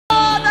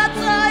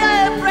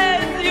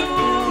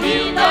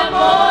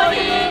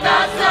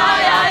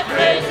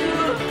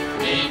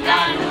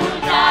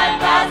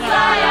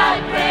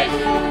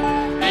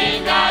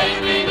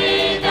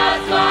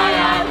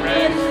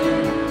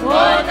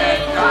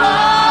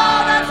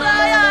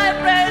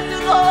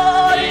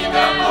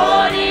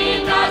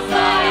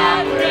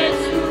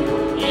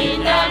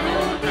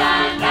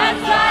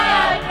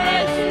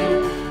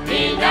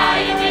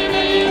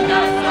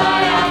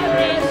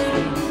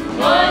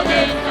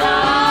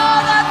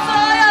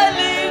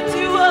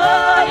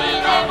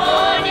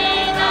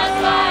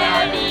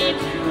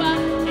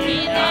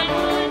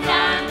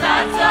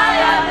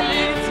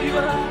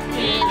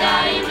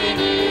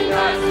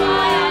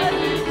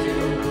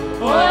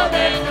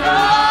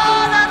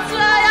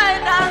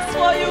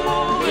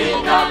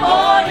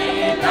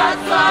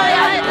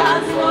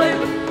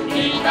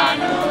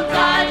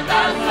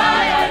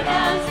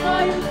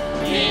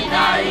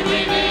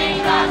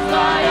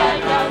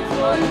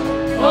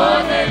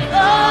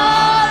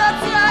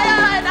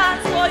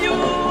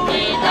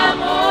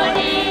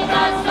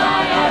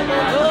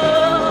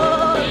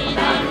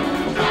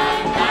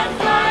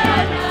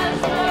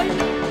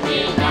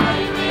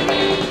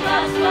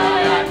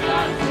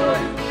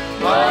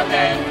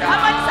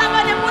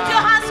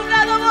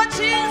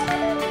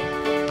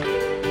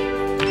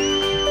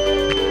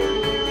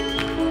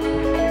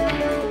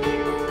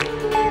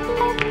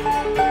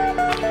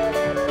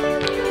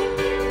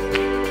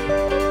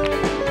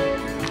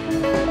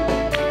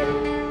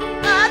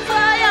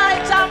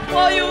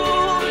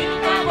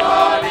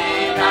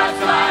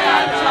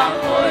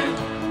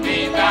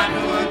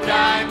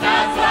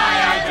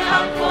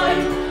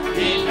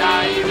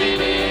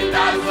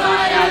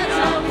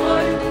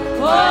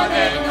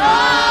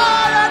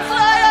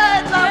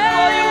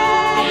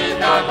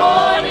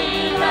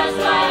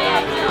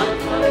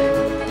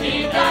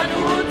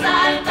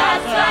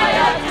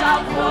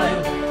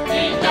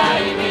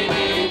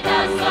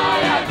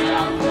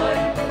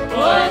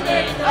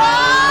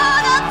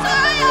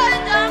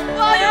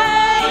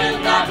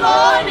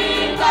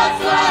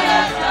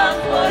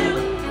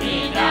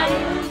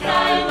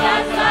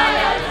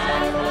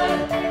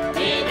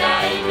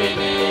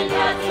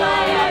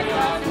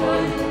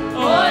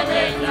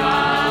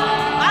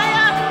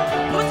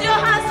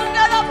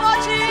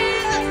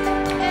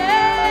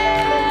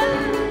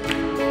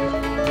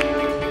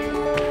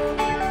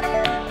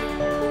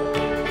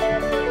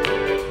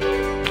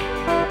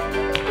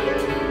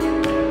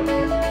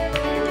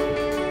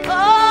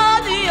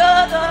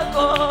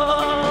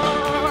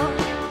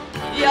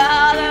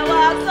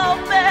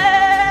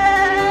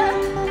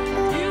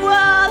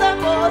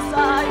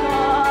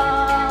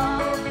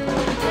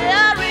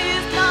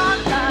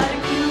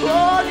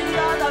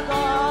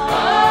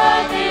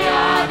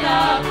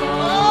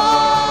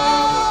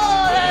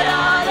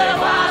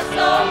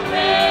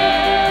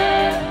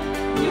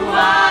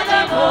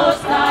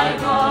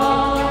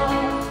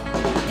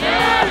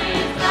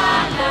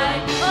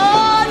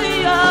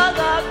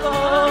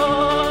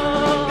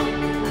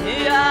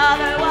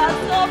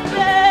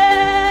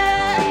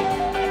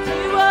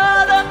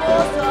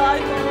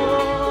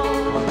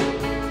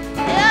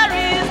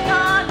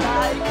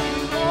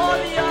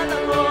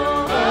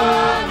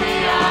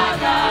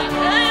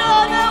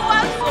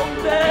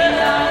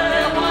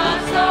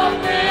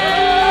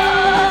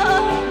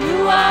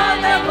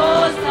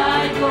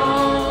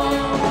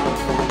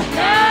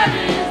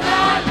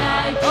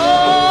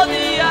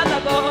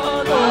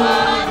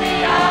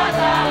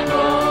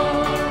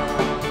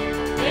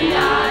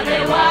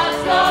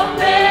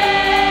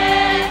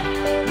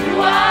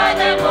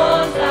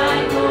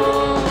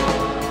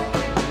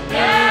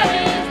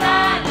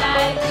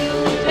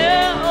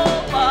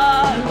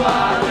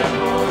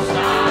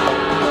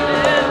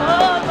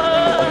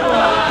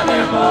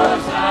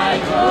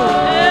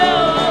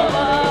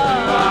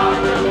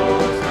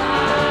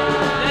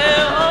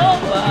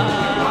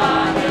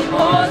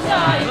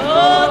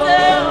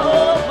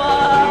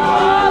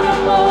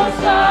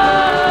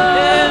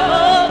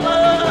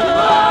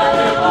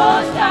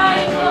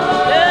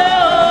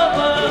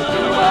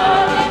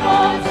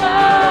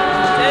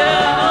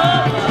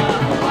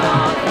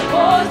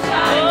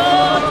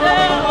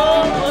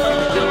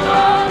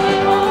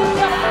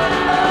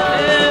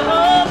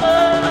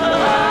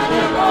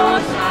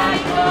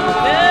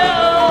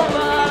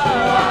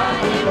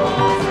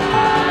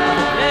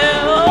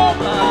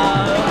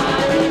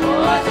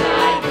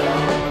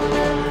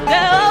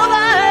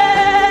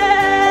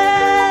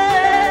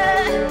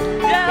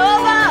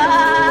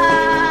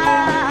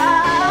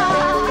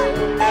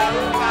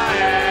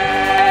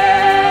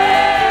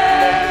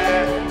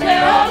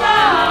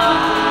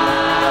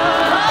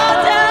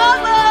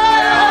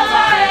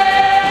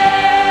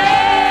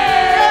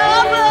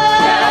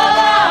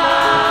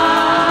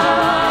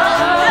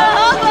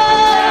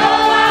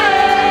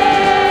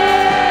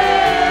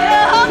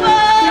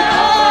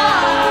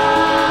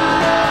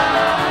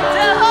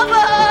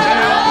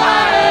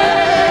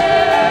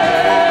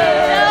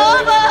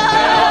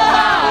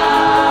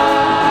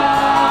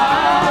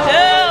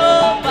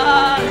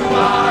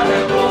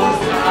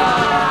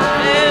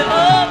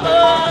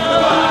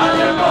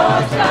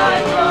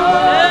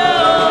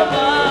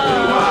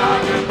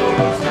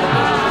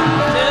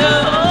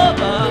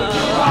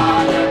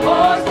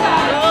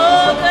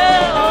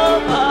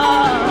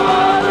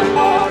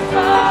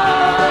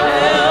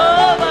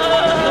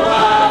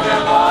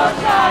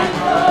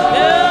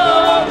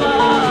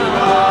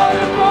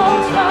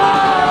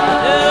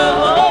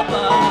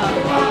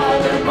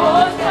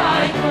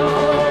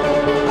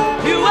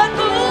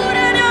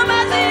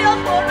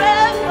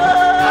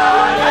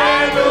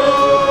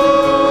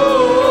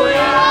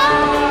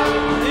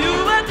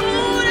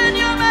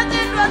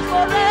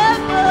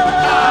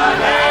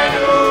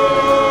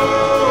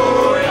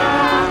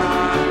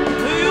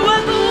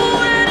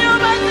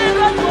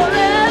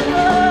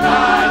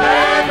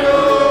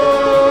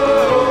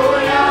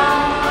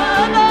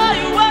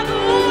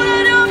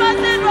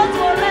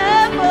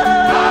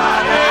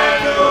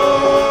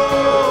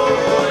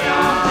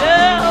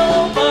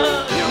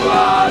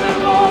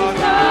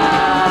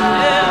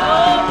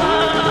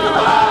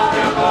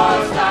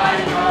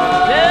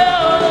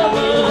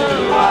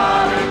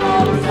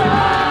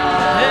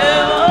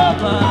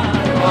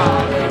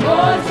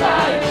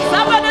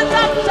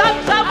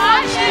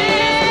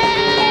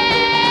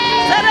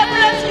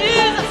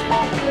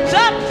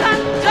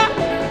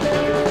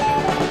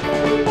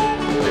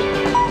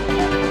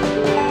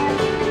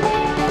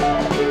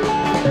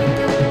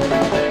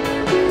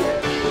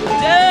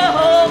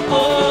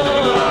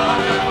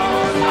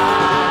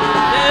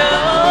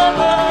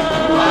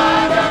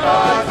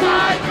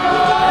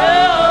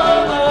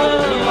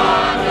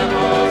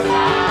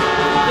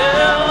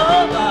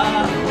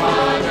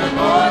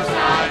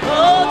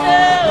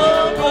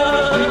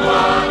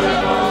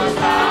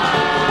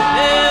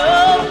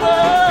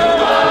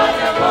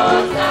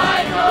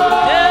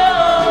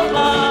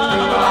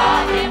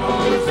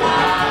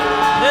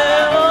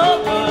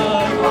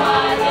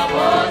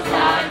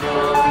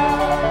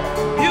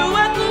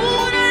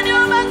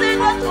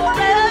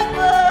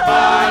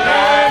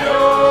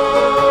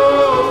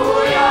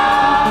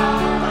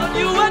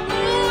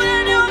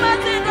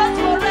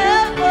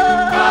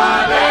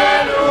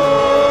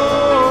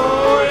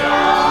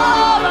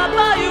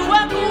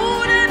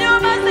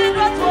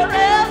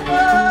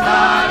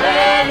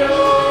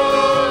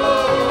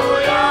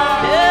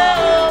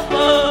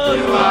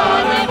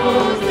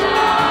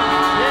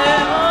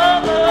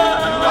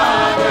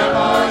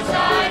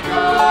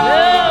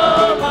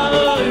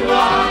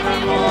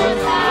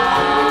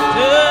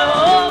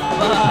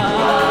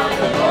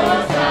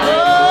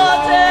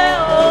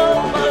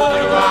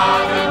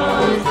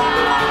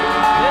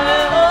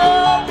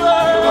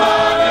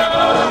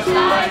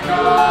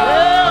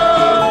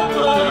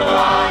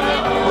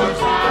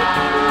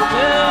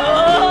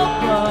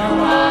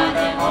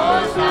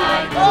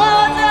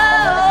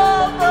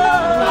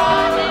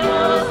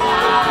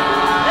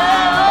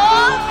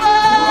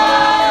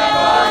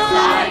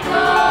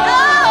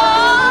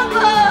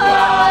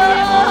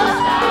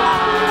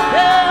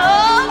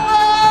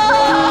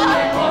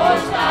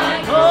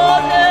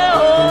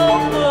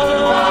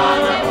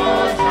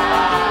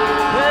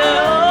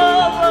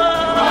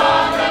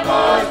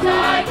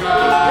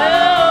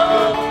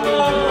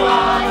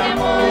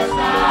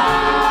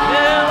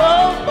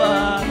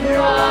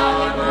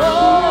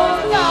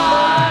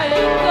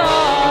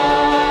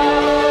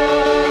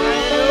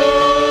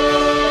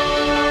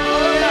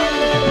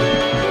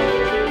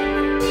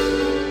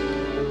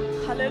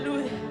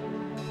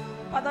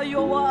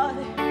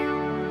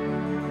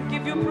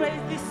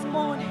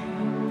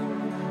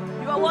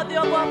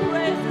worthy of our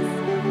praises.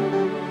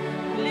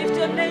 Lift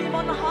your name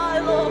on high,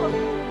 Lord.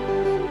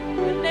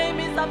 Your name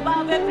is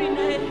above every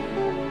name.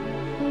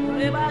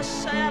 Reba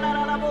shaya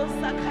la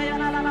bosa kaya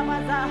la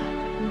maza.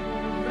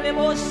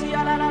 Rebo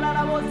shia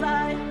la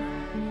bosa.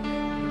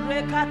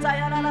 Rekata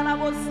ya la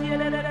bosi.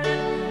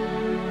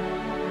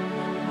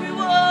 We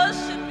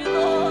worship you,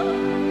 Lord.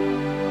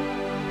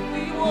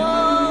 We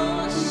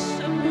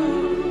worship you.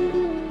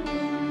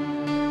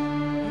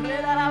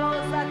 Reba la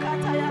bosa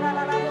kata ya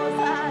la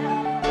bosa.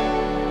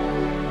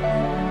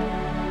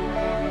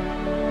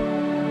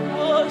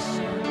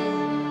 Worship.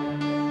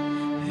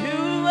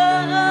 You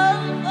are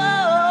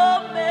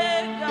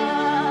Omega.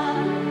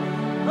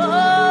 Oh,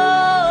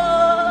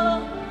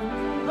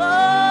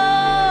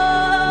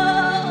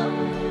 oh,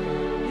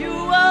 you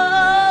are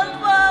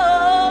Alpha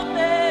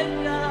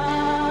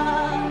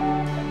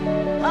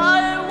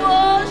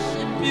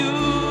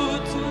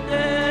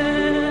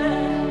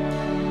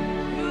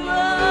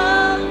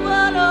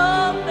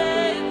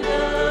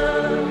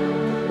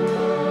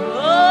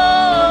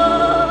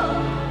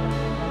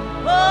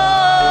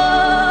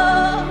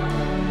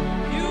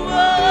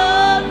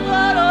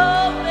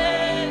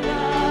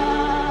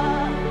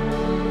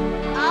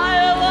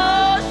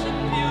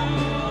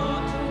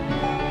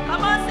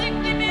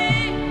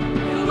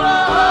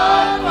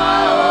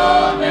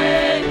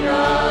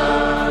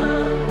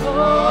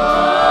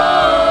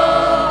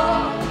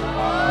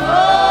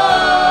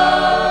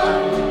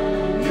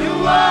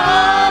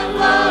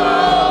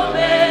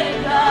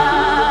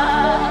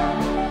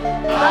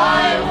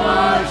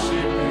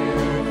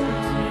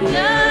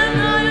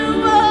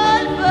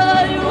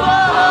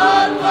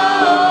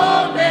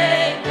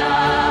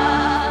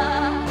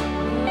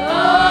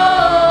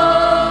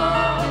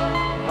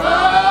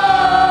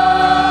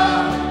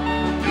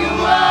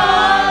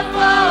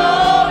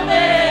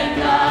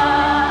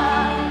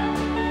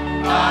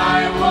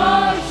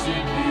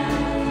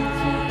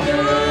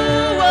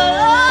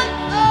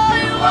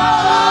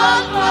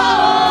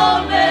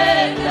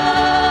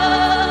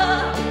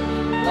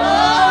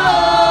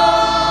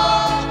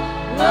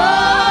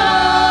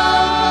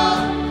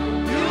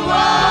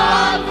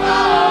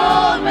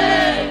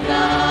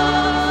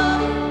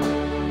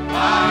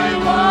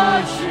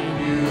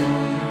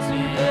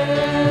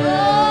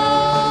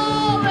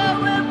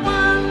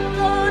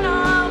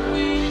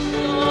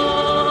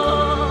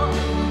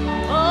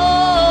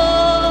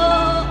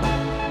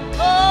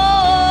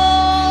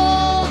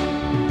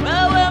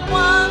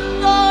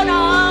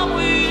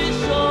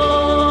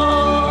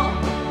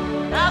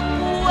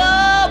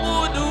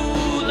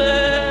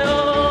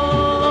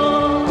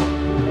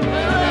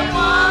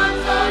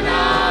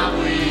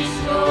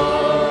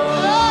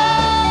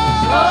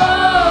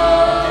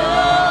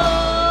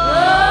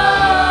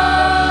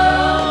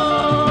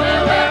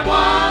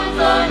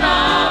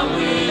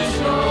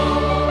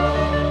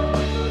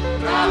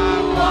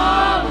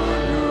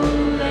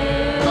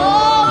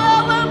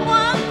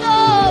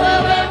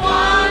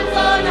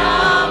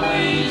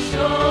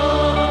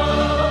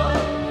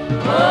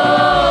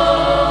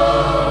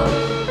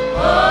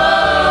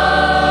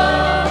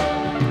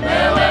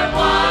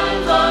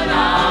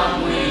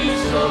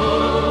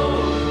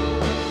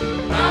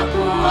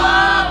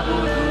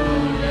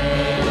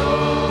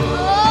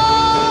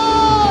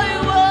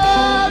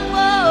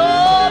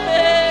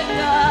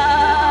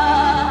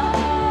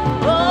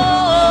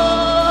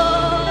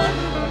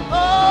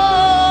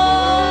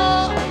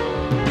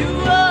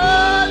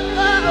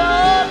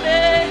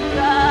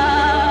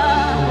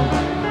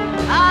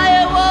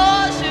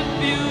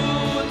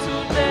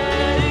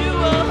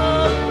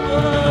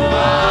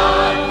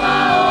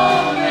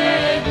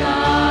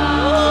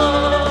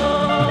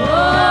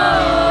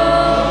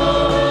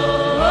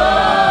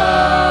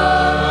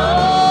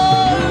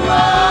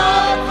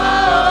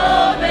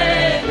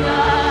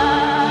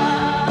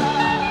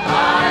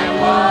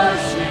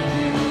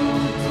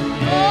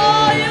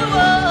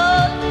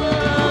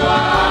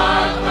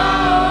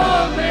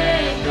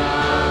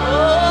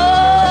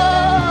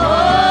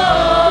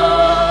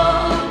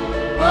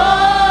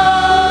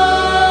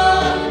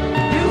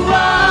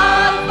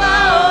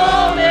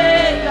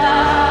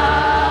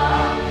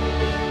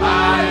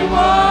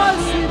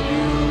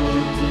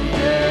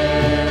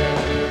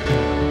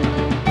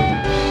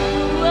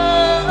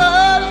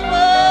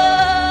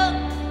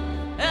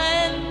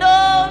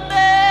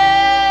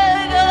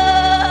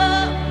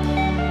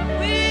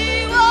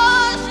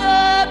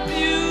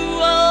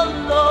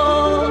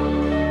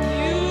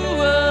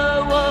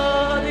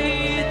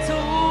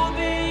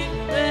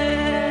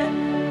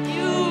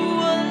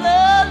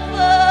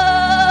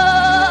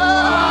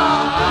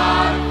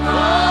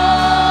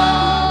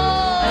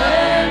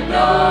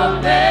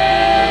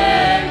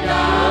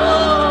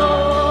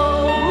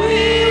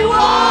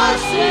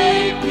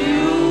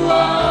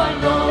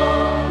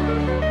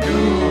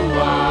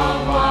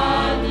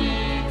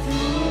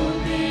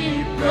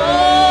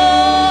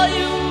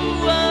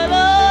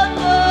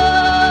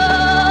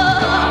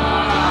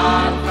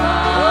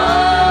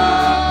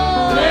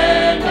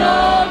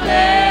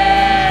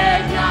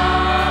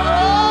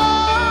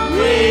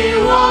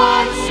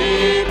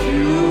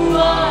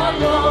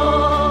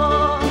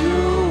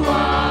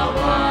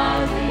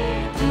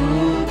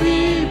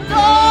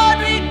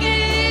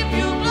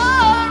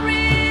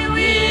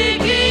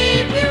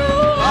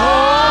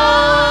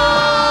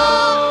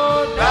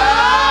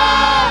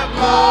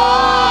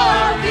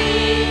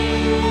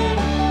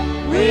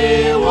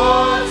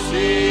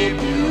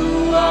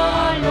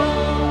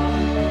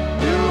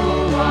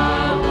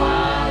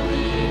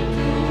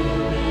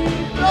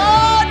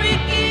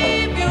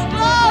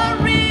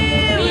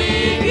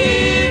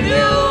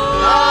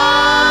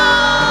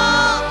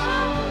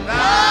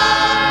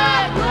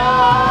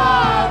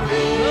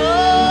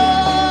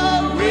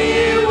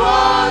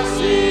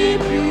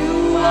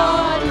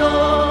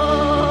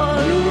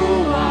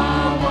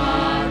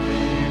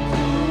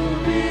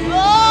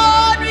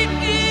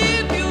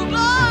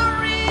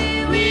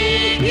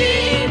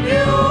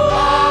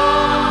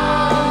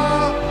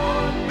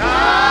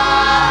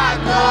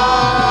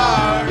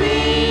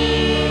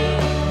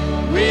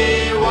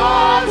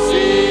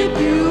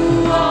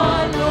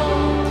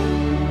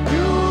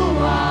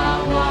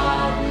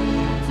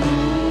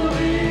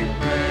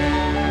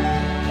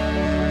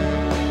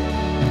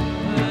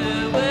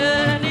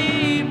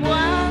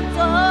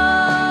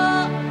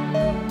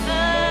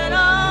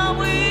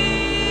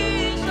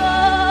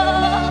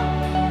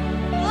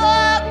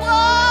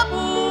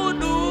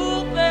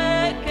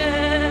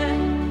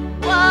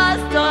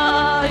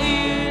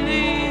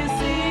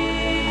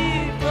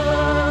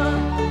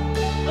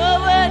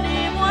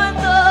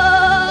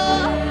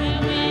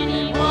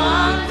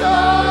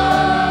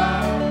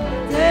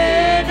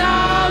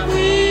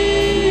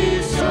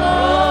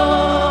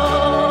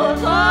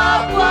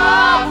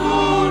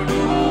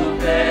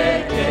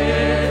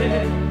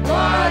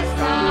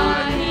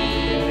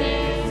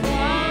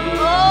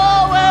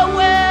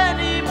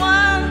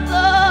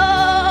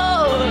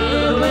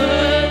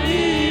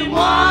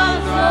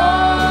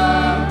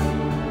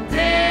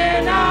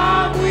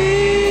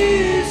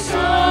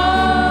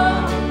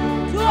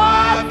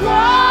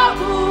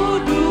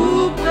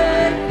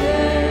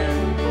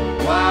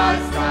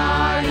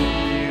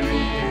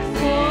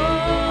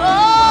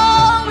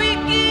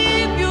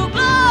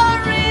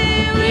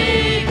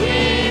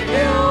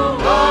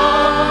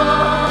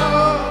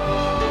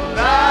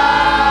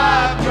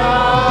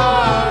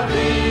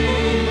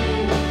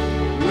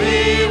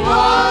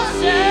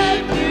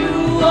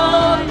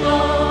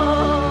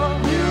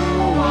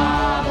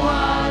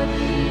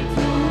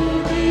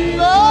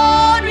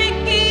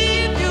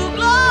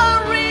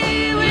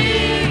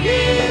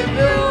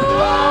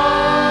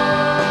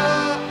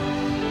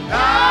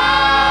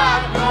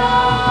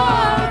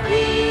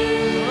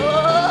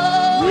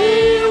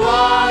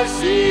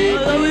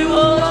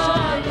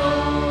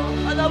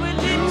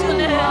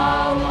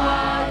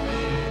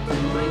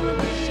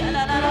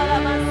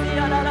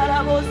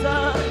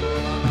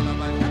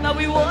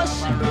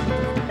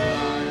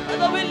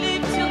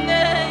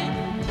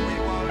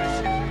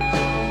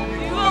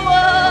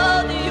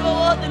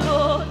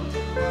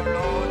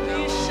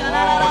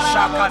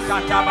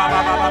Rakatata baba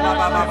baba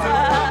baba baba.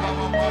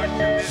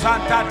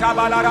 Santa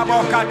tabalara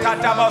boka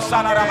tata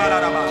bosalara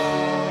balaraba.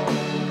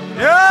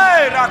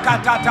 Hey,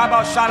 rakatata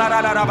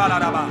bosalara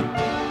balaraba.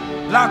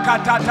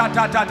 Lakatata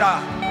tata.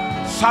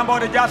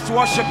 Somebody just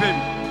worship him.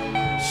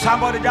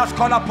 Somebody just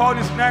call upon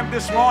his name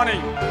this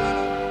morning.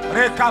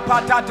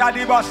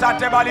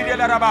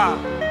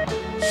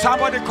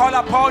 Somebody call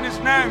upon his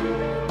name.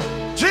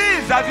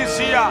 Jesus is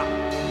here.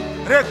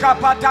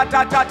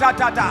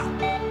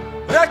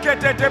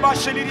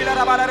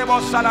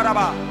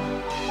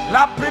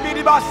 La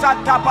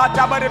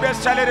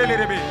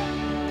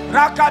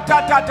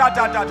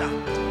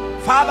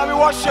Father, we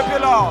worship you,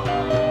 Lord.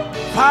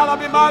 Father,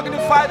 be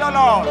magnified, O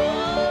Lord.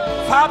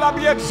 Father,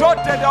 be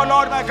exalted, O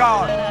Lord, my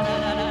God.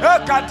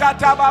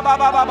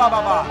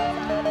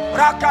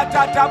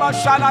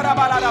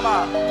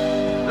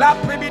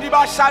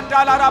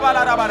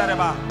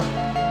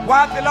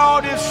 What the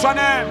Lord is your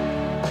name.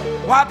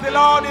 What the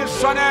Lord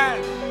is your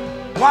name.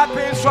 What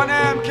is your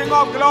name, King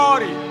of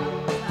glory.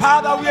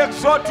 Father, we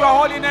exalt your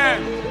holy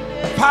name.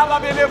 Father,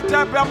 we lift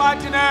up your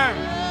mighty name.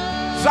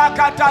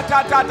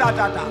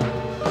 Zakatatatata.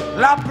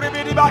 La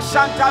primidiba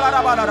shantala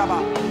rabaraba.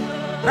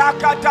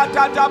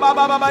 Rakatata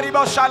baba baba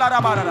ribo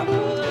shalarabara.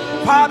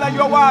 Father,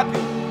 you are worthy.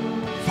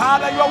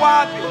 Father, you are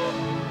worthy.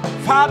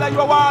 Father,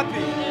 you are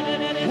worthy.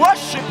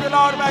 Worship you,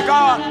 Lord, my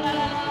God.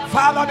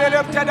 Father, be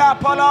lifted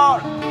up, O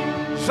Lord.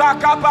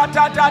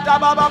 Zakapatata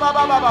baba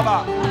baba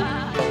baba.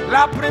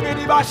 La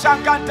primidiba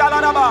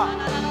shankantala raba.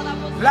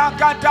 La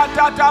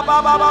katata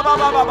baba baba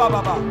baba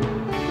baba.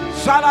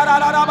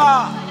 Salararaba.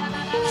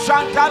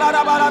 Shantala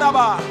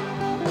raba.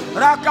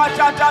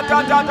 Rakatata.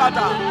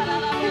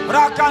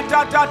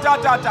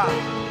 Rakatata.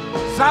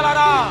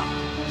 Salara.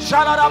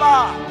 Shalaraba.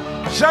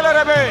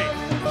 Shalarebe.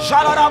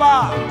 Shalaraba.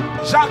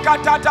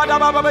 Zakatata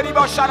baba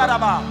baba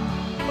shalaraba.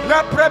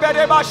 Le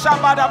prebedeba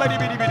shambada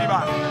bidi.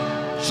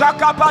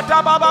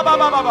 Shakapata baba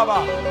baba.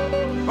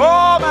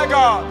 Oh my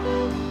God.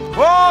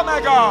 Oh my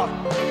God.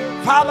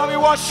 Father, we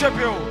worship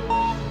you.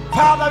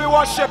 Father, we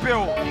worship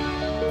you.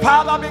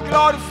 Father, be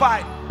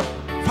glorified.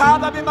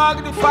 Father, be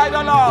magnified,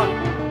 O Lord.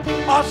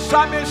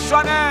 Awesome is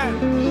your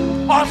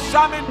name.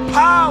 Awesome in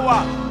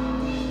power.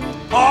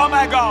 Oh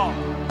my God.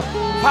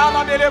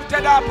 Father, be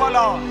lifted up, O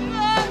Lord.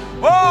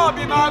 Oh,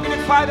 be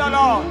magnified, O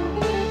Lord.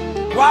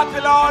 What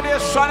the Lord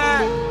is your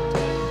name.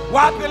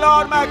 What the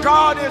Lord, my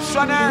God, is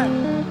your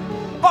name.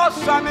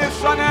 Awesome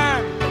is your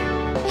name.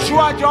 You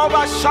are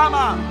Jehovah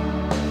Shammah.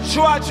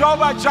 You are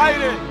Jehovah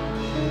Jireh.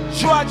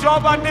 You are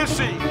Jehovah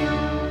Nissi.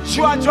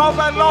 You are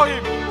Jehovah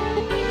Elohim.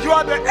 You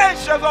are the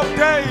ancient of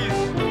days.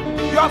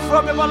 You are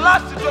from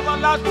everlasting to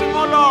everlasting,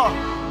 O Lord.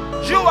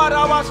 You are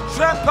our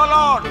strength, O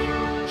Lord.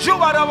 You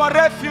are our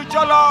refuge,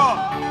 O Lord.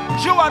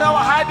 You are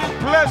our hiding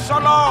place, O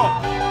Lord.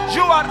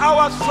 You are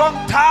our strong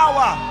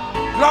tower,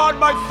 Lord,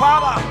 my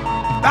Father.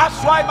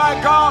 That's why, my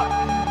God,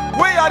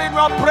 we are in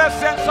your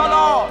presence, O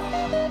Lord.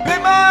 Be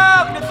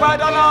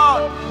magnified, O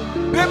Lord.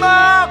 Be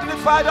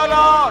magnified, O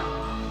Lord.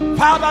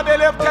 Father, be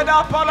lifted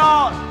up, O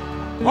Lord.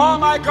 Oh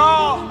my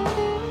God.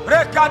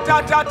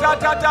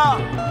 Rekatatatata.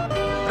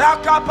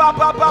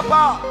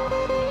 Rakapapapapa.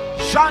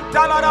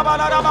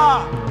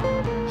 Shantalaraba.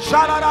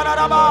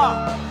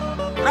 Shalararaba.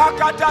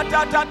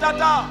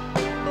 Rakatatatata.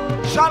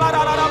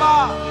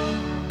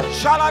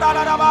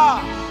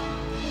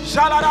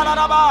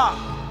 Shalararaba.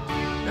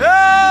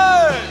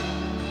 Hey!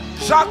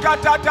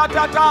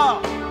 Shakatatata.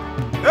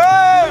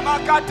 Hey!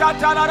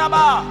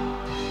 Makatataraba.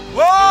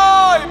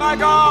 Oh my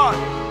God.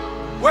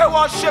 We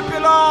worship you,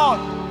 Lord.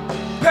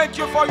 Thank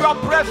you for your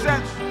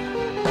presence.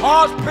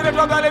 Oh Spirit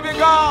of the living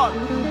God.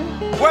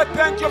 We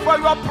thank you for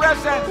your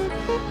presence.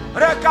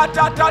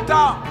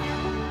 Rekatatata.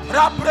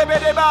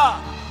 Raprebedeba.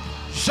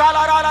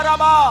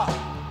 Shalararaba.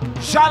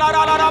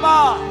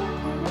 Shalararaba.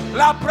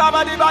 La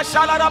prabadiba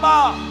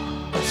shalaraba.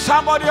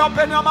 Somebody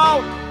open your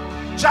mouth.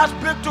 Just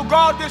speak to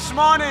God this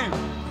morning.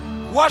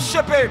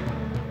 Worship him.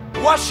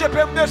 Worship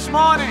him this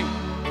morning.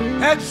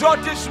 Exalt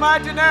his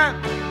mighty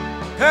name.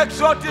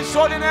 Exalt his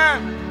holy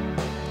name.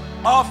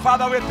 Oh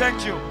Father, we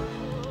thank you.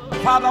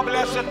 Father,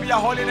 blessed be your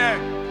holy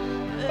name.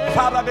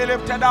 Father, be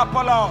lifted up,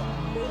 O Lord.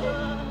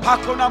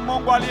 Hakuna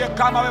Mungu aliye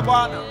kama we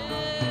Bwana.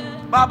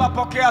 Baba,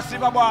 pokea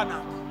sifa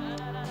Bwana.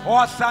 Oh,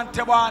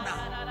 asante Bwana.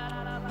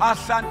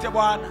 Asante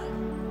Bwana.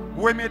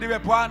 Uhimidiwe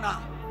Bwana.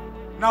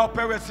 Na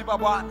upewe sifa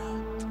Bwana.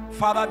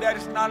 Father, there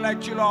is none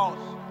like you, Lord.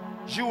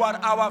 You are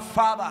our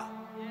Father.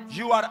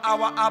 You are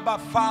our Abba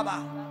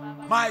Father.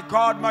 My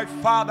God, my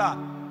Father.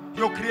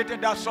 You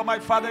created us, so my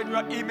Father, in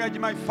your image,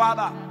 my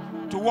Father,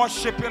 to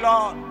worship you,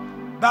 Lord.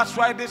 That's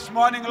why this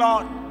morning,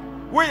 Lord,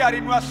 we are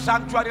in your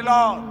sanctuary,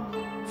 Lord.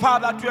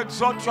 Father, to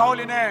exalt your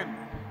holy name.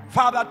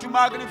 Father, to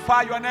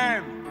magnify your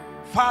name.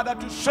 Father,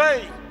 to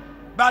say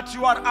that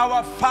you are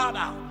our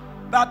Father.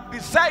 That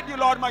beside you,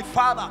 Lord, my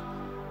Father,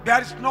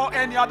 there is no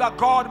any other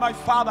God, my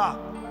Father.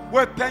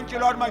 We thank you,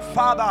 Lord, my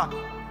Father,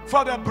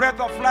 for the breath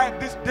of life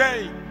this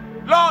day.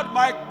 Lord,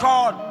 my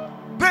God,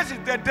 this is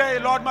the day,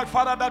 Lord, my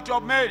Father, that you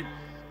have made.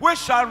 We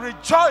shall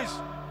rejoice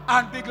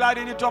and be glad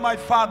in it, oh my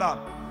Father.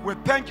 We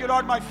thank you,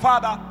 Lord, my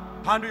Father,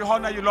 and we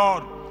honor you,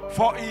 Lord.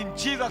 For in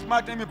Jesus'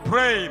 mighty name we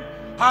pray.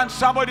 And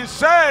somebody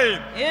say,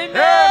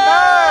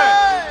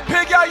 Amen.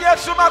 Piga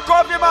Yesu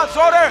makofi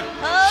mazuri.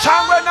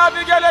 Shangwe na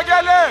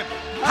vigelegele.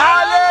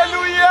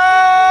 Hallelujah.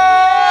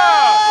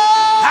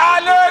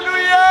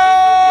 Hallelujah.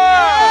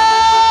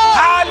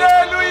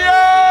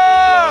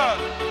 Hallelujah.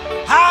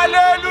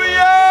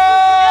 Hallelujah.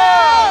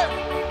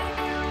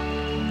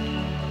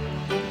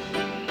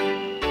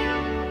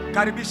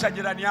 Karibisha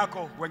jirani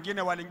yako.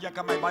 Wengine waliingia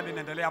kama ibada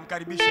inaendelea,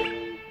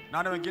 mkaribishe.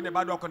 Naona wengine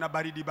bado wako na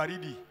baridi.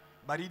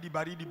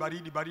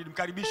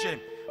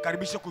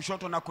 Mkaribishe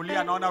kushoto na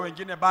kulia. Naona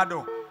wengine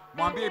bado.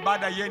 Mwambie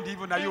ibada iende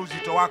hivyo na hiyo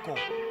uzito wako.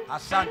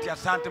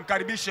 Asante.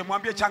 Mkaribishe,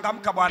 mwambie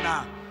changamka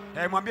bwana.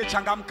 Mwambie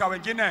changamka.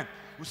 Wengine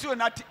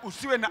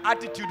usiwe na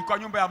attitude kwa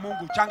nyumba ya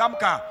Mungu.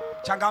 Changamka.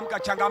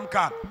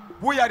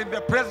 We are in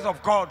the presence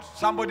of God.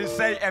 Somebody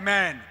say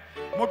amen.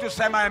 Mtu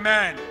sema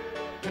amen.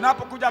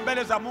 Tunapokuja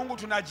mbele za Mungu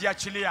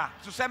tunajiachilia.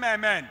 Tuseme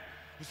amen.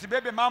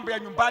 Usibebe mambo ya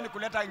nyumbani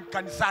kuleta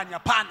kanisani,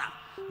 hapana.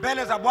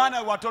 Mbele za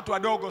Bwana watoto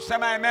wadogo,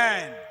 sema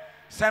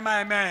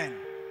amen.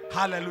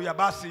 Hallelujah.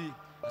 Basi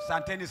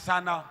asanteni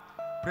sana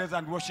praise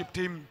and worship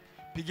team.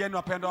 Pigeni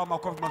wapendwa wa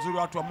makofi mazuri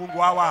watu wa Mungu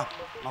hawa.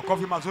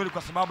 Makofi mazuri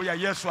kwa sababu ya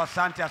Yesu.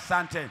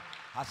 Asante.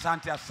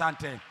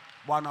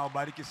 Bwana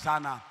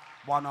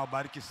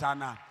wabariki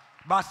sana.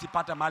 Basi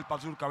pata mahali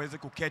pazuri kaweze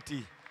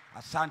kuketi.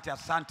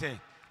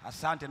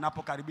 Asante.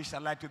 Napokaribisha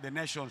Light to the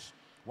Nations,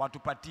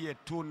 watupatie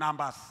 2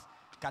 numbers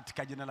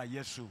katika jina la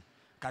Yesu.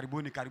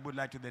 Karibuni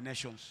Light to the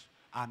Nations.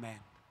 Amen.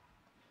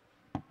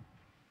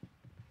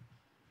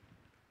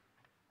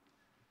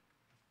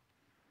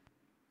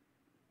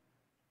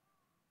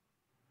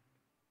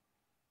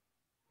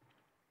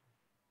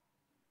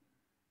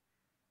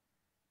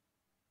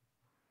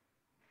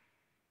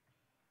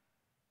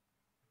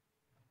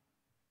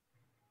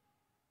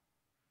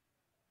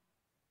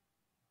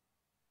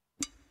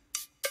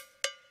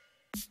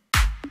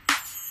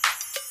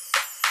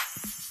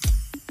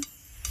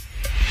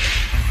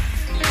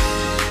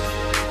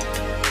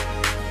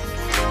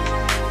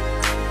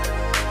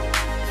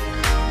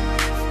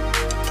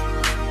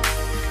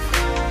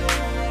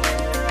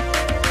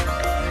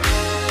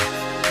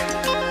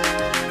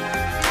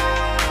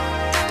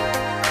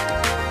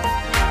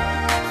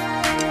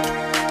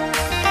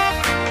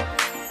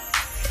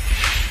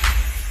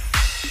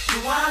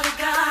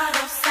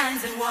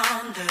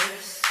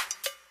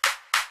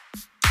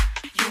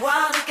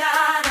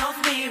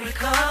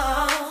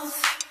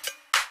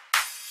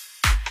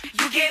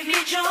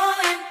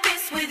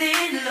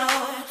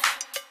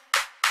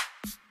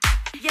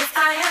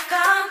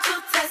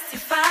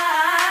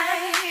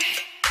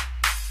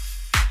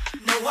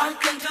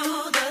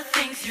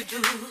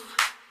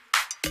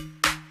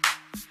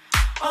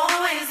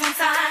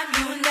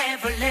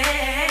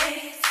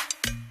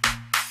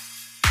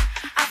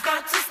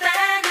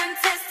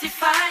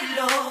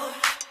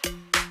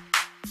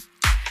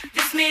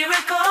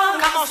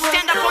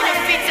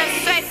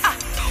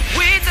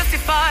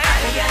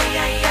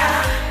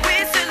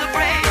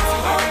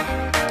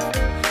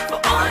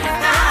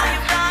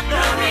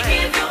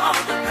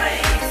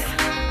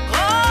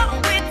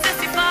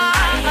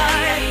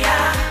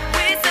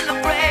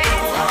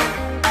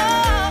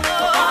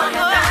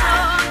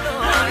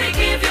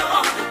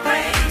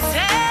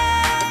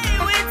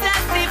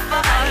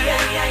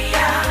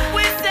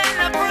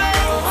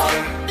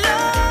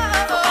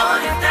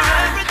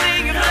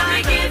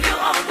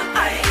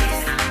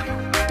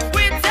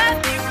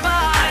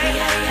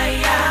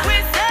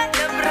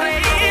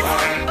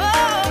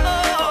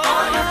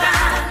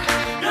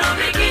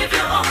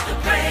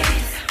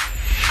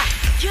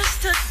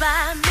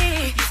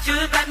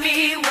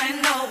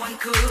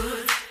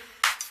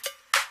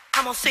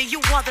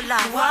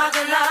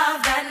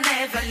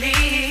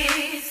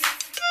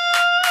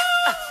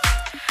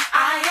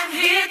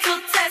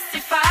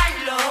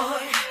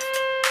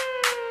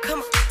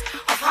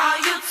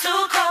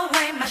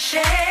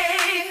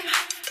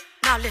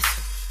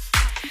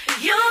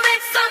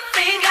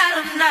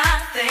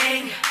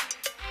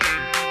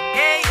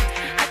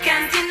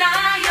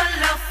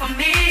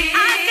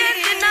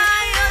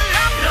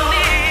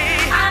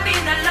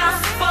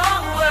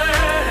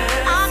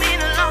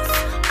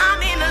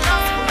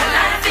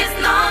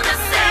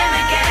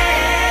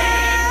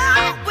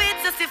 With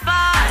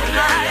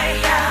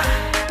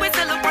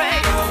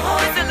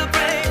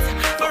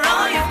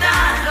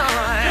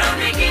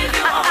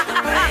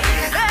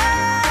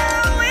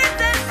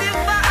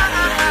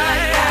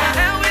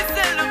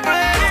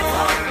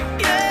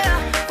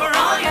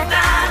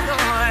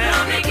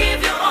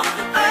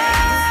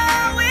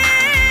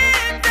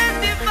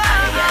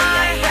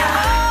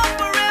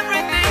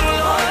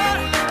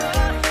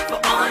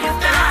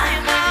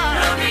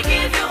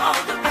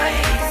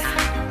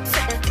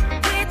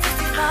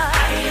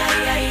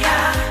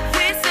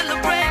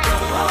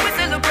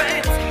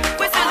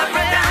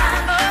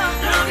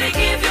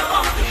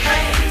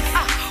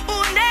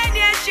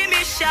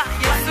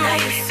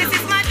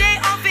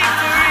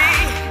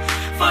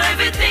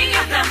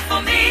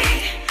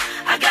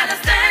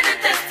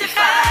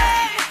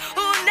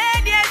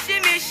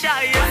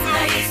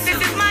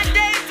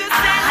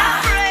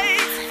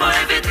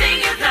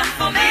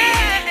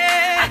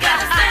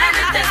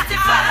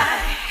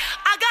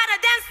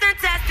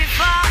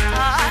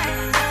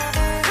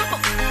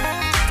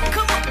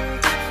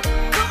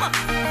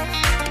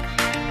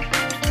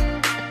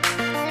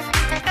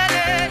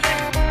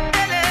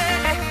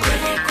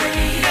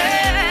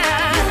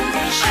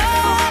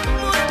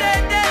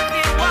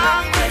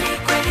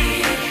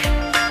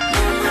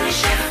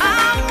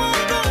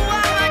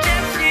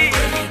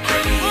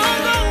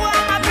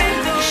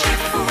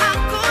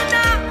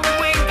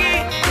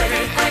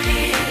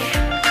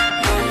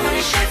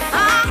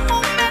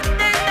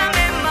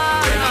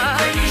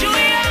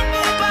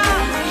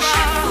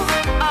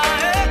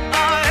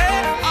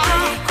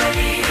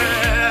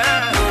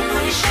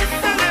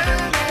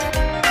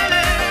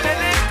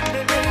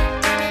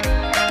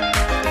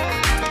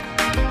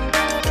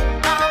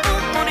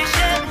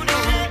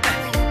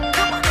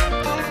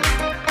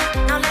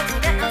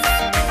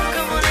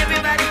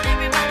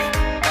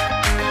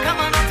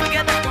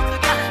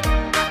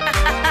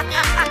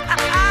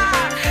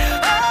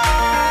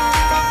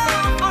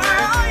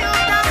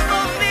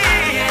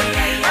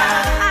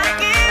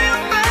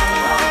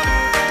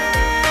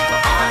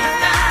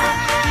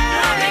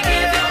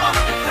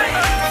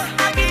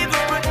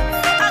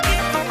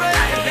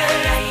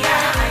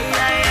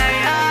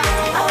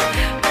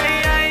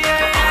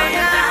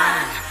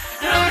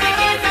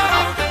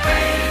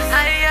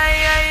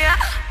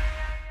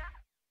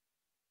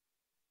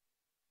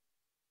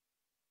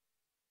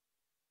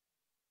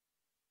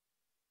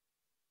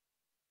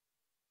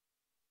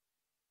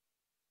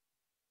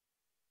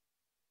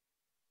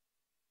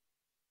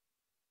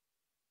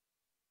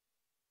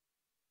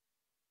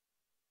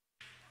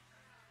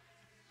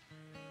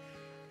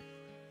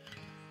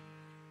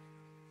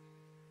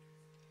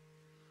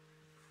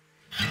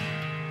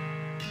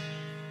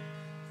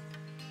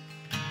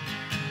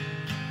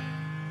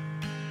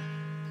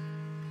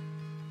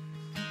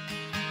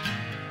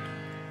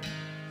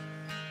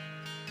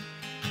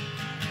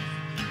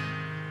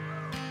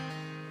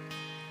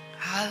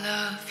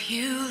love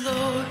you,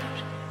 Lord.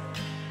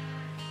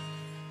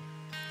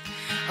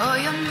 Oh,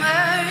 your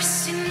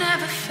mercy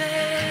never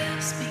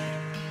fails me.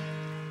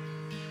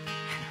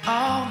 And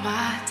all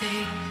my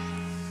days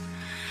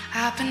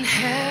I've been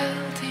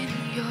held in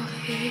your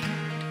hand.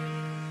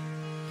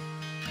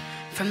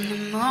 From the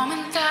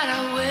moment that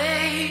I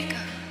wake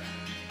up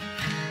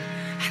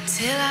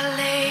until I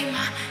lay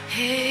my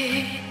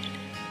head,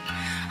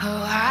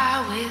 oh,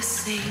 I will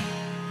sing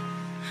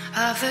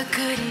of the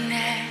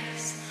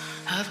goodness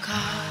of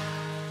God.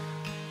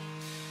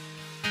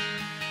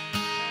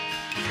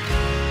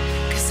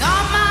 'Cause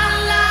all my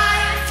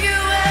life you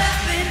have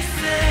been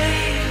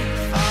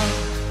faithful,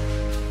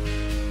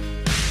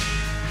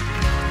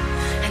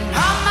 and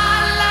all my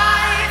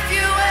life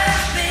you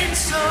have been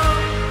so,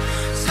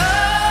 so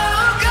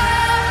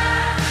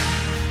good.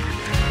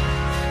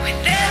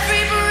 With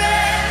every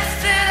breath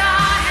that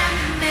I am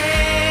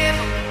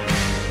able,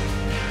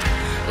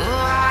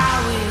 oh, I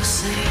will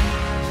sing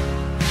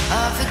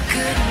of the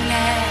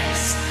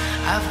goodness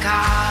of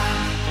God.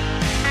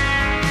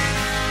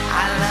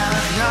 I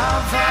love your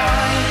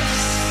voice.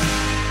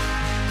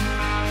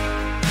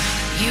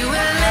 You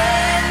will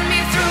lead me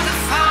through the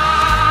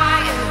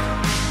fire,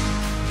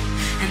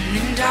 and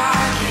in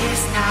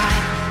darkest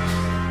night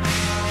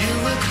you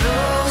were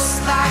close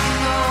like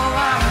no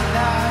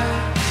other.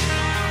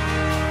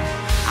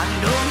 I've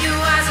known you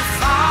as a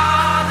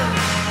father,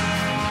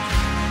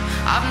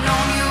 I've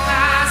known you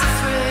as a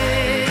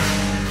friend,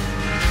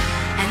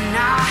 and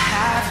I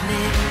have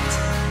lived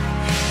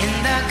in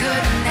the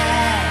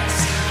goodness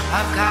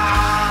of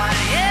God.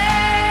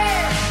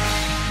 Yeah.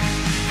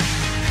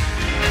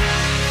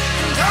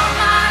 And all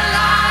my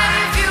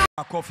life you.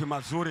 Makofi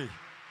mazuri.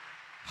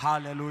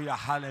 Hallelujah,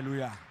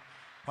 hallelujah.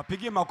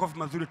 Wapigie makofi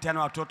mazuri tena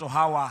watoto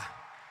hawa.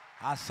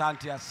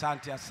 Asante,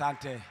 asante,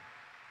 asante.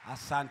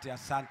 Asante,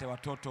 asante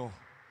watoto.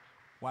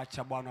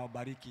 Wacha Bwana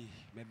wabariki.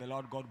 May the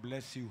Lord God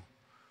bless you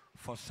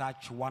for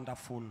such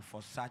wonderful,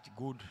 for such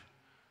good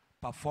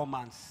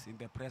performance in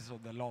the presence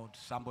of the Lord.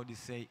 Somebody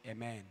say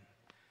amen.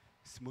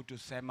 Simutu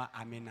sema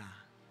amina.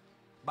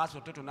 Basi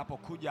watoto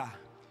unapokuja,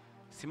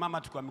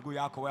 simama tu kwa miguu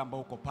yako wewe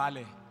ambao uko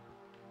pale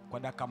kwa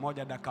dakika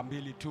moja, dakika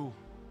mbili tu.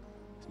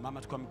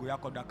 Simama tu kwa miguu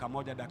yako dakika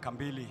moja, dakika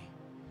mbili.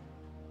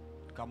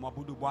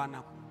 Tukamwabudu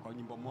Bwana kwa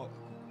nyimbo moja.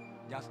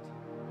 Just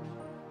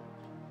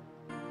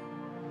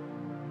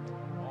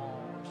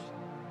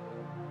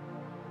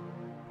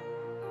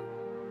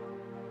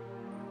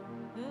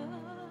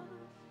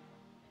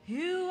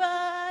You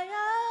are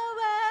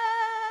Yahweh,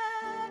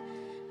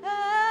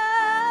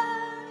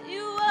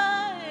 you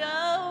are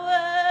Yahweh,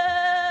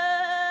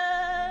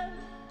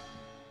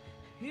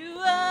 you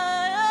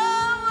are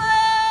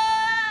Yahweh,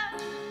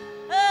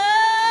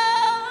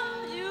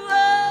 you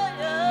are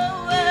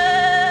Yahweh,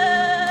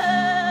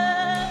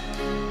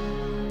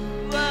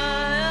 you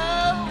are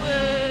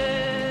Yahweh,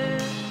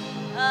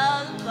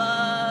 Alpha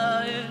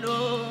and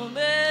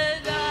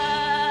Omega,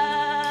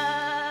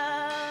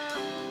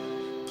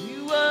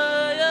 you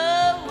are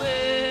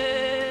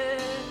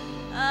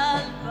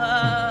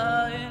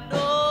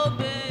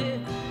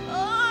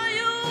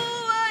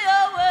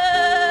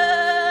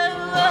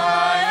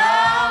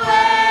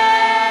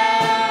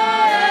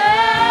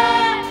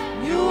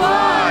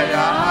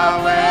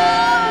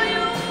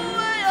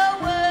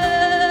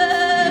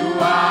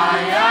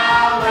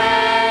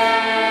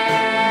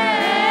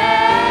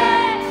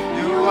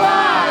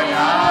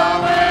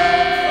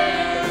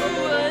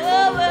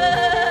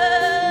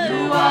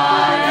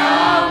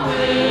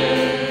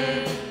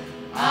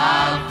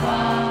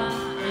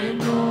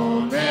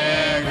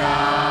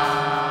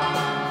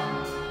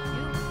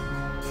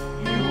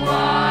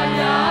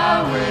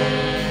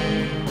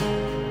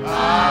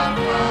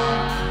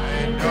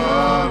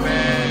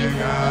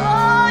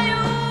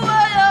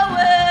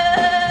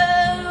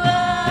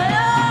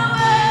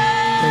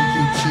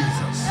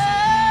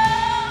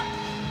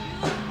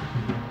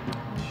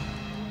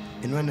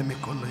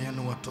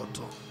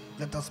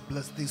Let us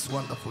bless these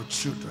wonderful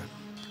children.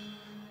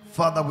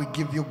 Father, we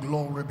give you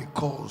glory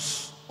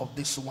because of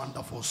these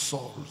wonderful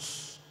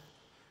souls.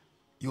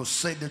 You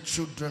say the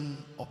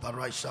children of the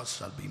righteous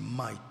shall be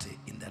mighty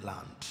in the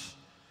land.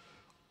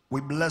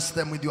 We bless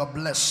them with your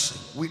blessing.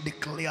 We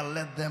declare,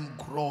 let them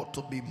grow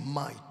to be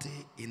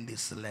mighty in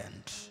this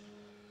land.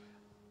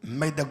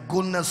 May the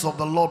goodness of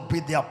the Lord be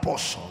their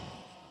portion.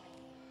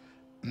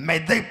 May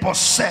they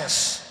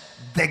possess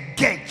the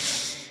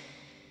gates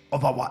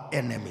of our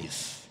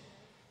enemies.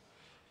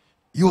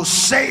 You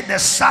say the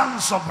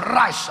sons of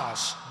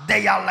righteous,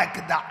 they are like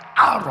the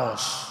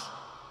arrows.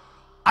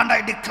 And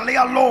I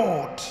declare,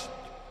 Lord,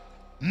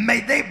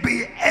 may they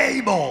be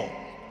able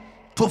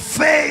to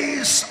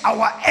face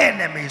our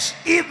enemies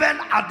even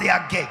at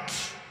their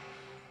gates.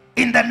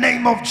 In the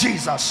name of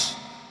Jesus,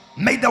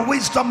 may the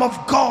wisdom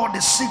of God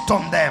sit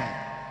on them.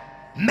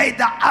 May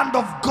the hand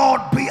of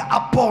God be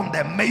upon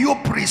them. May you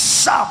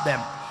preserve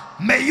them.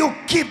 May you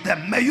keep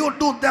them. May you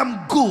do them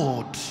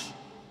good.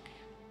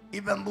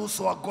 Even those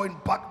who are going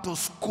back to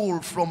school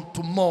from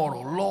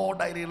tomorrow,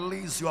 Lord, I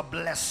release your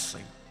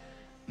blessing.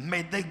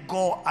 May they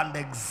go and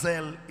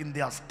excel in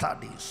their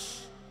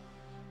studies.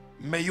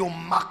 May you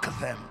mark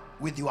them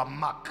with your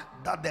mark,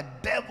 that the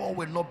devil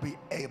will not be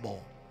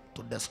able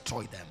to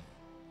destroy them.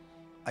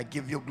 I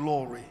give you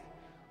glory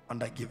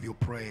and I give you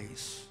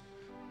praise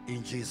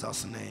in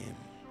Jesus' name.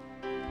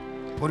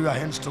 Put your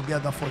hands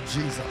together for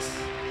Jesus.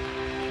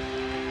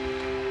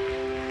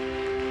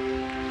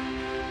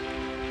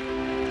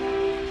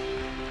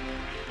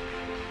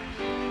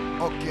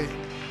 Okay.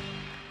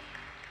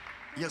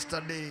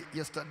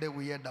 Yesterday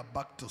we had a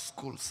back to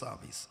school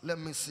service. Let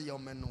me see how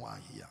many are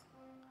here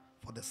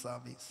for the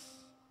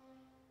service.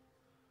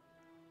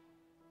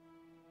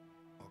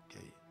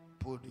 Okay.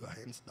 Put your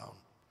hands down.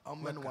 How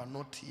many were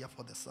not here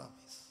for the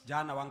service?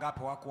 Jana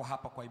wangapi wako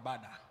hapa kwa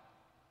ibada?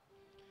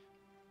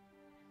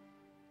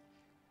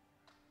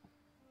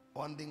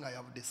 One thing I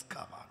have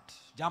discovered.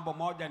 Jambo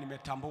moja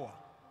nimetambua.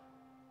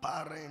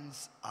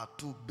 Parents are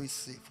too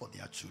busy for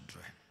their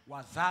children.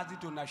 Wazazi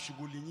tuna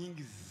shughuli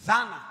nyingi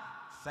sana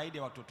zaidi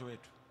ya watoto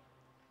wetu.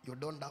 You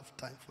don't have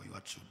time for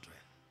your children.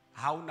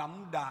 Hauna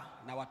muda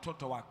na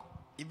watoto wako.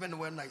 Even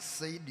when I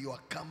said you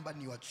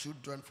accompany your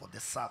children for the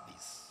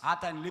service.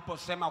 Hata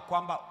niliposema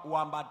kwamba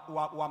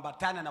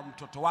uambatane na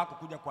mtoto wako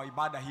kuja kwa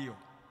ibada hiyo.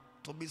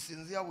 To be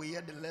sincere, we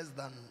had less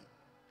than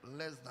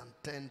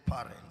 10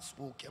 parents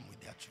who came with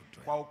their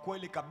children. Kwa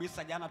ukweli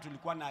kabisa jana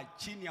tulikuwa na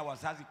chini ya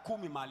wazazi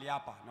 10 mahali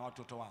hapa na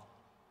watoto wao.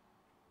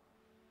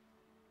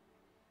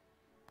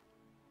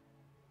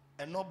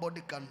 And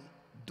nobody can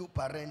do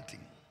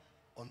parenting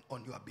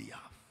on your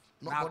behalf.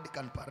 Nobody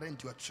can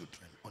parent your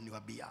children on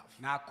your behalf.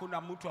 Na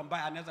hakuna mtu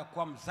ambaye anaweza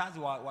kuwa mzazi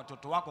wa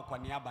watoto wako kwa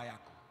niaba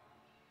yako.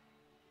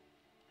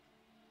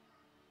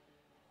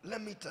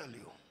 Let me tell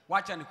you.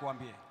 Wacha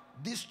nikuambie.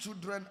 These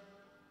children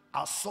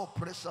are so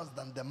precious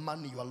than the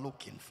money you are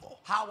looking for.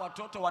 Hawa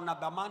watoto wana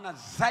dhamana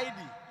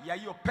zaidi ya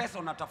hiyo pesa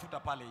unatafuta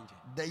pale nje.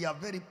 They are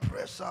very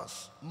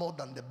precious more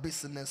than the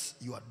business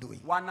you are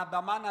doing. Wana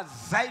dhamana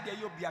zaidi ya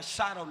hiyo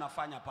biashara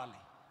unafanya pale.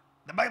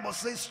 The Bible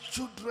says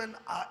children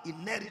are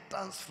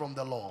inheritance from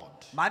the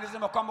Lord. Maana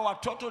inasema kwamba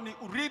watoto ni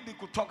urithi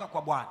kutoka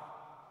kwa Bwana.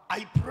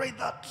 I pray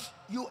that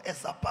you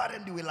as a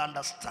parent will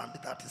understand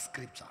that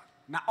scripture.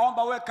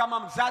 Naomba wewe kama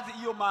mzazi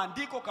hiyo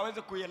maandiko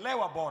kaweze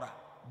kuelewa bora.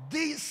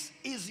 This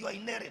is your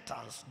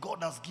inheritance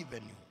God has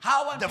given you.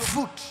 The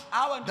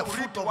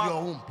fruit of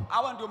your womb.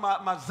 Hawa ndio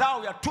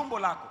mazao ya tumbo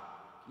lako.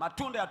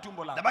 Matunda ya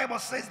tumbo lako. The Bible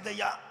says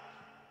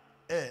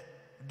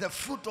the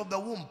fruit of the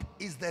womb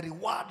is the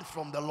reward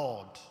from the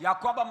Lord. Ya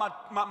kwamba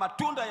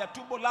matunda ya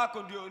tumbo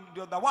lako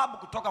ndio thawabu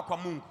kutoka kwa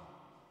Mungu.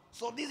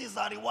 So this is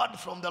a reward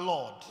from the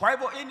Lord. Kwa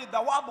hivyo hii ni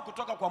thawabu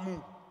kutoka kwa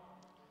Mungu.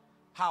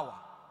 Hawa.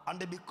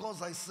 And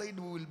because I said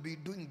we will be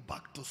doing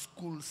back to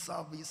school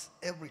service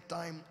every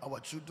time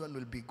our children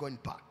will be going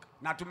back.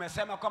 Na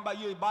tumesema kwamba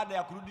hiyo ibada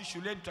ya kurudi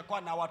shuleni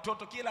tutakuwa na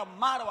watoto kila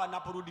mara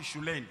wanaporudi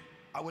shuleni.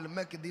 I will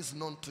make this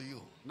known to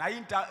you. Na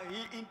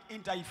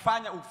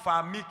nitaifanya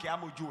ufahamike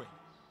ama ujue.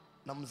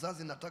 Na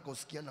mzazi nataka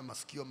usikie na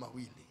masikio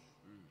mawili.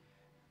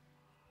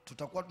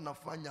 Tutakuwa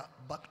tunafanya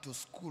back to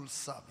school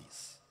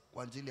service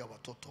kwa ajili ya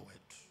watoto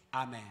wetu.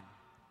 Amen.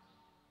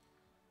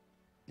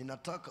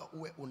 Ninataka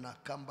uwe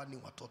unakambani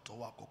watoto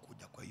wako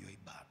kuja kwa hiyo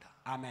ibada.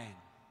 Amen.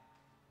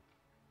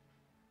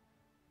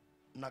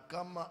 Na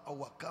kama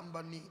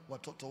awakambani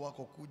watoto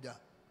wako kuja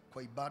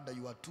kwa ibada,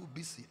 you are too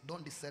busy,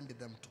 don't send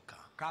them to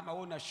come. Kama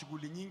una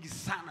shughuli nyingi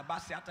sana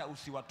basi hata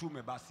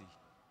usiwatume basi.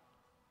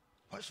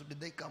 Why should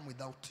they come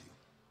without you?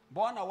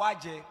 Mbona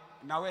waje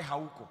na we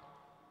hauko?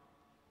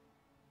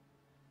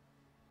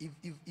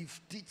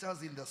 If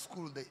teachers in the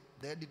school,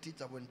 the head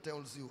teacher when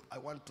tells you, I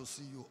want to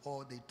see you,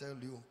 or they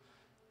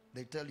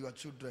tell your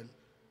children,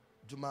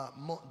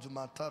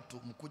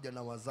 Jumatatu mkuja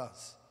na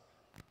wazazi,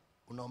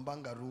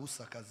 unaombanga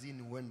ruhusa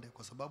kazini uende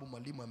kwa sababu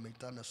mwalimu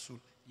ameitana shule.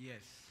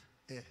 Yes.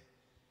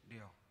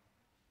 Ndio.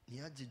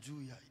 Ni aje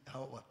juu ya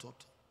hao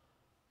watoto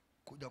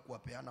kuja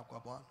kuwapeana kwa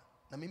Bwana.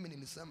 Na mimi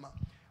nilisema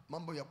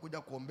mambo ya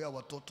kuja kuombea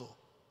watoto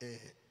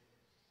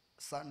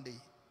Sunday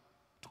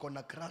tuko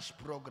na crash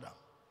program.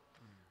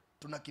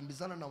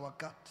 Tunakimbizana na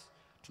wakati,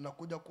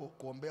 tunakuja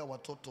kuombea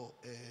watoto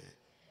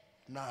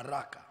na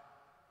haraka.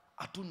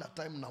 Hatuna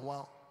time na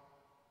wao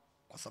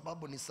kwa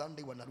sababu ni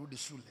Sunday wanarudi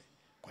shule.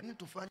 Kwa nini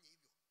tufanye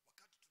hivyo wakati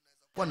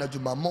tunaweza kuwa na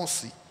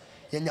Jumamosi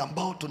yenye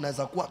ambao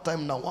tunaweza kuwa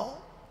time na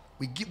wao?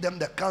 We give them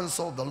the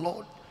counsel of the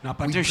Lord.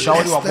 Napatia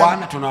ushauri wa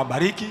Bwana,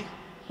 tunawabariki.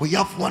 We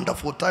have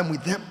wonderful time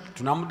with them.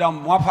 Tuna muda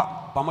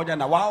mwafaka pamoja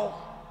na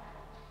wao.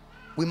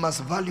 We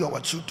must value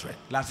our children.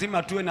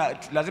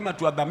 Lazima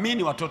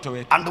tuwadhamini watoto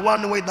wetu. And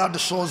one way that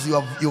shows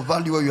you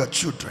value your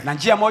children. Na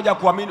njia moja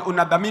kuamini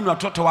unadhamini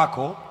watoto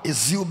wako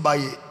is you by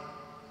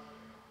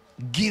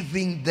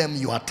giving them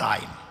your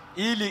time.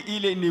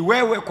 Ili ni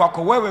wewe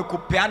kwako wewe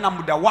kupeana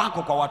muda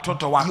wako kwa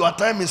watoto wako. Your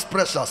time is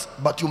precious,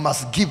 but you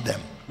must give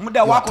them.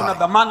 Muda wako na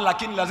dhamana,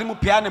 lakini lazima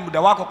upeane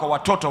muda wako kwa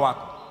watoto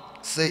wako.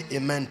 Say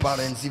amen,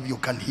 parents, if you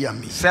can hear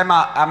me.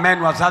 Sema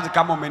amen wazazi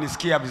kama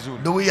umenisikia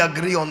vizuri. Do we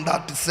agree on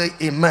that? Say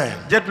amen.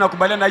 Je,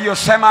 tunakubaliana na hiyo?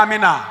 Sema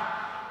amina.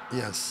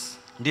 Yes.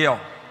 Ndio.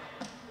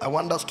 I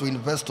want us to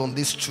invest on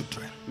these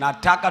children.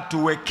 Nataka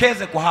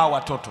tuwekeze kwa hawa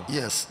watoto.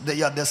 Yes,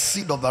 they are the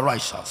seed of the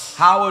righteous.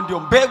 Hao ndio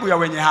mbegu ya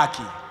wenye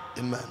haki.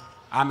 Amen.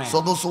 Amen.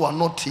 So those who are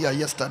not here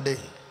yesterday,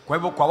 kwa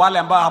hivyo kwa wale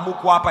ambao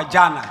hamuko hapa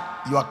jana,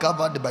 you are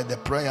covered by the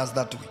prayers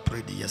that we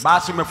prayed yesterday.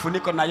 Basi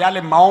umefunikwa na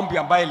yale maombi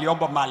ambayo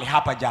iliomba mahali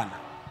hapa jana.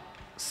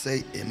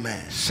 Say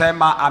amen.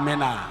 Sema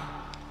amena.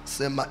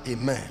 Sema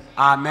amen.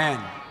 Amen.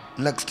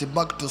 Next,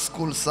 back to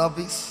school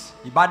service.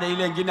 Ibada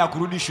ile nyingine ya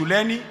kurudi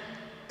shuleni,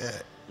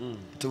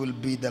 it will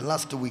be the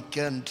last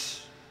weekend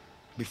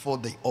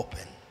before they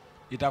open.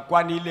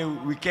 Itakuwa ni ile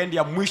weekend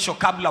ya mwisho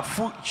kabla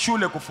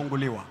shule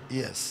kufunguliwa.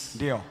 Yes.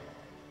 Ndio.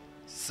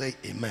 Say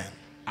amen.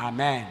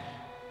 Amen.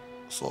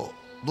 So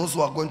those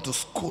who are going to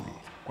school,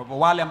 kwa hivyo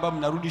wale ambao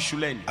mnarudi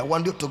shuleni, I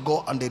want you to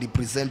go and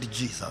represent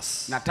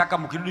Jesus. Nataka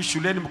mkirudi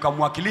shuleni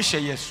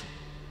mkamwakilishe Yesu.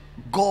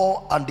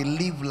 Go and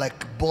live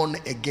like born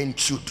again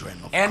children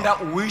of Enda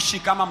God. uishi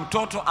kama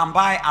mtoto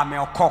ambaye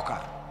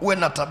ameokoka. Uwe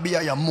na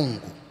tabia ya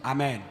Mungu.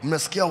 Amen.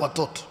 Mmesikia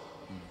watoto?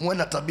 Muwe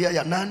na tabia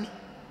ya nani?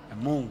 Ya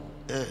Mungu.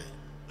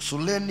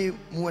 Shuleni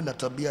muwe na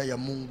tabia ya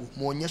Mungu.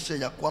 Muonyeshe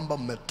ya kwamba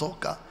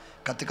mmetoka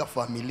katika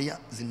familia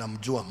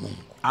zinamjua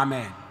Mungu.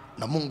 Amen.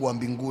 Na Mungu wa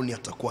mbinguni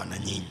atakuwa na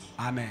nyinyi.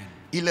 Amen.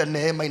 Ile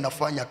neema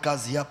inafanya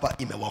kazi hapa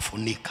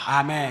imewafunika.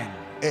 Amen.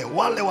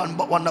 Wale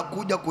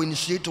wanakuja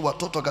kuinitiate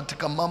watoto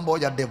katika mambo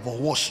ya devil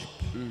worship,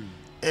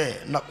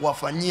 na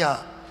kuwafanyia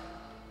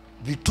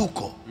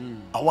vituko,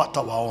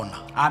 hawatawaona.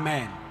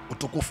 Amen.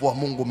 Utukufu wa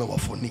Mungu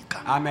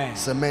umewafunika. Amen.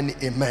 Semeni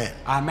amen.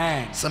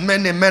 Amen.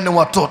 Semeni amen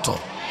watoto.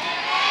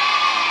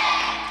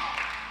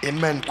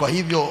 Amen. Kwa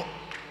hivyo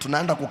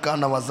tunaenda kukaa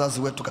na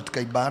wazazi wetu katika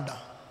ibada.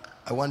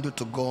 I want you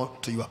to go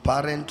to your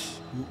parent.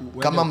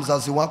 Kama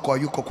mzazi wako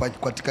hayuko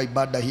katika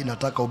ibada hii,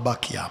 nataka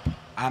ubaki hapa.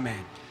 Amen.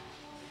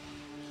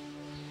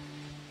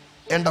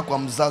 Enda kwa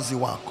mzazi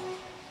wako.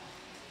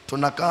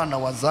 Tunakaa na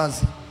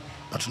wazazi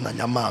na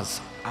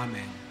tunanyamaza.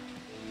 Amen.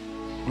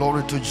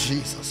 Glory to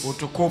Jesus.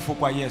 Utukufu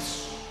kwa Yesu.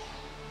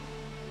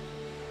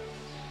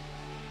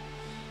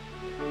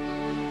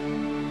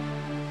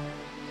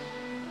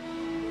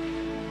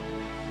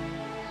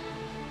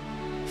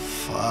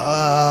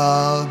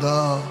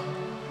 Father,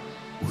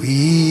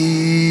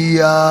 we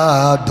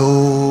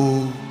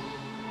adore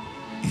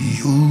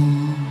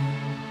you.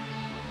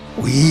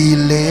 We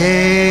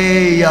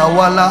lay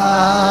our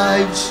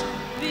lives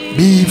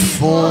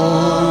before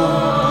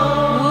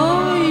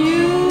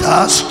you,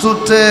 just to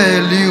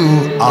tell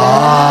you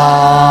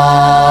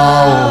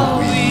how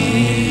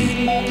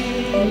we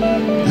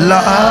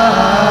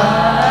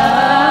love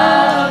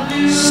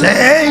you.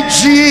 Say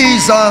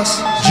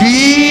Jesus,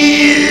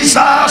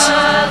 Jesus,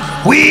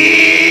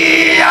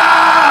 we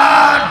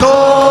adore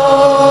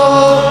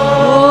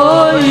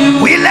you.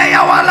 We lay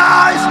our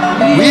lives,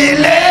 we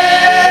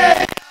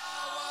lay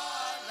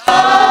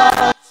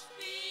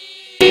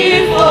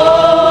before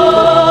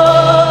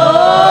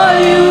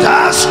you,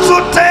 just to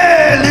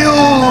tell you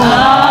how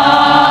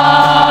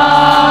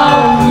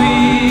we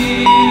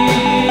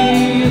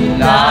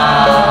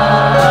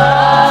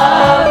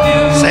love you.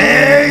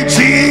 Say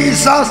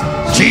Jesus,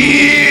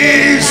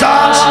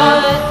 Jesus,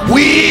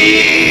 we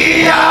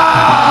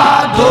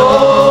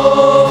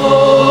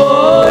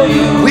adore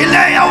you. We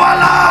lay our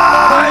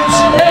lives,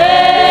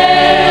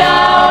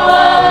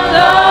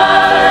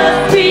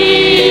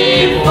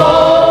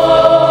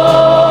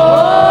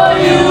 before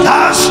you,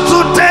 just to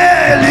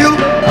tell you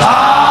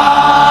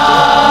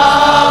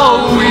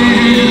how we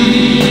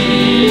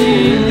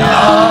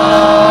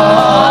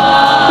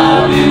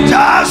love you.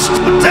 Just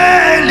to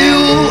tell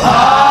you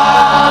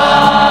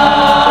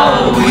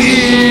how we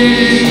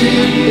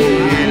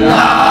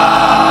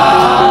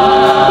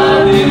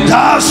love you.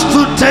 Just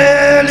to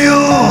tell you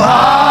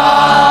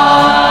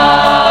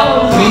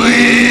how we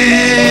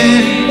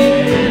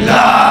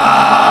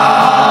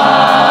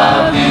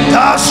love you.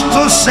 Just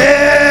to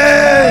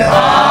say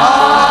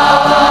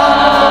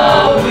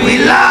how we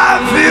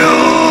love you.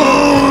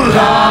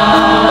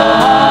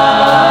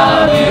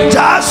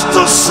 Just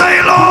to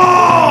say,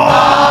 Lord,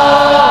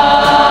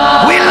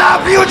 we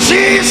love you,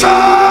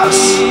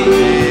 Jesus.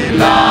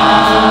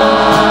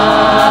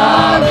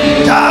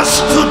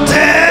 Just to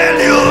tell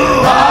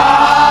you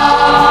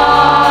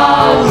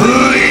how we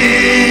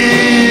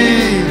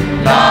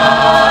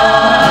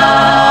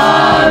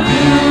love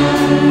you.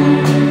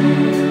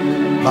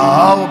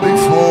 Bow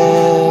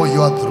before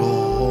your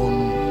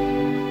throne,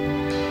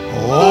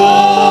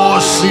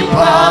 worship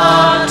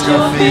at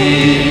your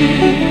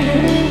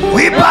feet.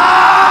 We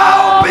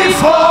bow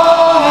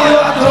before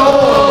your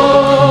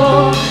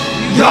throne.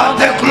 You're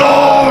the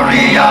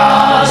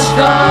glorious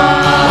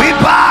God. We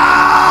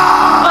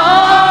bow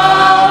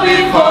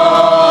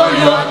before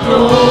your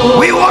throne.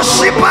 We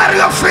worship at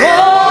your feet.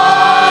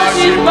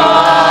 Worship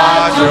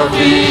at your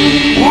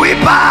feet. We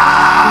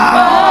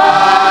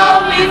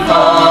bow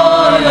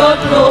before your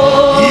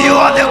throne. You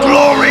are the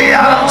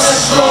glorious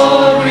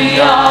God. We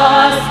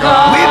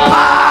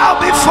bow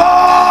before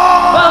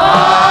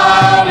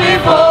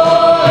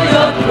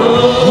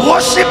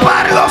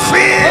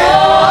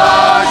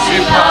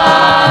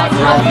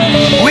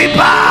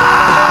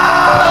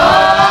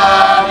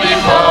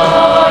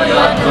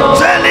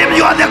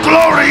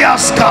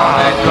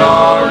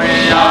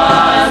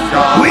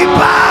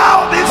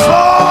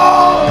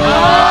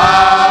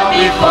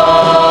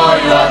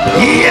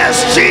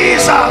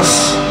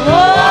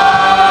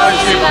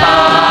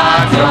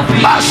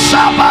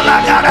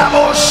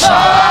Masabalagarabosa.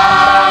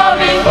 bow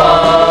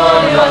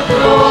before your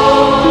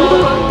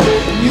throne.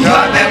 You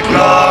are the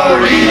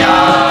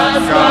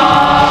glorious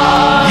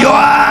God.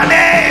 Your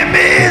name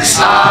is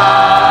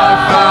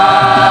Alpha,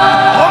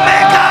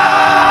 Omega,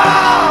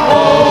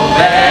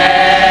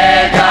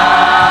 Omega,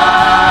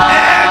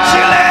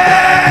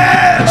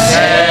 Excellence,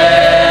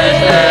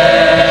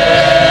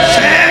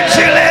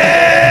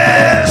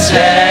 Excellence.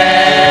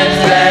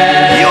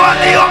 You are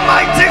the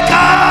Almighty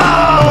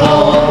God.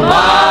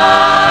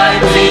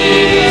 Almighty,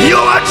 You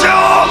are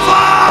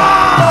Jehovah,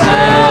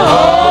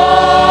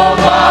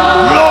 Jehovah,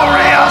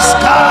 glorious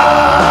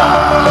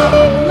God.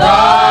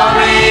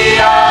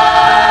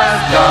 glorious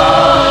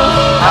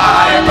God, I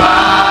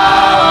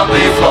bow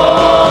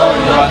before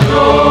your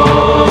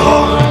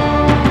throne.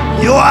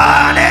 Your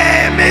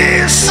name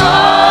is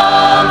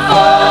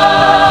Alpha,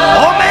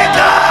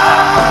 Omega.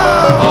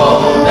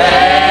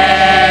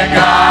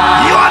 Omega,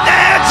 You are the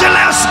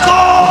ageless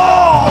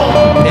God.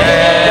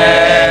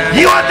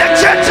 You are the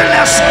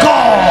gentlest God.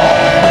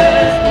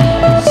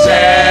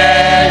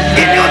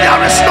 In you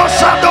there is no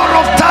shadow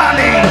of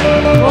turning.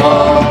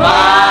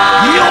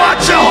 You are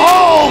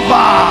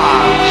Jehovah.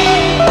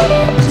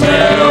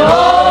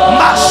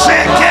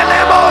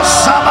 Masekelebo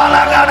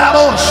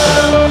sabalagadabos.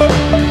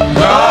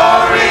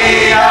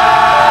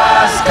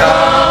 glorious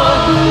God,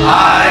 I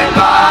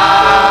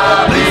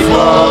bow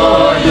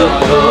before your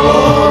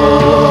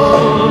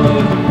throne.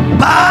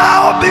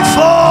 Bow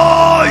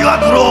before your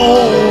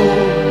throne.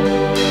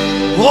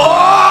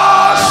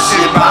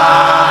 Worship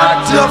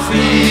at your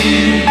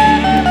feet.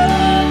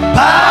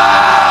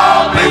 Bow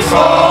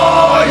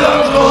before your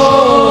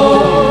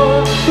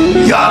throne.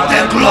 You are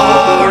the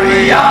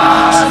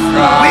glorious.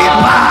 We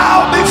bow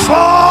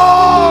before.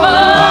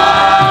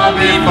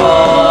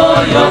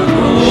 Before your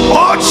throne,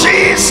 Oh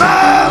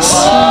Jesus.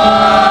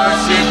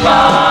 worship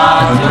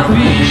at your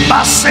feet.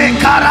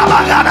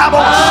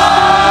 Basekarabagadabos.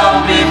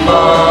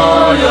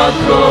 Before your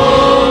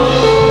throne,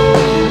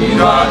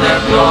 you are the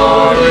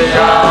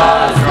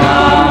glorious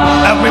God.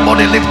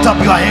 Everybody lift up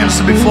your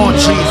hands before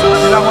Jesus.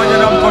 Kila mmoja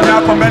na mkono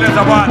yako mbele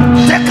za Bwana.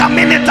 Take a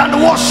minute and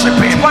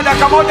worship him. Kwa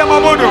dakika moja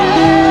mwabudu.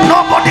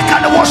 Nobody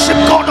can worship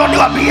God on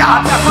your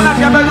behalf. Hakuna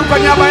kiabudu kwa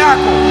niaba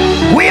yako.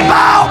 We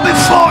bow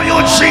before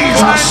you, Jesus.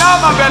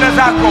 Tunainama mbele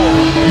zako.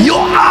 You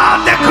are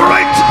the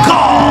great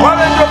God.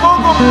 Wewe ndio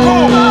Mungu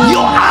mkuu. You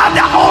are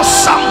the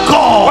awesome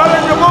God. Wewe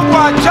ndio Mungu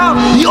wa ajabu.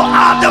 You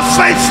are the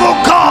faithful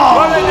God.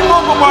 Wewe ni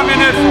Mungu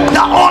mwaminifu.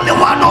 The only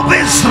one of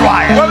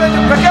Israel. Wewe ni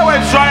pekee wa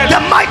Israeli. The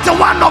mighty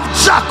one of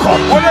Jacob.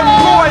 Wewe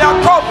mkuu wa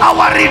Yakobo.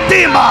 Our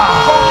Redeemer.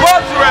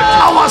 Kombozi wetu.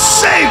 Our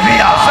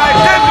Savior.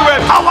 Msaidizi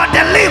wetu. Our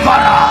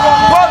Deliverer.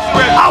 Kombozi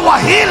wetu. Our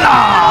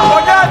Healer.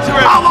 Mponyaji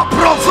wetu. Our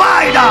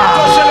Provider.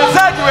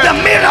 Mtoshelezaji The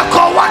wetu.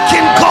 miracle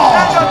working God.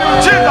 Ndio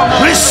miujiza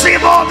Mungu.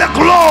 Receive all the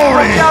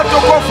glory. Ya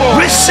utukufu.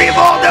 Receive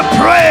all the Ya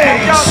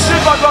praise.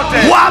 sifa zote.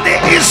 Worthy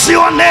is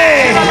your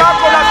name. Jina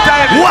lako la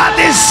stahili.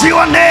 Worthy is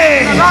your Jina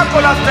name.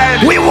 lako la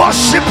stahili. We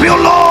worship you,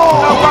 Lord.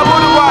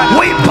 Tunakuabudu Bwana.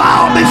 We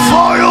bow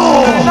before you.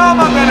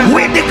 Inama mbele zako.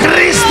 We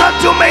decrease that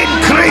you may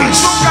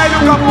increase. Shuka ili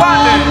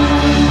ukapande.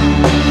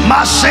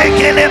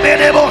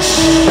 Masekelebelebos.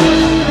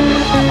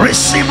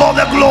 Receive all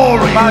the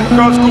glory. Basi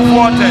utukufu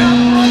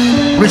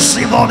wote.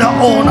 Receive all the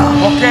honor.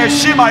 Pokea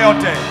heshima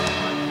yote.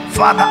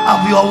 Father,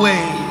 have your way.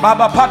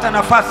 Baba, pata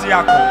nafasi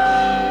yako.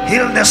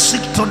 Heal the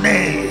sick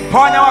today.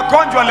 Ponya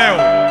wagonjwa leo.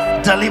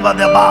 Deliver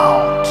the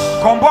bound.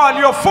 Komboa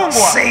waliofungwa.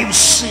 Save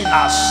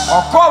sinners.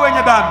 Okoa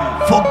wenye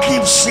dhambi.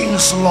 Forgive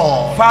sins,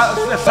 Lord.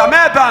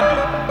 Samehe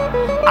dhambi.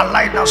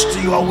 Align us to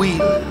your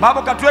will.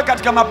 Baba, katuwe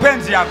katika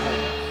mapenzi yako.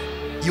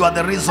 You are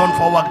the reason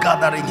for our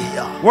gathering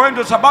here. Wewe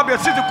ndio sababu ya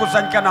sisi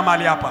kukusanyikana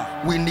mahali hapa.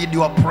 We need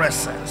your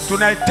presence.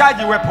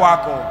 Tunahitaji uwepo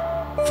wako.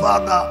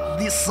 Father,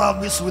 this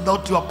service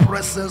without your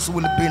presence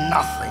will be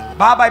nothing.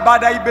 Baba,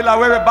 ibada hii bila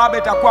wewe Baba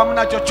itakuwa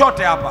hamna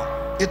chochote hapa.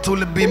 It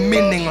will be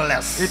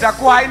meaningless.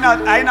 Itakuwa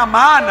haina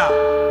maana.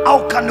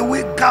 How can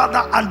we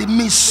gather and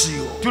miss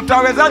you?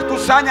 Tutawezaje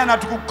kusanya na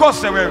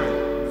tukukose wewe?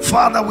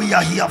 Father, we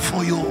are here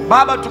for you.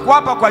 Baba, tuko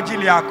hapa kwa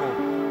ajili yako.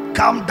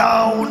 Come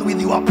down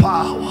with your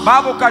power.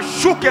 Baba,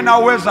 ukashuke na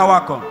uweza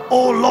wako.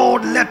 Oh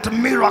Lord, let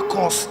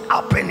miracles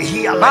happen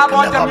here like Baba,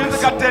 wacha never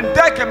miujiza before.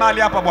 katendeke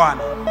mahali hapa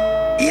Bwana.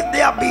 If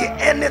there be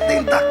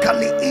anything that can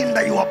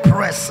hinder your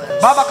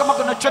presence, Baba, kama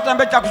kuna chochote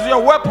ambacho cha kuzuia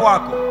uwepo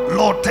wako,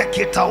 Lord,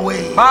 take it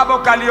away. Baba,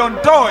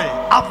 ukaliondoe.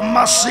 Have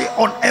mercy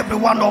on every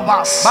one of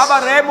us.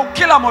 Baba, rehemu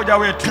kila moja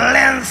wetu.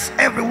 Cleanse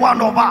every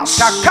one of us.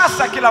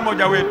 Takasa kila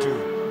moja wetu.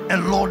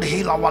 And Lord,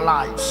 heal our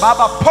lives.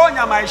 Baba,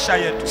 ponya maisha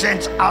yetu.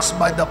 Change us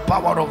by the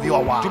power of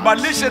your word.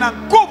 Tubadilishe na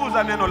nguvu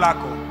za neno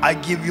lako. I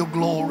give you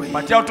glory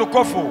Patia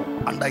utukufu,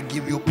 and I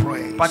give you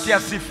praise. patia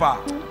sifa.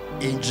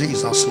 In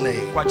Jesus'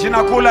 name. Kwa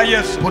jina kuu la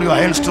Yesu. Put your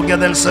hands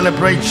together and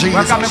celebrate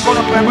Weka Jesus.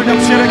 mikono pamoja,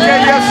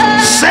 msherekee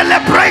Yesu.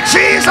 Celebrate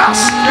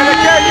Jesus.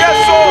 Msherekee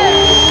Yesu.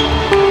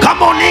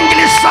 Come on,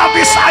 English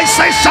service. I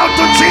say shout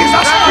to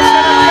Jesus.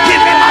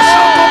 Give him a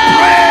shout of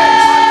praise.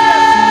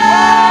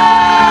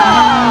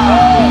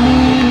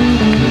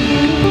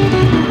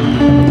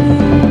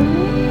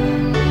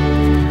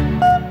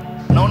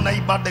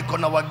 ibada iko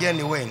na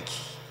wageni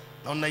wengi.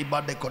 Naona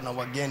ibada iko na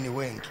wageni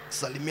wengi.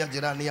 Salimia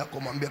jirani yako,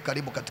 mwambie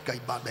karibu katika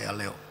ibada ya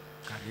leo.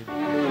 Karibu.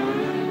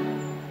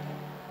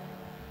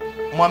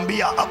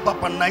 Mwambie hapa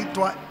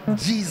panaitwa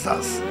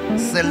Jesus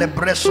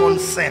Celebration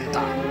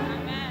Center.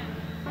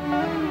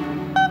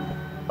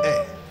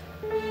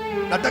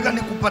 Nataka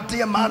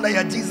nikupatie maana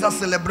ya Jesus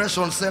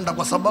Celebration Center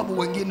kwa sababu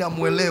wengine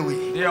hamuelewi.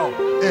 Ndio.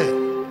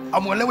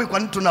 Hamuelewi kwa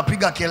nini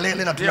tunapiga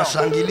kelele na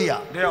tunashangilia.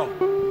 Ndio.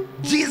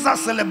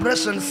 Jesus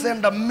Celebration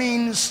Center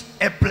means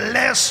a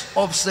place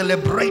of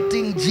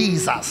celebrating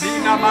Jesus.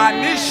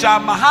 Inamaanisha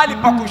mahali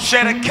pa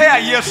kusherekea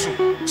Yesu.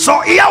 So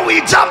here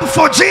we jump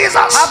for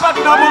Jesus. Hapa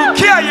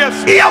tunamurukia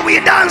Yesu. Here we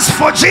dance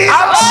for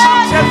Jesus.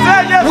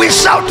 We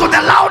shout to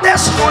the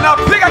loudest.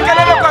 Tunapiga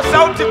kelele kwa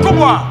sauti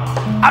kubwa.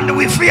 And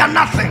we fear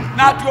nothing.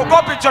 Na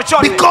tuogopi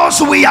chochote.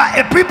 Because we are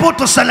a people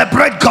to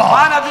celebrate God.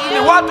 Maana sisi ni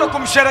watu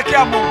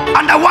kumsherekea Mungu.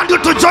 And I want you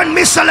to join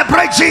me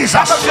celebrate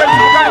Jesus.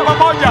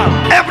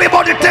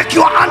 Everybody take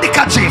your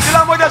handkerchief.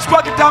 Kila mmoja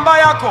chukua kitambaa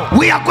yako.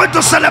 We are going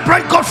to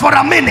celebrate God for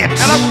a minute.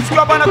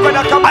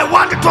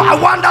 I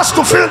want us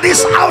to fill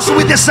this house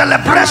with the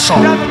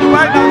celebration.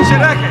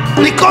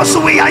 Because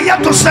we are here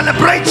to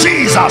celebrate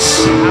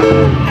Jesus.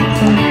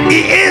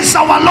 He is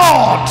our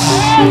Lord.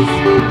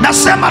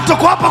 Nasema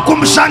tuko hapa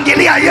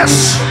kumshangilia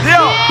Yesu.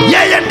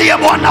 Yeye ndiye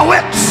Bwana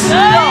wetu.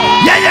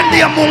 Yeye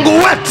ndiye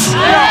Mungu wetu.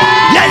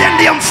 Yeye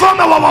ndiye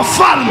mfalme wa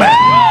wafalme.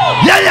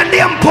 Yeye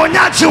ndiye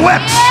mponyaji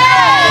wetu.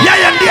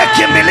 Yeye ndiye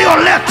kimbilio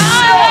letu.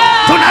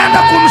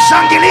 Tunaenda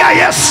kumshangilia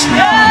Yesu.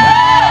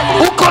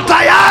 Uko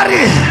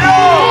tayari?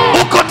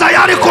 Uko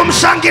tayari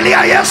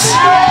kumshangilia Yesu?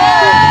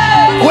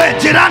 We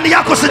jirani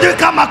yako sijui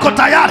kama uko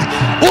tayari.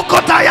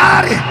 Uko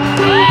tayari?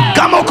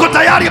 Kama uko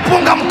tayari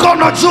punga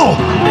mkono juu.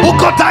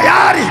 Uko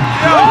tayari?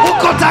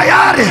 Uko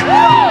tayari? 1,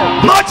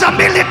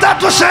 2,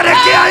 3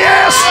 sherekea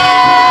Yesu.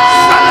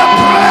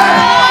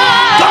 Celebrate.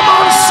 Come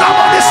on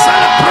somebody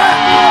celebrate.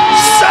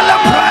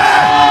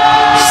 Celebrate.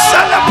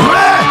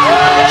 Celebrate.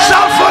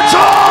 Shout for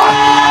joy.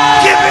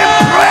 Give him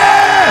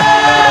praise.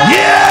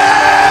 Yeah.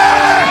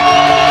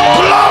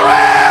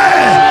 Glory.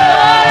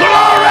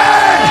 Glory.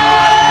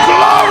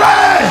 Glory.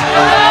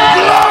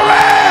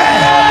 Glory.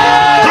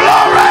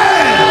 Glory.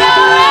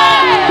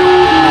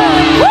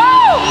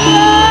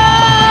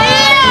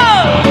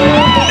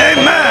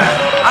 Amen.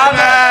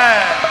 Amen.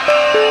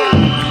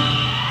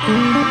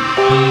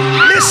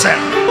 Listen.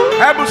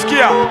 Hebu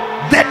sikia.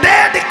 The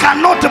dead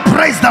cannot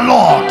praise the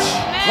Lord.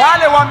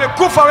 Wale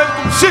wamekufa hawezi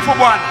kumsifu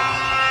Bwana.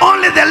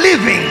 Only the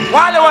living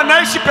Wale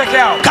wanaishi peke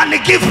yao can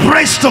give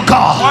praise to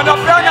God.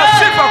 wanafanya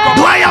sifa kwa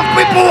Do I have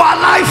people who are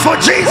alive for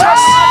Jesus?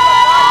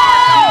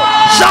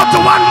 Shout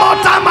one more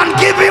time and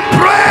give him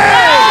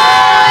praise.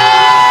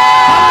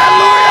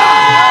 Hallelujah.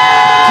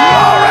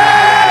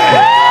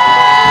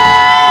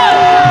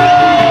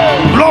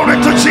 Glory. Glory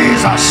to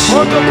Jesus.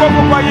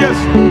 Utukufu kwa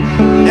Yesu.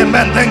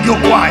 Amen. Thank you,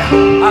 choir.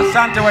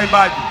 Asante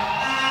waimbaji.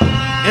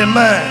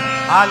 Amen.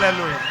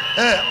 Hallelujah.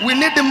 We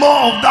need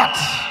more of that.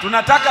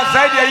 Tunataka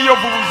zaidi ya hiyo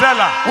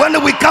vuvuzela.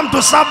 When we come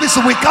to service,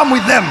 we come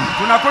with them.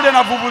 Tunakuja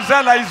na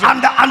vuvuzela hizo.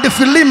 And the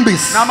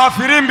filimbis. Na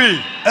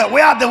mafirimbi.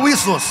 Where are the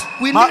whistles?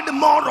 We need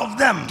more of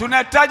them.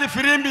 Tunahitaji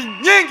firimbi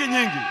nyingi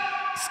nyingi.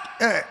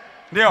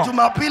 Ndio.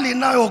 Jumapili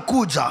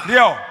inayokuja.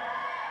 Ndio.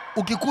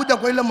 Ukikuja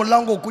kwa ile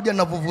mlango ukuja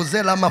na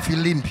vuvuzela ama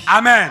filimbi.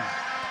 Amen.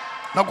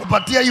 Na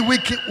kupatia hii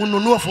wiki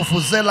ununue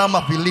vuvuzela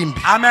ama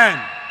filimbi. Amen.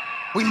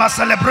 We must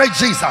celebrate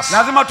Jesus.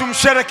 Lazima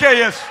tumsherekee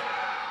Yesu.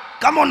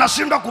 Kama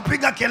unashindwa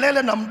kupiga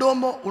kelele na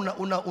mdomo,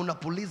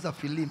 unapuliza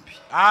filimbi.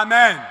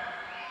 Amen.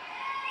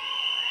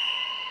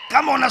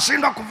 Kama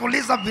unashindwa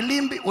kupuliza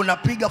filimbi,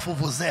 unapiga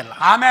vuvuzela.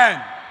 Amen.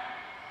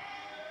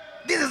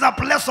 This is a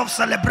place of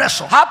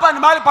celebration. Hapa ni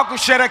mahali pa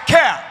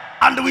kusherekea.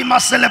 And we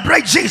must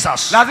celebrate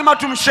Jesus. Lazima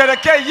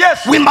tumsherekee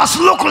Yesu. We must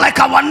look like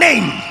our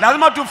name.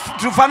 Lazima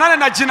tufanane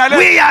na jina letu.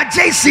 We are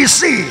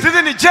JCC.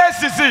 Sisi ni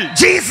JCC.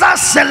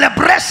 Jesus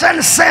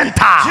Celebration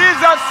Center.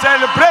 Jesus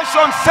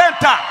Celebration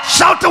Center.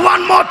 Shout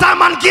one more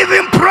time and give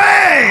him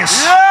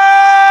praise.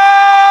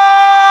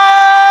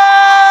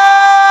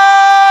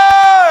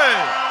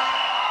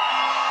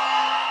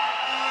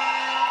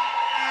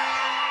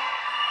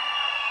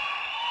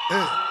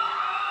 Yeah.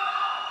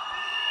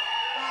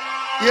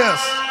 Yes.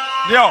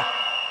 Ndio.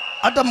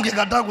 Hata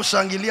mkikataa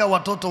kushangilia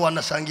watoto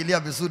wanashangilia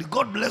vizuri.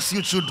 God bless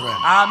you children.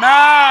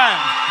 Amen.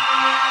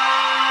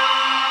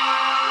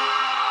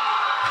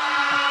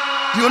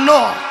 You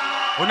know,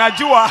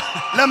 unajua,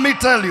 let me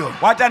tell you.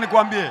 Wacha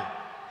nikwambie.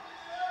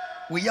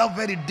 We are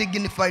very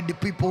dignified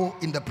people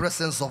in the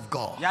presence of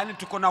God. Yani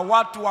tuko na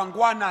watu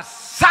wangwana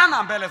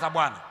sana mbele za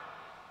Bwana.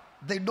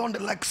 They don't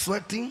like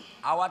sweating.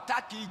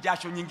 Hawataki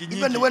jasho nyingi nyingi.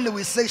 Even when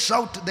we say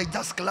shout, they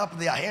just clap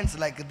their hands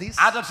like this.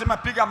 Hata tusema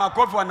piga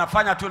makofi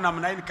wanafanya tu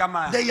namna hii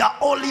kama. They are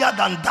holier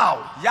than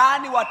thou.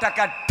 Yani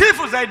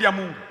watakatifu zaidi ya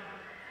Mungu.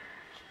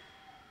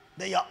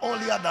 They are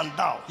holier than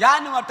thou.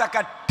 Yani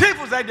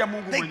watakatifu zaidi ya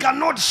Mungu. They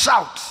cannot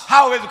shout.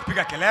 Hawawezi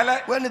kupiga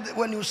kelele.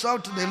 When you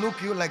shout, they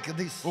look you like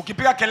this.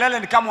 Ukipiga kelele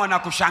ni kama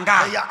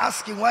wanakushangaa. They are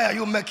asking, why are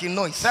you making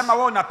noise? Sema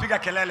wewe unapiga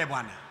kelele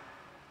bwana.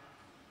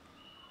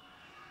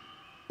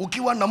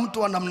 Ukiwa na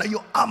mtu wa namna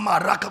hiyo, ama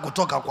haraka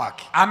kutoka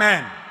kwake.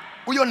 Amen.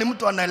 Huyo ni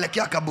mtu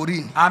anaelekea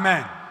kaburini.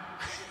 Amen.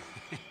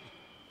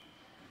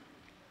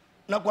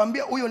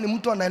 Nakwambia huyo ni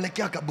mtu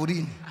anaelekea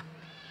kaburini.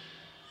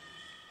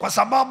 Kwa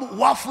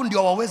sababu wafu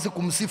ndio waweze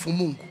kumsifu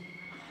Mungu.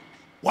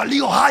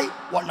 Walio hai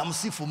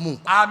wanamsifu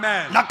Mungu.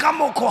 Amen. Na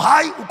kama uko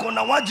hai, uko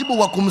na wajibu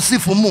wa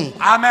kumsifu Mungu.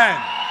 Amen.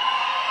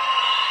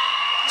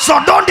 So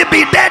don't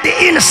be dead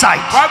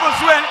inside. Kwa hivyo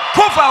usiwe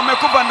kufa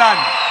umekufa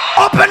ndani.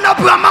 Open up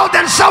your mouth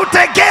and shout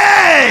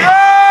again.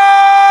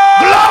 Yeah!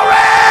 Glory!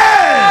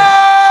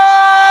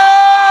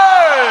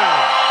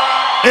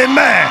 Yeah!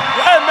 Amen.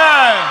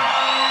 Amen.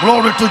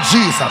 Glory to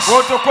Jesus.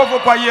 Utukufu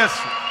kwa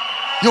Yesu.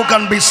 You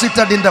can be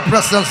seated in the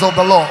presence of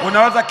the Lord.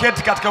 Unaweza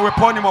keti katika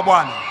uweponi mwa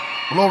Bwana.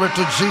 Glory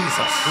to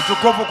Jesus.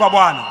 Utukufu kwa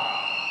Bwana.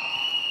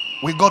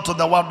 We go to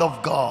the word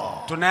of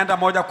God. Tunaenda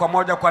moja kwa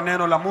moja kwa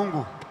neno la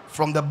Mungu.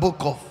 From the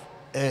book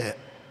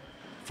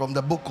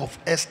of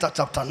Esther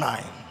chapter 9.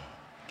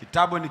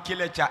 Kitabu ni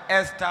kile cha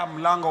Esther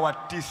mlango wa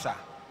 9.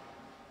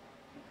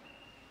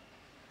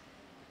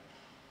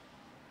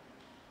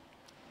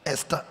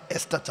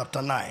 Esther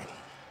chapter 9.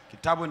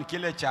 Kitabu ni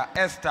kile cha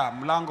Esther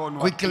mlango wa 9.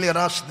 Quickly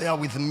rush there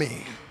with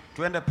me.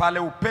 Tuende pale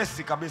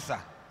upesi kabisa.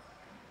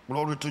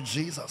 Glory to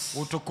Jesus.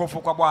 Utukufu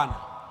kwa Bwana.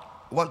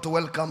 We want to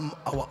welcome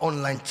our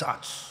online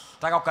church.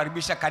 Nataka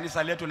kukaribisha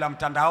kanisa letu la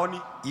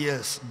mtandaoni.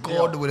 Yes,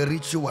 God will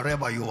reach you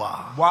wherever you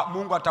are.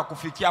 Mungu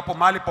atakufikia hapo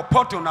mahali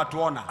popote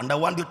unatuona. And I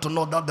want you to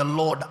know that the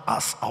Lord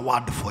has a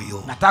word for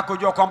you. Nataka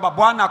kujua kwamba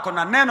Bwana ako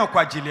na neno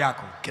kwa ajili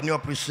yako. Can you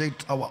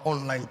appreciate our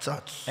online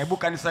church? Hebu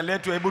kanisa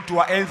letu, hebu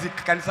tuwaenzi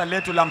kanisa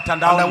letu la And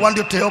mtandaoni. I want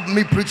you to help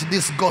me preach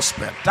this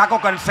gospel. Nataka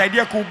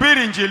ukanisaidia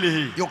kuhubiri injili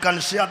hii. You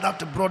can share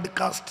that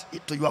broadcast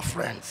to your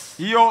friends.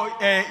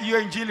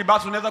 Hiyo injili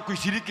basi unaweza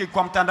kuishiriki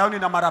kwa mtandaoni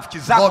na marafiki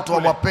zako. Go to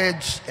our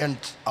page and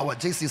our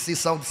JCC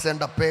South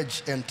Center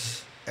page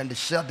and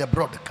share the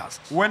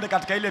broadcast. Uende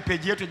katika ile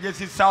page yetu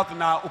JCC South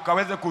na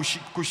ukaweze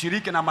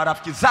kushiriki na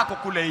marafiki zako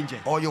kule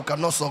nje. Or you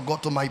can also go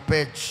to my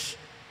page,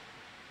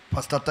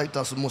 Pastor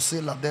Titus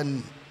Musila,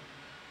 then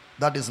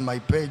that is my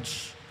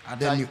page,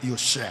 then you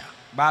share.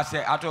 Basi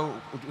hata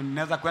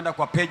unaweza kwenda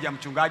kwa page ya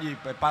mchungaji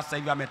pastor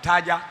hivi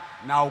ametaja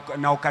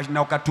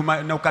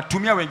na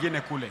ukatumia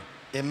wengine kule.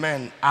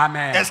 Amen.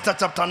 Amen. Esther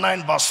chapter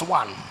 9 verse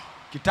 1.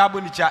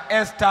 Kitabu ni cha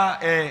Esther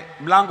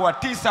mlango wa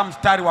 9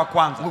 mstari wa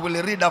kwanza. We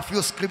will read a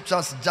few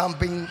scriptures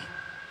jumping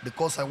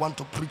because I want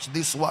to preach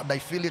this word. I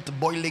feel it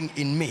boiling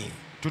in me.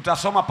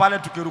 Tutasoma pale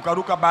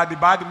tukirukaruka baadhi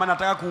maana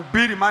nataka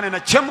kuhubiri maana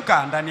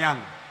inachemka ndani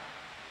yangu.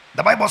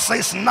 The Bible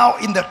says, now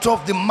in the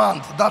 12th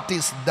month, that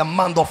is the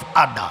month of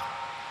Adar,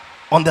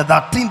 on the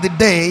 13th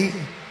day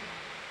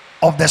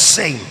of the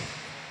same,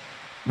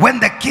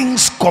 when the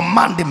king's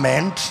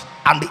commandment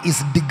and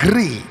his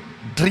decree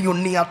drew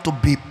near to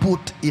be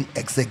put in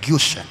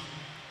execution,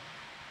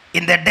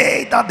 in the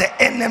day that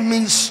the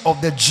enemies of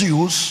the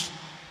Jews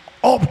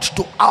hoped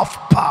to have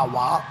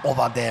power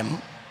over them,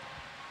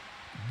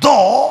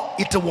 though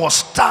it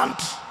was turned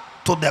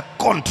to the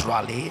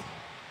contrary,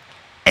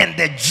 and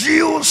the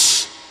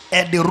Jews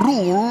had the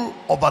rule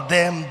over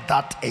them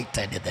that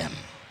hated them.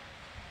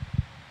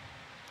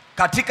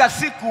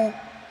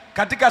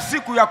 Katika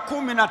siku ya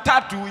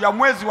 13 ya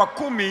mwezi wa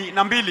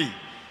 12,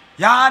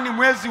 yaani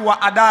mwezi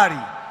wa Adari,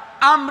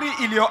 amri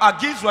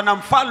iliyoagizwa na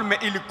mfalme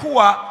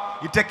ilikuwa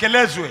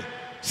itekelezwe.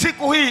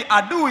 Siku hii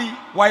adui wa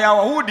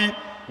Wayahudi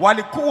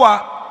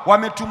walikuwa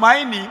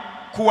wametumaini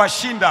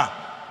kuwashinda,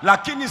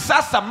 lakini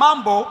sasa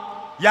mambo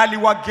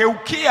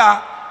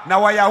yaliwageukia na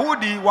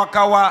Wayahudi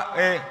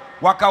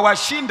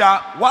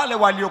wakawashinda wale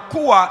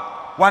waliokuwa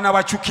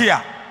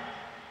wanawachukia.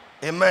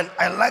 Amen.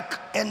 I like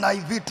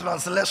NIV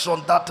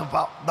translation that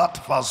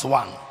verse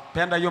 1.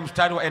 Penda hiyo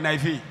mstari wa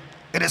NIV.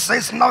 It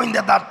says, now in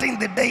the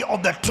 13th day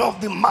of the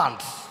 12th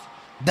month,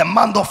 the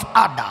month of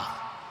Adar,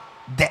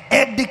 the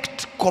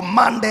edict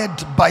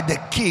commanded by the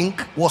king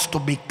was to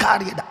be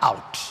carried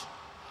out.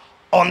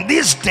 On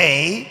this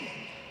day,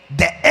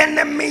 the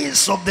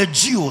enemies of the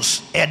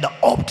Jews had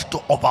hoped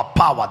to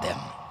overpower them.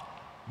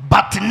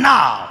 But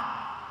now,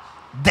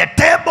 the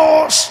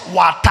tables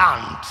were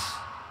turned,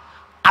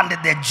 and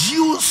the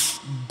Jews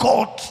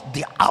got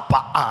the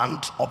upper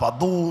hand over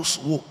those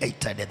who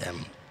hated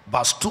them.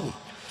 Verse 2.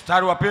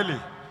 Mstari wa pili.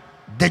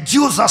 The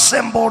Jews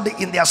assembled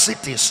in their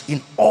cities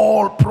in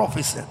all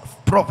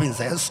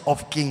provinces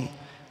of King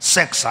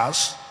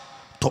Xerxes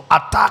to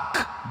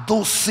attack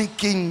those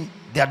seeking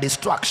their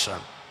destruction.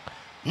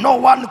 No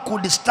one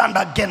could stand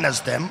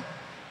against them,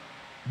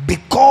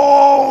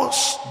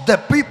 because the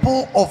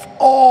people of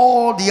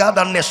all the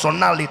other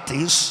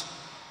nationalities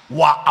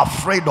were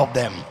afraid of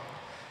them.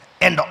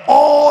 And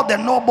all the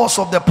nobles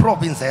of the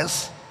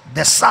provinces,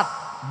 the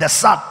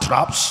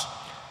satraps,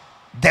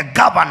 the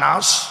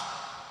governors,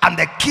 and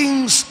the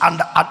king's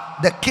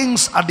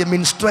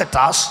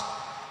administrators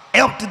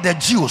helped the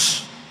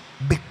Jews,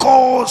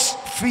 because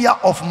fear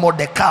of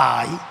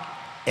Mordecai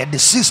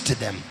had seized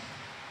them.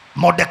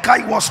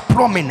 Mordecai was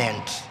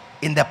prominent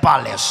in the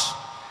palace.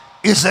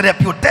 His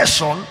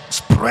reputation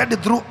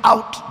spread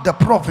throughout the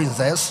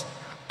provinces,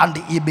 and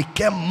he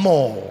became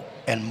more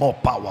and more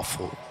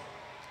powerful.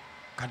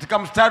 Katika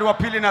mstari wa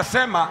pili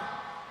nasema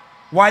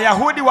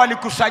Wayahudi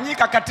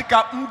walikusanyika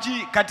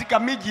katika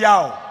miji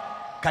yao,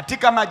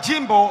 katika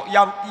majimbo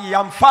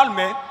ya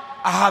mfalme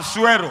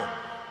Ahasuero,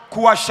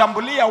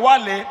 kuwashambulia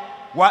wale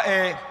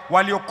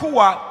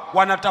waliokuwa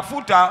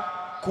wanatafuta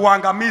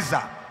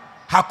kuangamiza.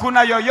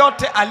 Hakuna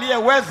yoyote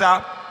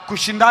aliyeweza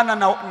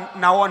kushindana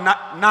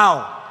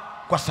nao,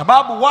 kwa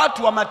sababu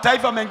watu wa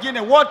mataifa mengine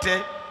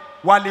wote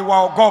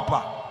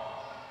waliwaogopa.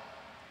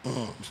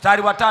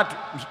 Mstari wa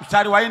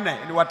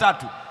 4 ni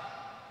watatu.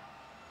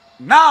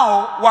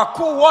 Nao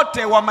wakuu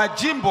wote wa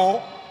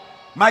majimbo,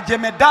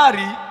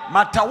 majemedari,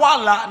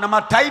 matawala na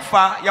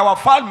mataifa ya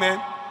wafalme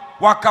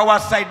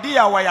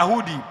wakawasaidia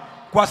Wayahudi,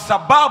 kwa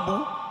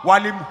sababu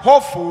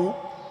walimhofu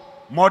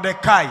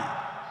Mordekai.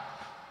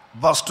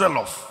 Verse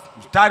 12.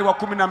 Mstari wa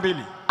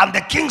 12. And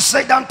the king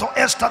said unto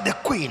Esther the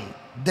queen,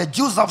 the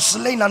Jews have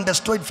slain and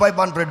destroyed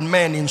 500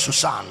 men in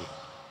Shushan,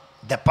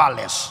 the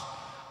palace,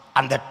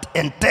 and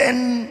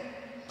 10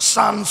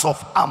 sons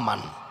of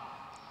Ammon,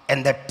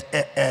 and the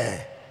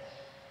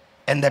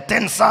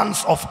 10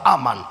 sons of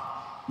Ammon.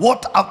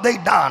 What have they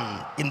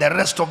done in the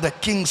rest of the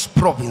king's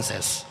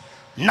provinces?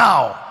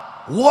 Now,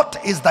 what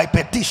is thy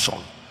petition?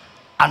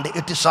 And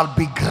it shall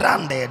be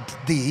granted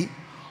thee.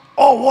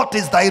 Or what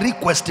is thy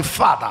request,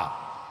 father?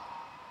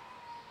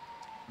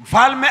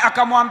 Mfalme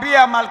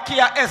akamwambia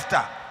Malkia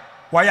Esther,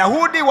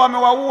 Wayahudi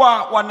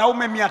wamewaua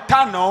wanaume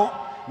 500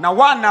 na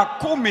wana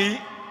 10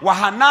 wa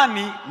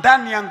Hanani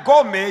ndani ya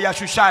ngome ya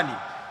Shushani.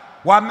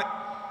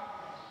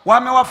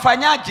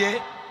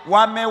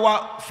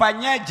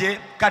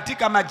 Wamewafanyaje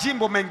katika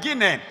majimbo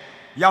mengine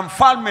ya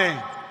mfalme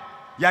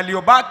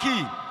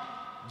yaliyobaki?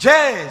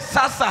 Je,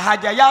 sasa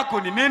haja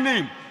yako ni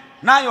nini?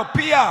 Nayo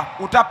pia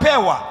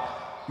utapewa.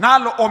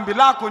 Nalo ombi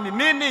lako ni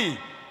nini?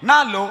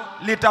 Nalo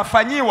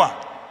litafanyiwa.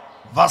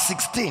 Verse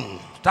 16.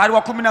 Mstari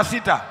wa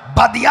 16.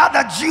 But the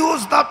other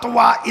Jews that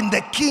were in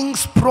the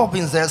king's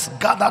provinces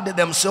gathered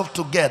themselves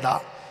together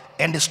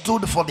and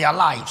stood for their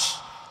lives,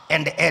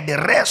 and had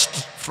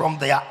rest from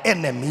their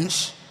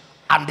enemies,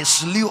 and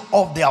slew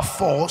of their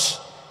force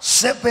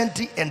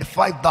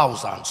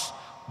 75,000.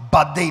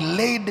 But they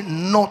laid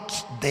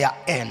not their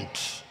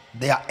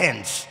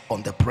ends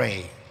on the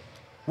prey.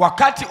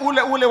 Wakati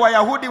ule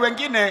Wayahudi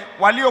wengine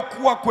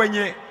waliokuwa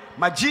kwenye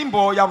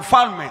majimbo ya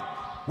mfalme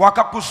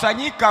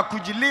wakakusanyika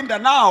kujilinda,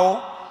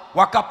 nao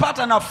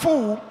wakapata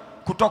nafuu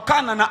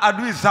kutokana na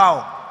adui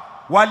zao.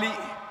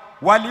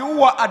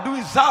 Waliua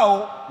adui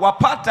zao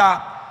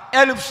wapata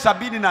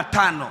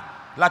 75,000,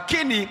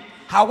 lakini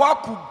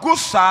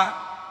hawakugusa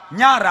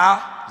nyara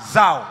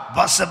zao.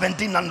 Verse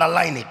 17,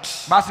 underline it.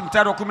 Basi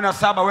mstari wa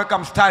 17 weka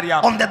mstari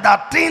hapo. On the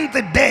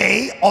 13th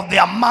day of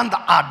their month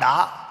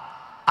Adar,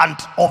 and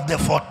of the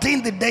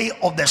 14th day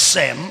of the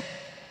same,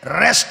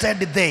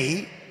 rested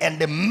they, and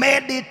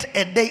made it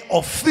a day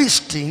of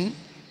feasting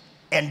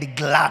and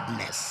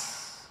gladness.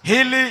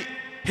 Hili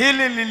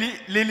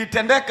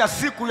lilitendeka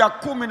siku ya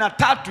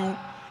 13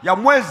 ya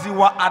mwezi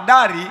wa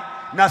Adari,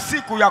 na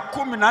siku ya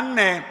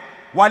 14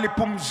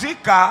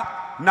 walipumzika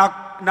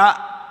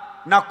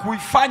na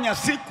kuifanya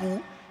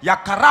siku ya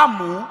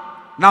karamu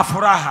na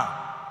furaha.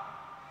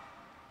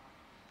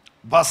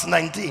 Verse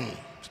 19.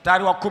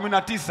 Mstari wa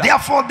 19.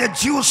 Therefore the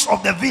Jews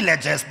of the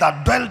villages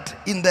that dwelt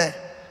in the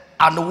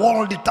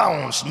unwalled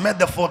towns made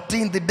the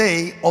 14th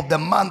day of the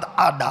month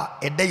Adar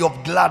a day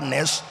of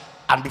gladness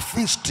and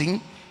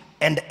feasting,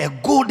 and a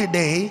good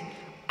day,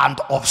 and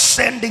of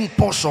sending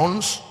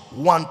portions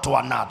one to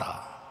another.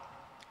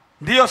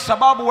 Ndiyo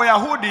sababu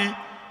Wayahudi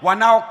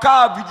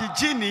wanaokaa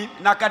vijijini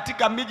na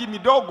katika miji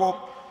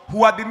midogo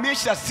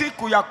huadhimisha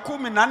siku ya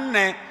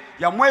 14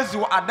 ya mwezi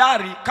wa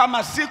Adari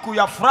kama siku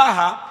ya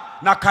furaha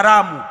na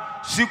karamu,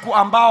 siku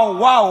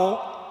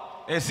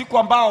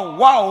ambao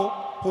wao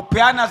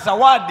hupeana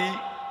zawadi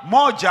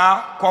moja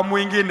kwa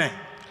mwingine.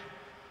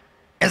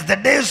 As the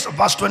days,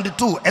 verse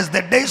 22, as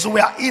the days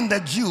were in, the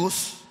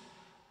Jews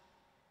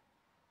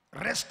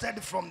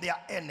rested from their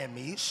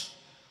enemies,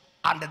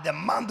 and the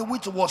month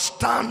which was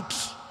turned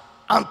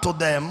unto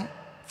them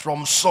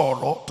from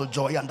sorrow to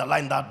joy,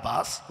 underline that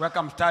verse,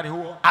 weka mstari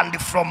huo,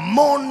 and from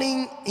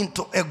mourning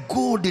into a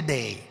good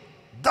day,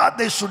 that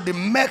they should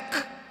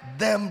make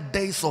them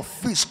days of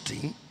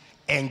feasting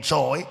and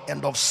joy,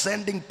 and of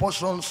sending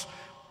portions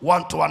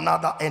one to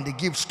another and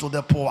gifts to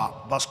the poor.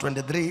 Verse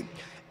 23,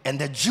 and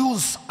the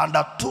Jews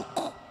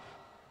undertook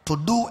to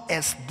do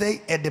as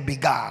they had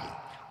begun,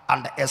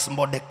 and as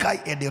Mordecai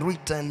had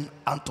written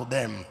unto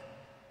them.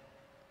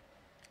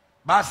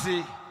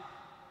 Basi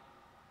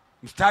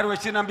mstari wa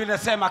 22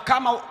 nasema,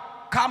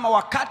 kama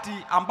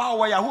wakati ambao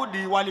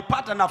Wayahudi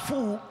walipata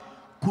nafuu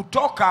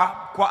kutoka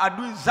kwa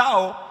adui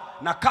zao,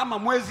 na kama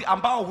mwezi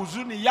ambao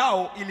huzuni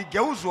yao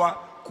iligeuzwa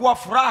kuwa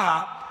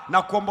furaha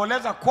na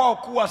kuomboleza kwao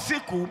kuwa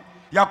siku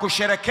ya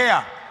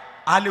kusherekea,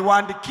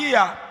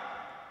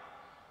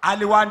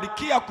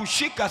 aliwaandikia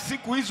kushika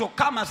siku hizo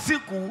kama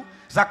siku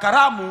za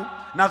karamu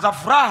na za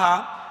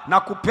furaha, na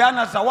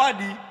kupeana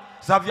zawadi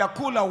za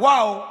vyakula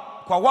wao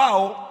kwa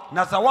wao,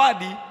 na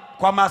zawadi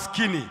kwa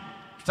maskini.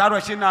 Mstari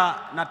wa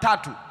 23,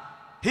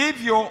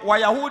 Hivyo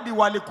Wayahudi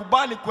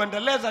walikubali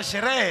kuendeleza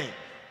sherehe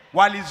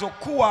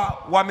walizokuwa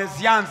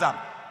wamezianza.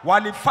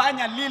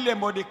 Walifanya lile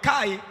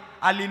Mordekai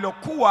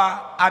alilokuwa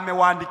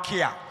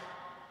amewaandikia.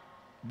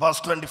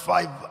 Verse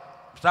 25.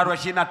 Mstari wa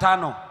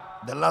 25.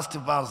 The last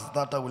verse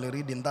that I will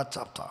read in that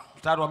chapter.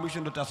 Mstari wa mwisho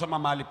ndio tutasoma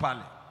mahali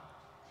pale.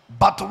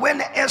 But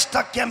when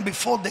Esther came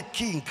before the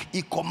king,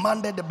 he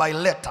commanded by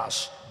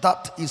letters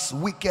that his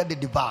wicked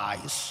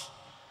device,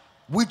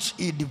 which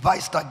he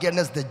devised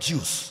against the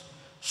Jews,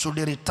 should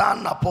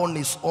return upon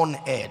his own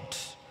head,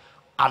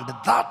 and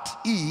that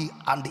he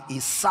and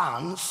his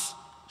sons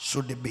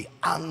should be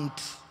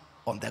hanged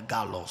on the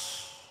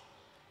gallows.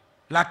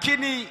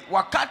 Lakini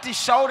wakati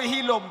shauri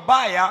hilo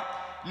mbaya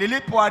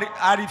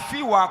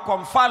lilipoarifiwa kwa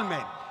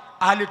mfalme,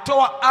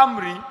 alitoa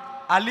amri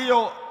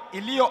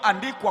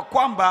iliyoandikwa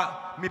kwamba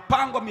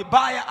mipango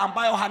mibaya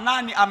ambayo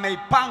Hanani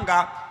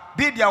ameipanga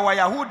dhidi ya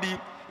Wayahudi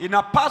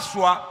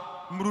inapaswa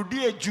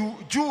mrudie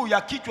juu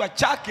ya kichwa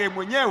chake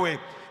mwenyewe,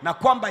 na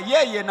kwamba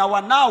yeye na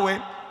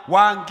wanawe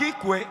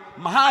waangikwe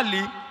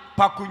mahali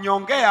pa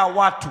kunyongea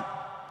watu.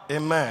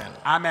 Amen.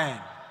 Amen.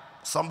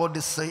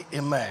 Somebody say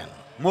amen.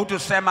 Mtu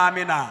sema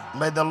amina.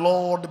 May the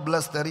Lord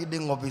bless the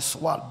reading of his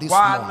word this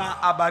morning.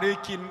 Bwana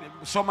abariki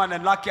soma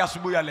neno lake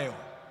asubuhi ya leo.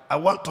 I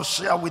want to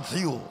share with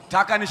you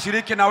Taka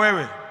nishiriki na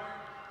wewe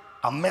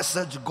a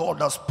message God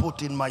has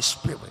put in my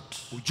spirit.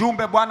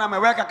 ujumbe Bwana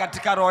ameweka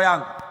katika roho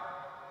yangu.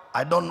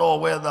 I don't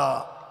know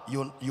whether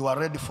you are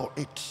ready for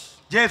it.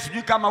 Je,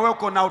 sijui kama wewe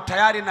uko na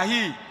utayari na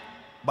hii.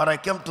 But I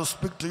came to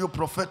speak to you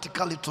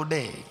prophetically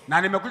today.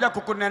 Na nimekuja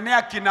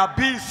kukunenea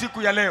kinabii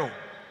siku ya leo.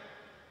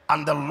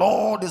 And the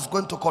Lord is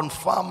going to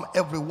confirm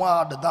every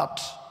word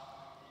that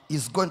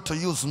is going to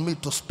use me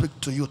to speak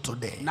to you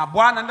today. Na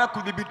Bwana anaenda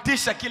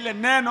kudhibitisha kile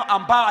neno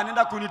ambao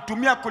anaenda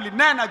kunitumia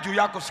kulinena juu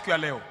yako siku ya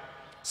leo.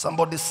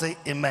 Somebody say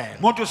amen.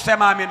 Mtu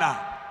sema amina.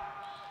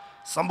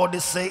 Somebody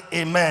say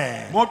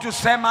amen. Mtu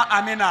sema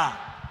amina.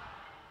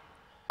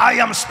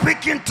 I am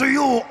speaking to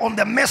you on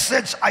the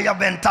message I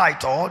have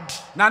entitled,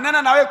 Na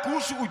nena na wewe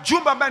kuhusu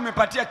ujumbe ambao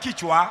nimepatia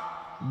kichwa,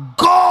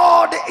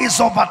 God is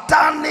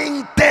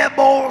overturning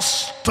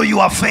tables to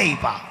your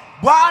favor.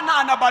 Bwana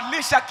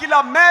anabadilisha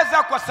kila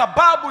meza kwa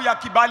sababu ya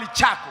kibali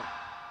chako.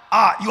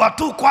 You are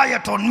too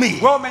quiet on me.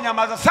 Wewe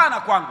umenyamaza sana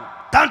kwangu.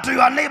 Turn to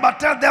your neighbor,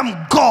 tell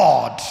them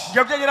God.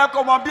 Geukia jirani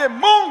yako mwambie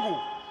Mungu.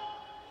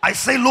 I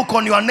say look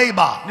on your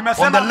neighbor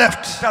on the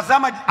left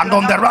and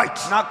on the right.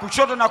 Na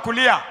kushoto na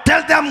kulia.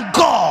 Tell them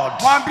God.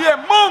 Mwambie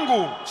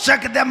Mungu.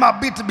 Shake them a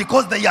bit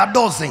because they are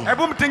dozing.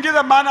 Hebu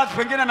mtingize maana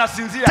pengine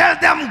nasinzia. Tell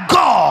them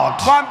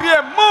God.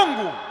 Mwambie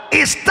Mungu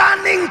is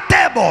turning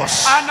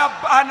tables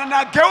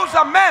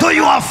anageuza meza to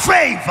your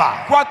favor.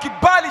 Kwa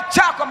kibali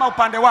chako ama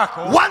upande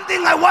wako. One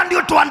thing I want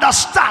you to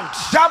understand.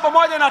 Jambo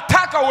moja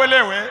nataka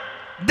uelewe.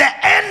 The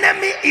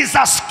enemy is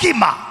a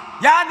schemer.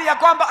 Yani ya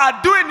kwamba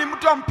adui ni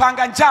mtu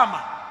mpanga njama.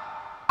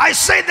 I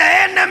say the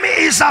enemy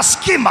is a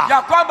schemer.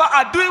 Ya kwamba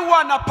adui huwa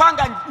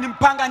anapanga ni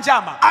mpanga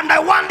njama. And I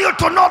want you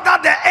to know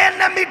that the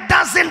enemy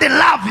doesn't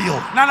love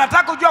you. Na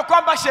nataka kujua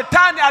kwamba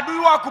shetani adui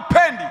huwa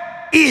hakupendi.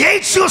 He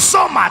hates you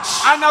so much.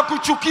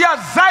 Anakuchukia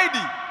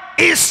zaidi.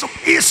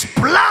 His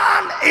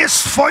plan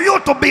is for you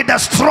to be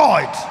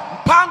destroyed.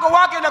 Mpango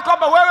wake ni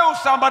kwamba wewe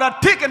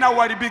usambaratike na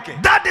uharibike.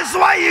 That is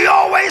why he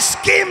always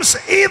schemes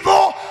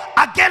evil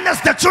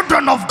against the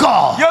children of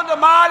God. Hiyo ndio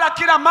maana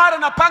kila mara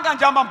anapanga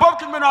njama mbovu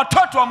kinyume na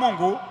watoto wa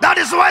Mungu. That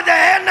is why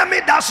the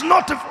enemy does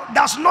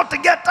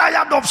not get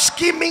tired of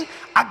scheming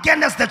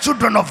against the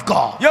children of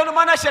God. Hiyo ndio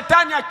maana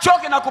shetani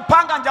achoke na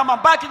kupanga njama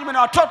mbaya kinyume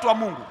na watoto wa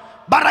Mungu.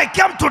 But I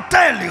came to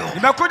tell you,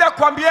 nimekuja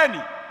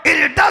kuambieni,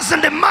 it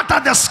doesn't matter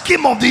the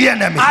scheme of the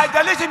enemy.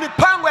 Haijalishi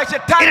mipango ya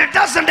shetani. It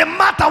doesn't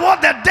matter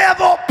what the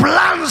devil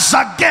plans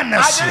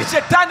against you. Haijalishi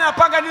shetani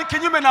anapanga nini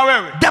kinyume na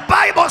wewe. The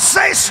Bible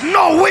says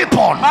no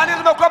weapon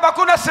maana kwamba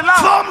kuna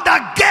silaha formed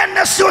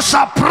against you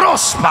shall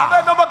prosper.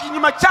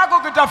 Kinyume chako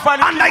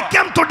kitafanikiwa. And I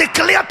came to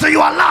declare to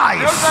your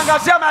life,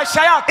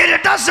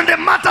 it doesn't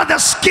matter the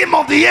scheme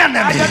of the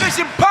enemy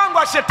haijalishi mpango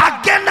wa shetani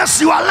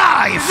against your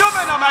life,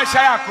 kinyume na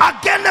maisha yako,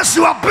 against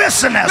your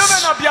business,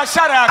 kinyume na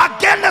biashara yako,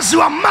 against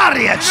your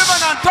marriage.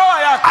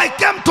 I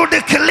came to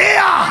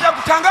declare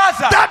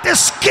that the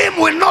scheme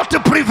will not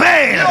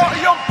prevail.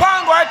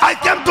 I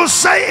came to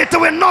say it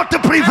will not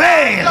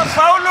prevail.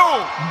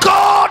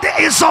 God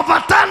is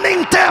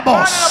overturning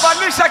tables.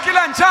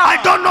 I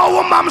don't know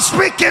whom I'm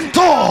speaking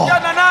to,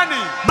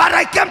 but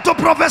I came to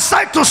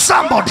prophesy to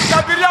somebody.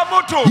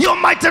 You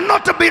might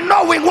not be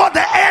knowing what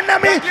the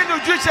enemy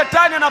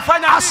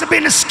has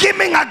been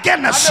scheming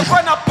against you.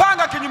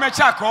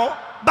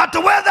 But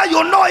whether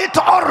you know it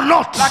or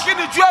not,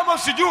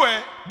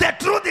 the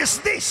truth is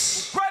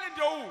this: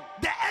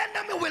 the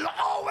enemy will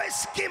always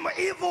scheme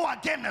evil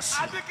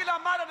against you.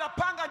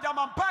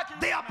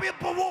 There are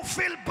people who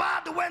feel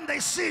bad when they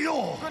see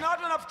you.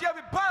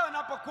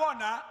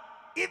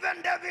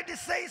 Even David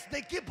says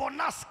they keep on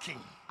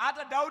asking.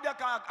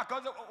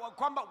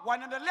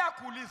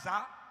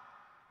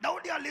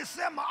 Daudi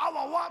alisema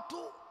hawa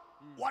watu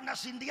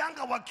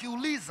wanashindianga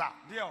wakiuliza.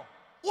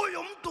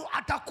 huyu mtu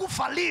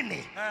atakufa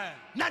lini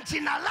na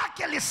jina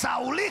lake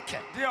lisaulike.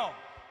 Ndio.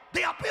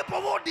 There are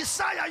people who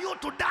desire you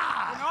to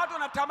die. Kuna watu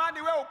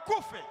wanatamani wewe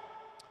ukufe.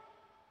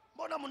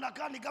 Mbona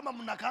mnakaa ni kama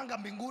mnakaanga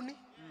mbinguni?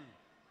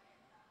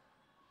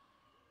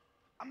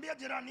 Ambia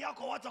jirani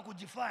yako wacha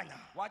kujifanya.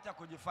 Wacha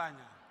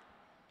kujifanya.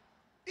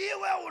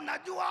 Iwe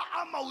unajua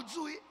ama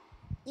ujui,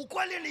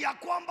 ukweli ni ya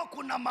kwamba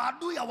kuna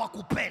maadui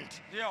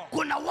hawakupendi.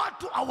 Kuna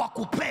watu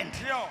hawakupendi.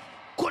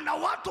 Kuna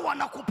watu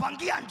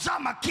wanakupangia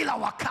njama kila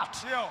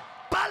wakati.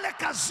 Pale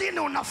kazini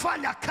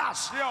unafanya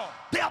kazi.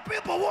 There are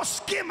people who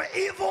scheme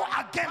evil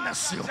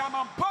against you. There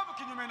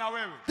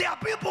are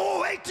people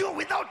who hate you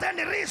without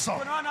any reason.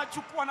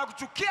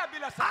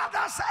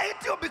 Others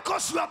hate you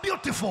because you are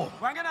beautiful.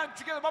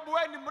 Others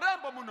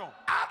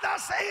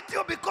hate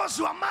you because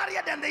you are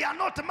married and they are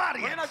not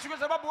married. Others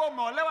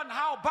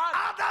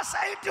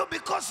hate you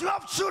because you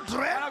have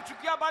children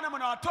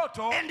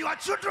and your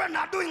children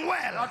are doing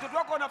well.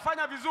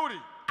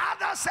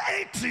 Others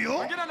hate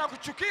you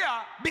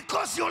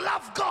because you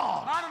love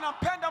God.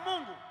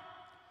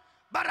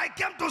 But I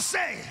came to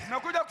say,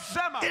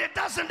 it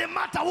doesn't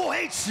matter who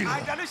hates you.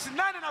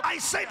 I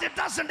said it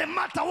doesn't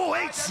matter who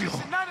hates you.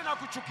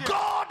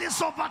 God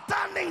is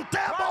overturning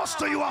tables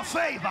to your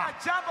favor.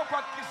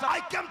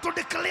 I came to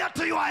declare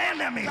to your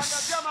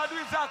enemies.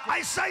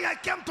 I say I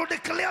came to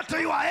declare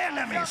to your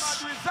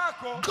enemies.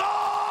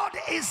 God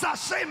is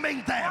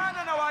shaming them.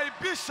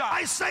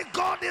 I say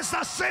God is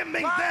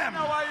shaming them.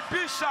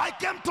 I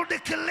came to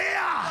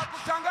declare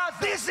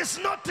this is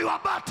not your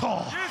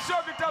battle.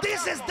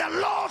 This is the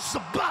Lord's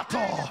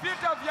battle.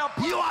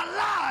 Your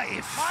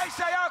life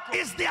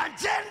is the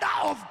agenda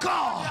of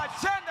God.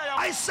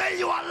 I say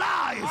your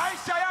life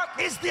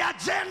is the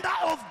agenda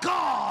of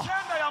God.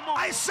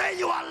 I say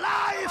your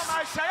life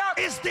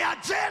is the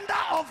agenda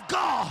of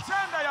God.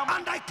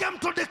 And I came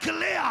to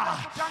declare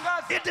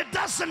it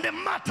doesn't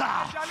matter.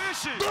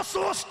 Those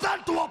who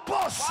stand to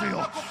oppose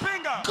you,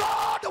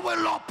 God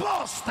will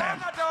oppose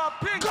them.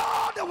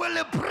 God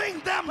will bring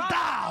them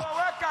down.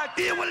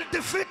 He will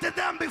defeat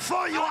them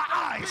before your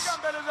eyes.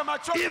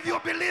 If you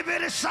believe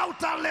it,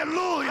 shout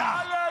hallelujah.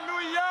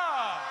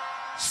 Hallelujah.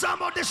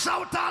 Somebody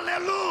shout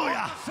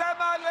hallelujah.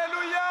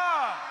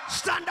 Hallelujah.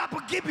 Stand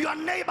up, give your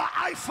neighbor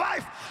high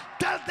five.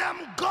 Tell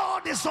them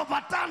God is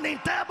overturning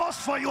tables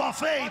for your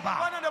favor.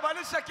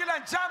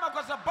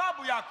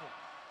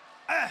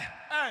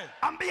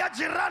 Ambia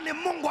jirani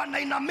Mungu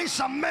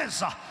anainamisha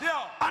meza.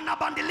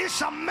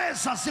 Anabadilisha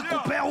meza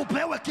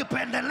upewe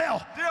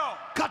kipendeleo.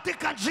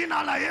 Katika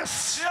jina la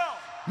Yesu.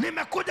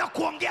 Nimekuja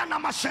kuongea na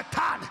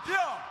mashetani.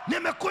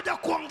 Nimekuja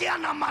kuongea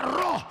na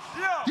maroho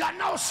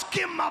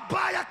yanaosikia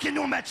mabaya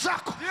kinyume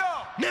chako.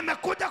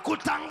 Nimekuja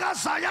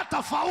kutangaza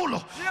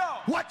hayatafaulu.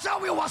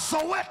 Wachawi wa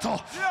Soweto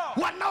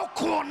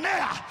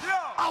wanaokuonea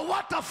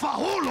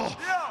hawatafaulu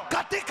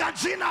katika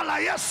jina la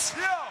Yesu.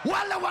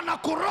 Wale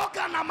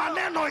wanakuroga na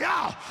maneno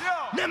yao,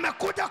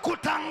 nimekuja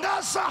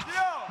kutangaza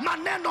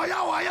maneno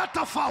yao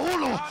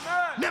hayatafaulu.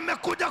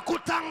 Nimekuja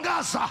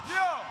kutangaza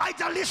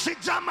haijalishi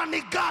jama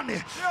ni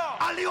gani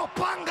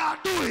aliyopanga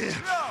adui,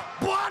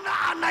 Bwana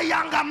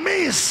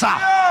anayangamiza.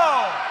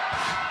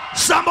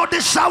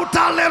 Somebody shout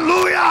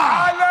hallelujah.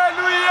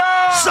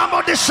 Hallelujah.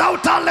 Somebody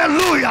shout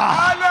hallelujah.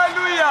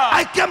 Hallelujah.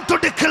 I came to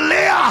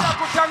declare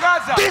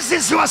this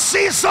is your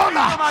season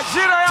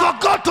for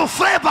God to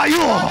favor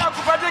you.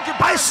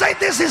 I say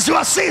this is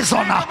your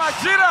season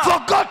for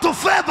God to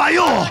favor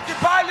you.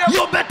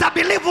 You better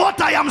believe what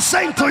I am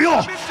saying to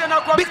you,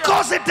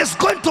 because it is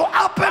going to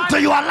happen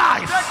to your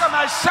life.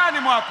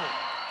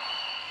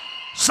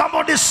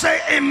 Somebody say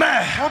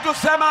amen.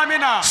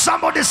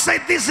 Somebody say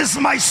this is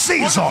my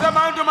season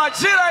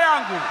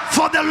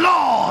for the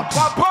Lord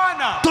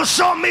to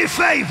show me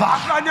favor.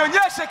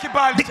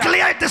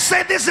 Declare it,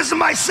 say this is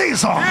my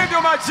season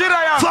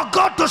for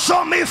God to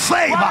show me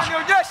favor.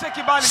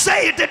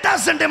 Say it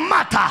doesn't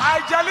matter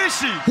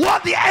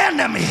what the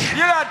enemy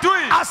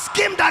has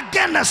schemed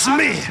against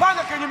me.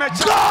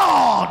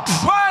 God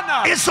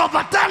is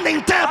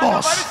overturning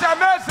tables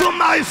to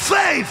my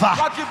favor.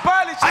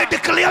 I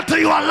declare to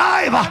your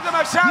life,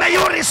 may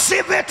you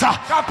receive it.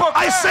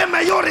 I say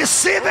may you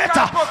receive it.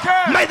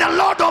 May the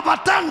Lord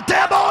overturn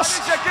tables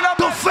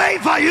to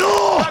favor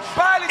you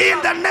in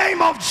the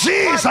name of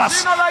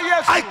Jesus.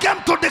 I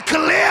came to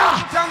declare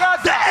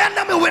the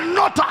enemy will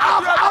not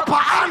have upper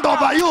hand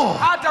over you.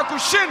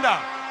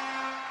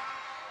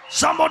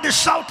 Somebody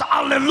shout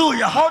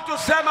hallelujah.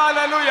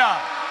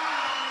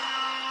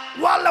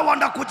 Wale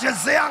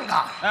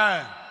wanakuchezeanga,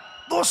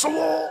 those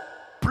who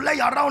play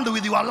around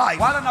with your life,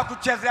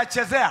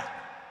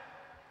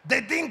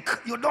 they think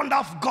you don't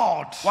have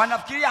God.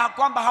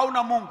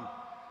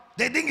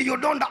 They think you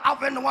don't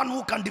have anyone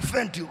who can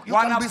defend you. You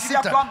can be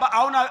seated.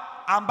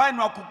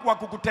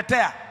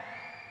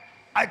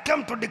 I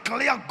came to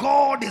declare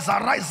God is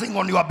arising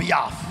on your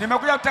behalf.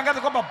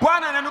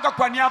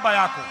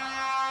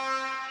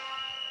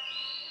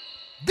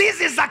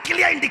 This is a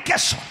clear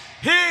indication.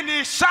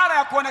 The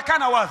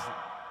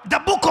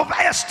book of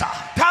Esther,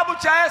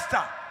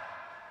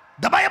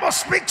 The Bible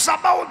speaks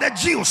about the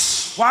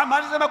Jews.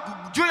 Wanasema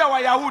juu ya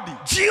Wayahudi.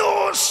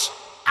 Jews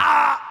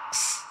are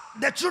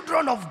the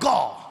children of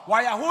God.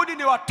 Wayahudi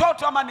ni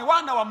watoto ama ni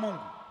wana wa Mungu.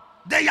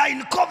 They are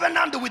in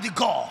covenant with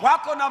God.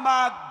 Wako na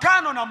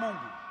maagano na Mungu.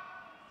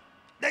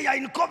 They are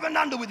in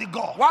covenant with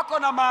God. Wako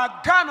na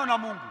maagano na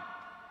Mungu.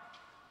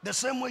 The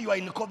same way you are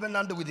in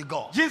covenant with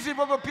God. Jinsi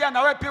hivyo pia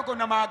na wewe pia uko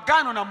na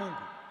maagano na Mungu.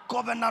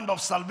 Covenant of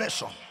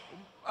salvation.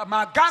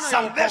 Maagano ya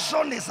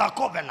Salvation is a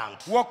covenant.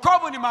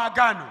 wokovu ni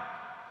maagano.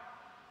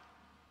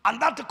 And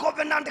that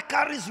covenant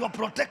carries your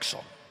protection.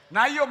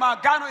 Na hiyo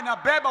maagano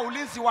inabeba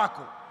ulinzi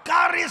wako.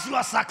 Carries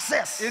your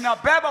success.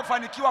 Inabeba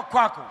kufanikiwa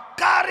kwako.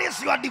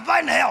 Carries your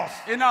divine health.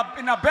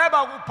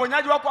 Inabeba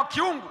uponyaji wako wa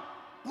kiungu.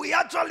 We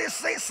actually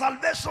say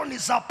salvation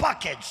is a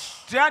package.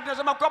 Tayari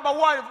tunasema kwamba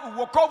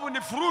wokovu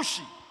ni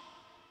furushi.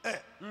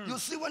 You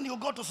see, when you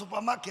go to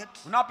supermarket,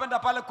 Unapenda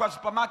pale kwa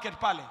supermarket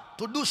pale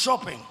to do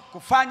shopping,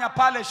 kufanya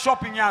pale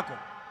shopping yako.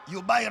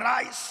 you buy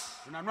rice,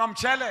 Unanunua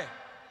mchele,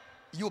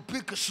 you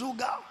pick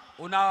sugar,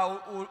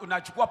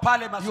 unachukua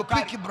pale you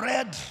masukari, pick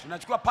bread,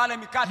 unachukua pale you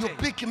mikate,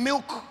 pick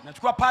milk,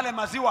 unachukua pale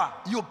maziwa,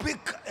 you pick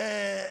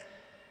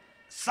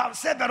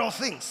several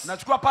things.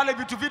 unachukua pale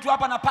vitu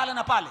hapa na pale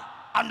na pale.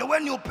 And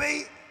when you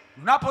pay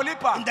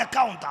Unapolipa in the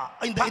counter,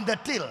 in the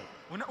till,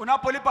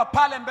 unapolipa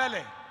pale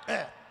mbele,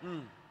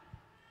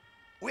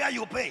 where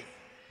you pay,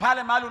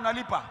 pale mahali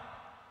unalipa,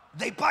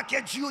 they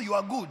package you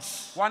your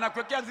goods.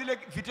 wanakuwekea zile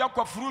vitu yako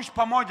kwa furushi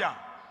pamoja.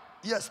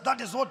 Yes, that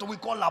is what we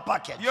call a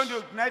package. Hiyo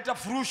ndio tunaita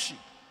furushi.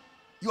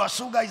 Your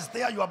sugar is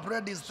there, your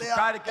bread is there,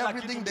 Sukari, kila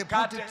everything kitu, they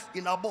mikate, put it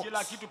in a box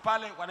kila kitu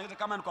pale wanaita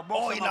kama ni kwa box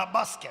or in a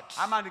basket,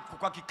 ama ni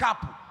kwa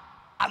kikapu,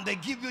 and they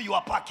give you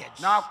your package.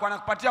 na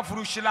wanakupatia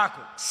furushi lako.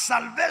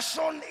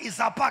 Salvation is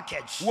a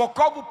package.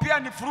 Wokovu pia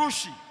ni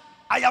furushi.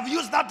 I have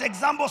used that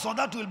example so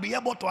that we'll be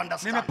able to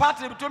understand.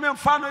 Nimepata nitumie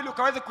mfano ili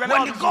ukaweze kuelewa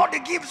When vizuri.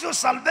 God gives you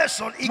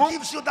salvation, He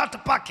gives you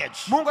that package.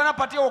 Mungu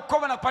anapatia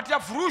wokovu na kupatia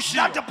furushi.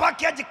 That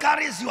package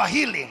carries your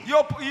healing.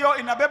 Hiyo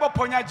inabeba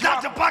uponyaji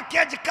That wako.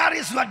 package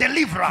carries your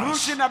deliverance.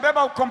 Furushi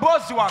inabeba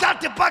ukombozi wako.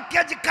 That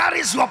package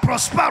carries your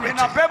prosperity.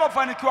 Inabeba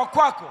ufanikiwa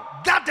kwako.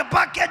 That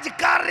package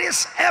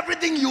carries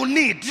everything you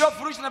need. Hiyo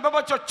furushi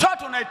inabeba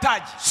chochote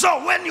unahitaji.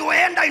 So when you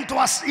enter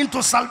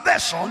into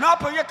salvation,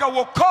 Unapoingia kwa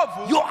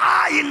wokovu, you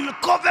are in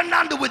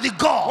covenant with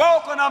God. wewe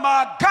uko na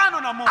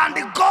maagano na Mungu.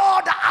 And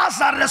God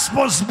has a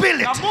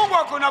responsibility Na Mungu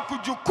ako na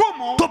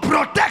kujukumu to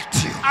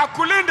protect you,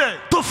 akulinde,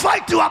 to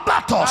fight your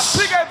battles.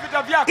 apige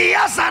vita vyako. He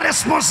has a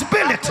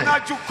responsibility Kuna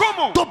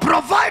jukumu to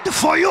provide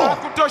for you la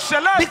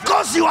kutosheleza.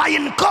 because you are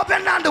in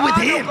covenant with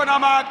Maana Him. uko na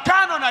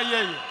maagano na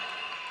yeye.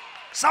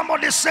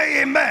 Somebody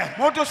say amen.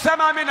 Mtu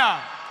sema amina.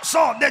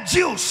 So the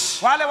Jews,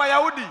 Wale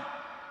Wayahudi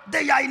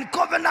they are in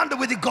covenant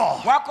with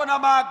God. wako na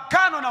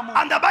maagano na Mungu.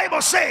 And the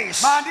Bible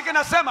says, Maandiko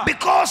nasema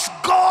because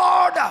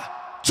God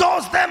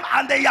chose them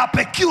and they are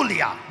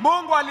peculiar,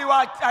 Mungu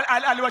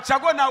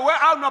aliwachagua na wewe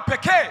au na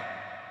pekee.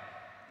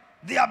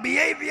 their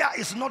behavior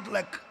is not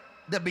like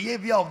the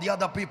behavior of the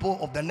other people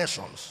of the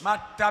nations.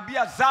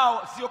 Matabia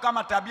zao sio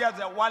kama tabia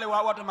za wale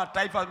watu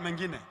mataifa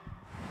mengine.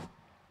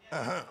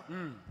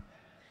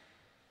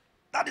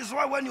 That is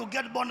why when you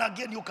get born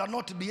again, you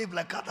cannot behave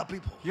like other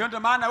people. Hiyo ndio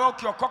maana wewe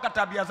ukiokoka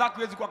tabia zako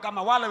huwezi kuwa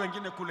kama wale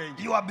wengine kule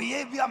nje. Your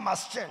behavior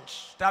must change.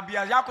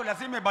 Tabia yako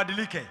lazima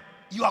ibadilike.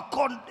 Your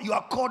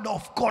code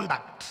of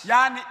conduct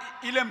Yaani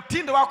ile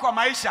mtindo wako wa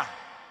maisha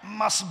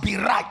must be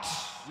right.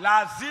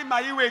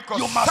 lazima iwe iko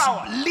You must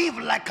sawa. live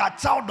like a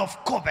child of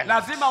covenant.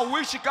 Lazima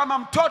uishi kama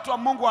mtoto wa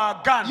Mungu wa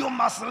agano. You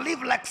must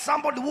live like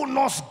somebody who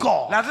knows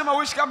God. Lazima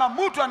uishi kama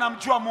mtu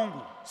anamjua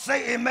Mungu.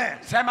 Say amen.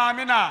 Sema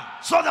amina.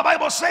 So the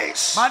Bible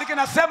says, Maandiko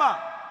nasema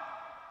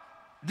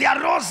there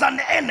arose an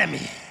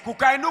enemy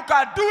kukainuka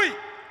adui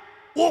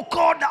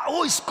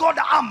who is called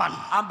Ammon.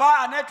 ambaye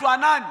anaitwa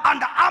Anani.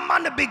 And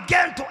Ammon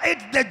began to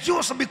hate the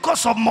Jews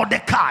because of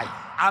Mordecai.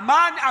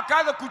 Amani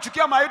akaanza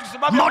kuchukia Mayahudi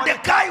sababu ya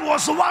Mordecai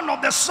was one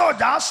of the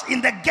soldiers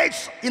in the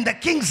gates, in the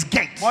king's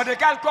gate.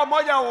 Mordekai alikuwa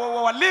mmoja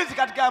wa walinzi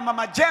katika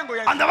majengo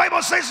ya. And the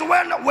Bible says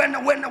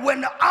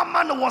when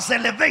Ammon was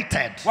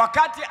elevated,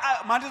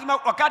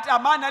 wakati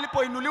Amani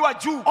alipoinuliwa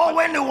juu, or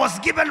when he was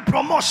given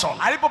promotion,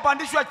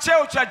 alipopandishwa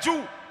cheo cha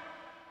juu,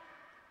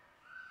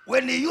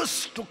 when he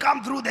used to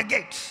come through the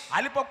gate,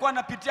 alipokuwa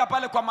anapitia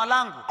pale kwa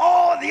malango,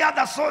 all the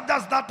other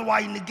soldiers that were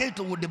in the gate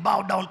would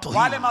bow down to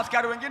wale him.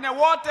 maskari wengine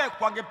wote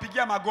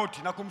wangempigia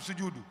magoti na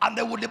kumsujudu. And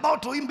they would bow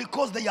to him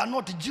because they are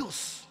not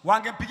Jews.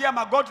 Wangempigia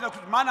magoti na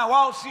maana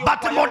wao sio.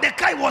 But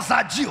Mordecai was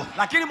a Jew.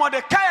 Lakini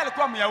Mordekai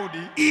alikuwa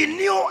Myahudi. He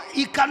knew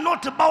he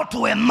cannot bow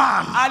to a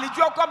man.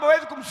 Alijua kwamba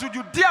hawezi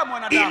kumsujudia He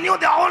mwanadamu. knew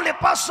the only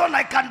person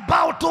I can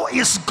bow to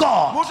is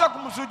God. Mtu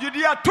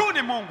kumsujudia tu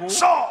ni Mungu.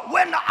 So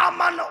when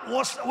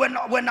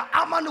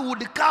Ammon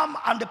would come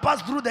and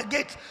pass through the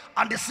gate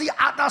and see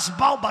others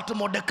bow, but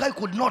Mordecai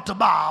could not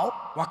bow,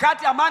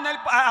 Wakati Amani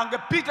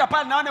angepita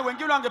pale naone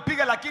wengine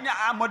wangepiga lakini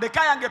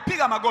Mordekai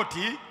angepiga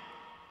magoti,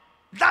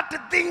 that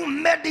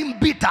thing made him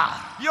bitter.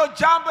 hiyo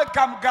jambo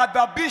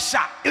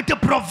ikamghadhabisha,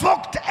 It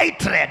provoked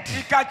hatred.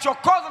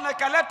 ikachokoza na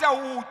ikaleta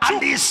And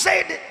uchungu. he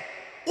said,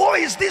 who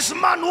is this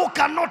man who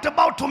cannot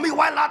bow to me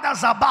while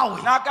others are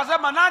bowing? Na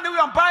akasema nani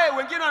huyo ambaye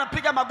wengine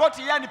wanapiga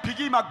magoti yeye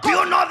anipigii magoti? Do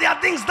you know there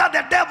are things that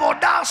the devil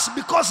does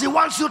because he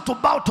wants you to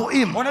bow to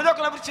him? Unajua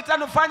kuna vitu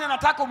shetani hufanya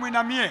nataka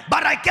umuinamie.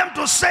 But I came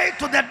to say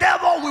to the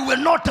devil, we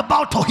will not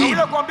bow to him.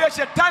 Yule kuambia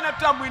shetani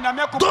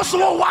tutamuinamia. Those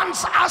who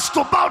wants us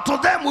to bow to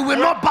them, we will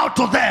not bow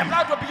to them.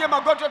 Tupige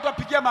magoti,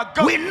 tutapigia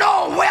magoti. We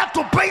know where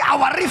to pay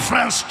our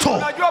reference to.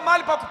 Unajua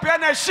mahali pa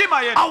kupeana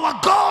heshima yetu. Our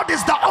God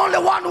is the only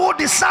one who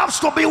deserves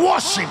to be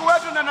worshipped. Mungu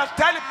wetu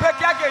anastahili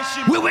peke yake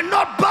heshima. We will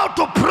not bow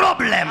to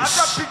problems.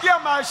 Atapigia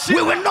maheshima.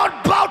 We will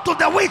not bow to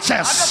the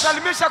witches.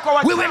 Atasalimisha kwa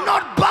wachawi. We will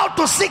not bow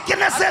to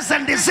sicknesses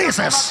and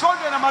diseases.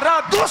 Magonjwa na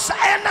maradhi. Those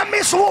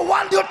enemies who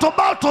want you to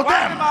bow to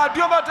them,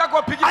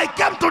 I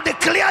came to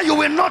declare you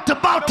will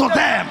not bow to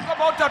them.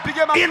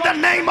 In the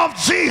name of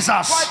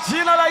Jesus,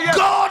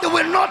 God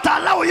will not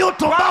allow you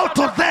to bow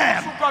to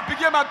them.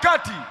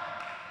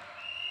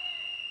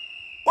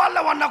 Wale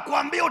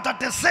wanakuambia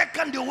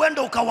utateseka ndio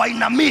uende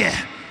ukawainamie.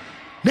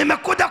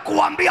 Nimekuja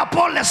kuambia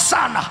pole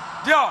sana.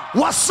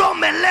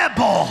 Wasome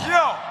lebo.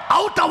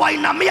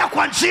 Hautawainamia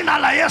kwa jina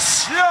la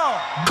Yesu.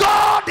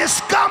 God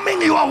is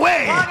coming your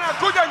way.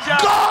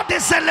 God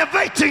is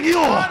elevating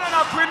you.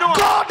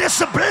 God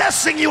is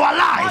blessing your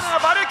life.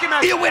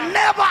 He will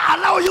never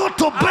allow you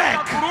to beg.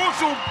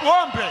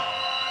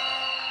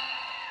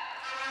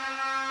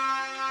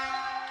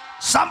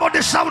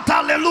 Somebody shout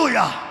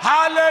hallelujah.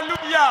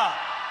 Hallelujah.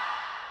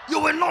 You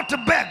will not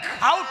beg.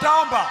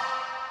 Hautaomba.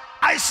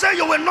 I say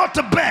you will not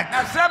beg.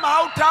 Nasema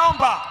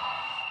hautaomba.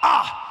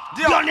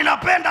 Ndio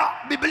ninapenda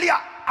Biblia.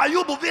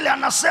 Ayubu vile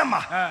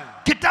anasema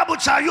kitabu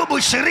cha Ayubu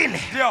 20.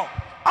 Ndio.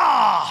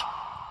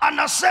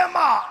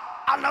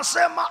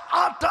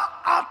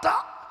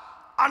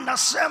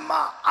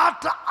 Anasema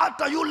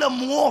hata yule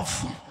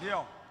muovu.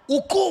 Ndio.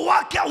 Ukuu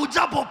wake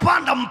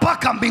ujapopanda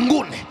mpaka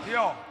mbinguni.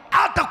 Ndio.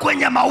 Hata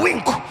kwenye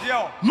mawingu.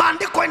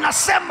 Maandiko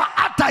inasema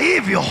hata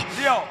hivyo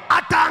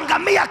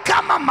ataangamia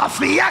kama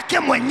mafi yake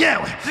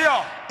mwenyewe.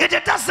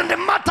 It doesn't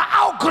matter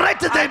how great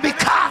they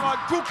become.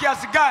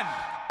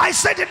 I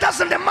said it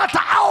doesn't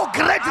matter how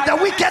great the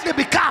wicked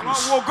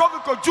becomes.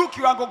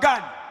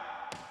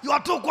 You are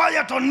too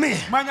quiet on me.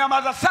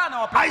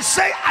 I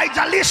say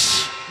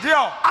haijalishi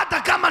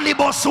hata kama ni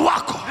bosi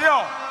wako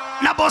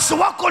na bosi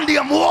wako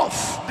ndiye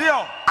muovu,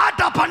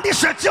 hata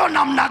apandishe cheo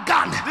namna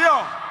gani,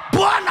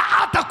 Bwana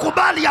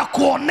hatakubali ya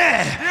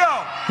kuonee.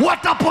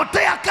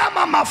 Watapotea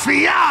kama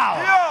mafi yao.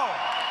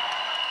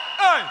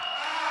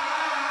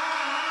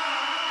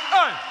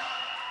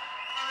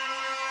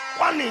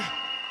 Kwani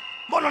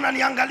mbona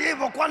unaniangalia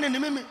hivyo? Kwani ni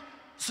mimi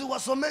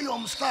siwasomee hiyo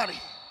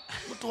mstari?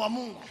 Mtu wa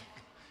Mungu,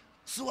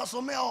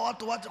 siwasomee hao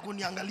watu wache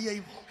kuniangalia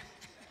hivyo.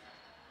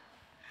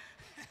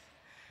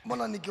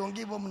 Mbona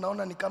nikiongea hivyo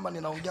mnaona ni kama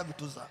ninaongea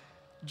vitu za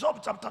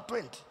Job chapter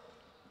 20.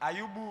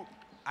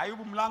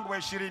 Ayubu mlango wa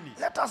 20.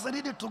 Let us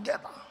read it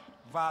together.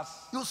 Verse.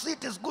 You see,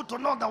 it is good to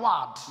know the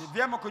word. Ni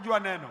vyema kujua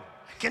neno.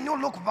 Can you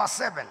look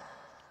verse 7?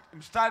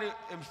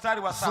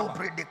 Mstari wa 7.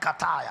 Zubri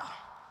kataya.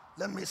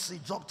 Let me see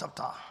Job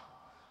chapter.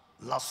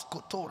 Las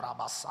kotora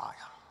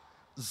basaya.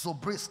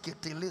 Zobriski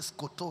tilis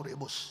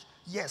kotorebush.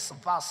 Yes,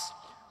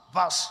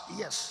 verse,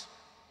 yes.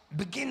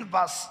 Begin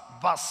verse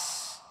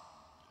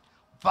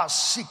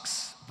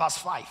 6, verse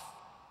 5.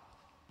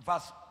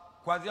 Verse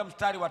kuanzia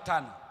mstari wa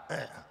 5.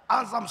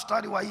 Anza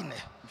mstari wa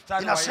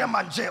 4.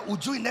 Inasema je,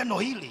 ujui neno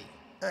hili?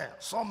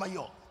 Soma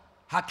hiyo.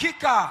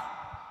 Hakika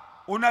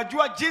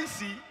unajua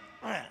jinsi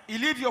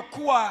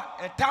ilivyokuwa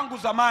tangu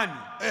zamani.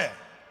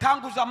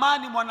 Tangu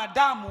zamani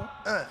mwanadamu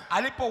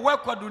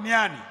alipowekwa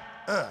duniani.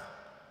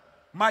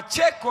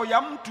 Macheko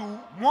ya mtu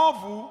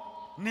mwovu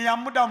ni ya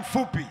muda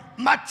mfupi.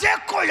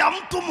 Macheko ya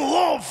mtu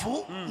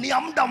mwovu ni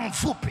ya muda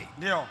mfupi.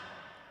 Ndio.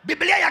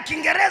 Biblia ya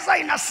Kiingereza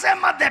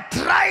inasema the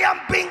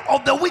triumphing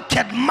of the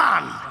wicked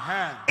man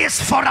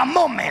is for a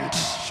moment.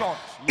 Short.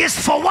 Is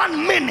for 1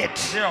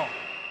 minute. Ndio.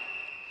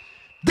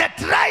 The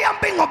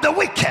triumphing of the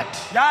wicked.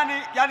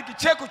 Yani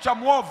kicheko cha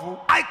mwovu.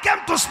 I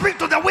came to speak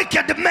to the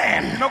wicked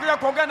men. Nimekuja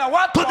kuongea na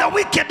watu. To the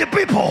wicked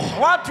people.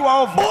 Watu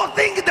waovu. Who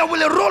think they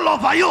will rule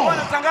over you.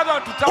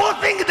 Who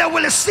think they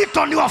will sit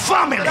on your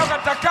family.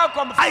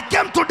 I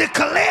came to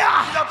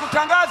declare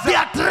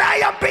their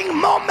triumphing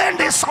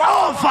moment is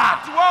over.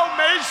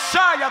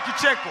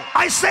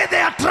 I say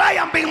their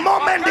triumphing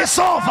moment is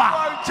over.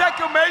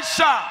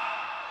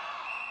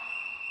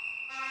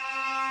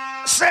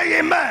 Say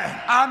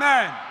amen.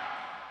 Amen.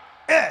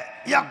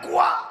 Ya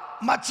kuwa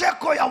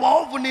macheko ya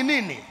waovu ni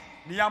nini?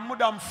 Ni ya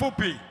muda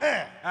mfupi.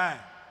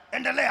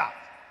 Endelea.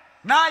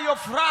 Nayo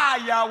furaha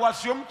ya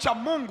wasiomcha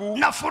Mungu.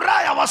 Na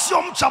furaha ya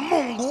wasiomcha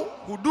Mungu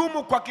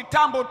hudumu kwa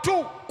kitambo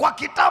tu. Kwa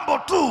kitambo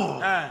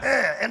tu.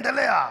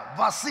 Endelea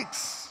verse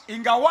 6.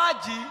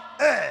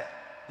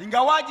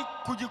 Ingawaji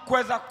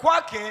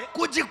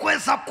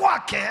kujikweza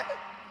kwake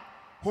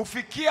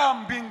hufikia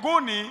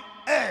mbinguni.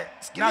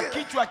 Na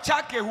kichwa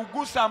chake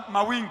hugusa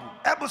mawingu.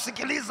 Hebu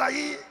sikiliza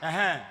hii.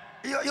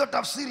 Hiyo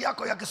tafsiri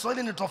yako ya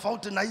Kiswahili ni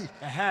tofauti na hii.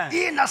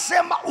 Hii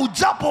inasema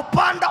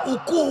ujapopanda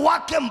ukuu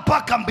wake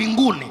mpaka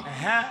mbinguni.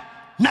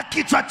 na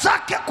kichwa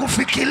chake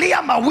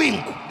kufikiria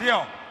mawingu.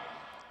 Ndio.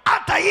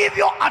 Hata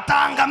hivyo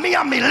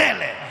ataangamia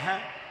milele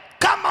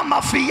kama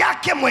mafi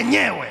yake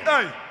mwenyewe.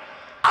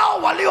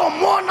 Au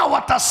waliomwona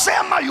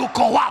watasema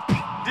yuko wapi?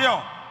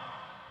 Ndio.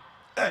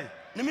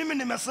 Ni mimi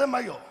nimesema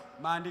hiyo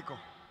maandiko.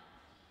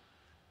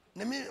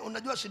 Ni mimi.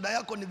 Unajua shida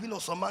yako ni vile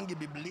usomangi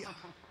Biblia.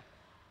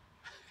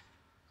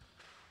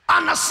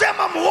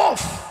 Anasema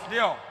muofu.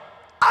 Ndio.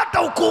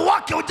 Hata ukuu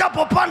wake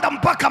ujapopanda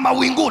mpaka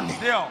mawinguni.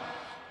 Ndio.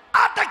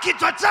 Hata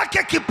kichwa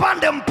chake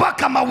kipande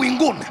mpaka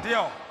mawinguni.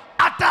 Ndio.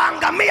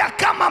 Ataangamia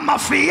kama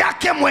mafi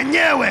yake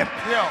mwenyewe.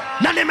 Ndio.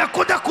 Na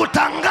nimekuja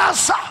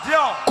kutangaza,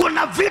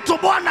 kuna vitu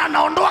Bwana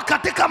anaondoa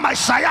katika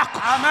maisha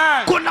yako.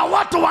 Amen. Kuna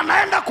watu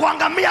wanaenda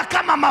kuangamia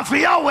kama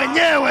mafi yao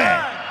wenyewe.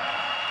 Amen.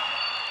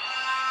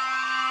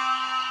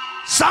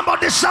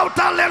 Somebody shout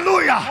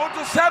hallelujah.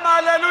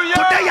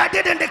 Today I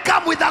didn't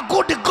come with a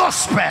good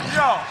gospel.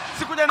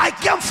 I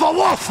came for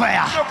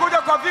warfare.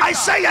 I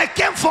say I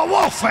came for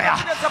warfare.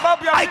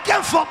 I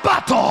came for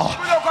battle.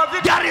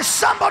 There is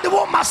somebody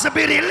who must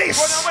be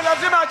released.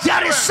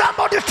 There is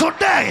somebody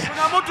today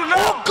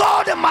who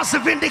God must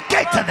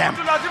vindicate them.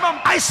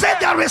 I say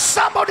there is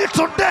somebody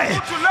today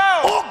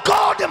who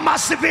God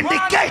must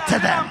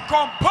vindicate them.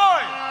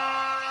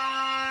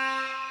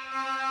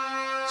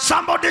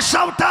 Somebody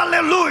shout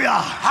hallelujah.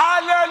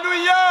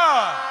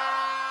 Hallelujah.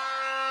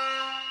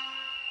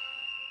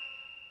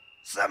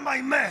 Sema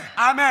amen.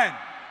 Amen.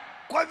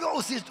 Kwa hivyo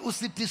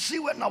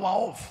usitishiwe na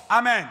waovu.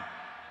 Amen.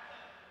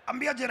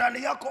 Ambia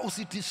jirani yako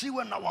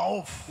usitishiwe na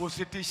waovu.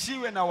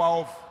 Usitishiwe na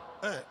waovu.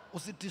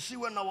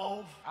 Usitishiwe na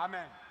waovu.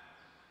 Amen.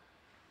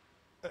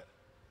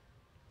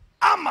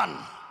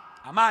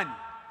 Aman.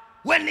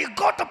 When he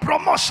got a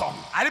promotion,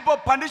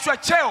 alipopandishwa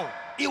cheo,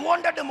 he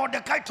wanted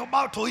Mordecai to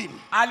bow to him.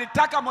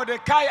 Alitaka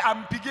Mordekai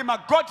ampigie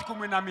magoti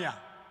kumwinamia.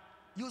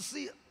 You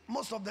see,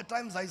 most of the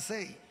times I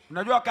say,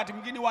 unajua wakati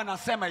mwingine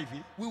wanasema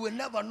hivi, we will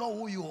never know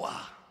who you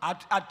are.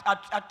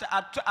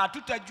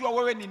 Hatutajua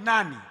wewe ni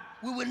nani.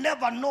 We will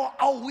never know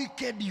how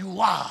wicked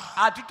you are.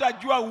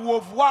 Hatutajua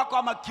uovu wako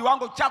ama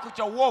kiwango chako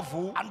cha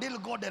uovu until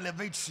God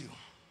elevates you.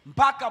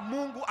 Mpaka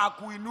Mungu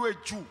akuinue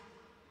juu.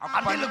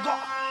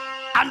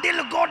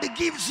 Until God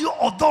gives you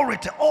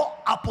authority or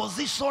a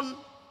position,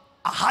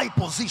 a high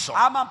position.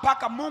 Ama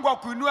mpaka Mungu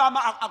akuinue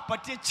ama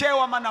akupatie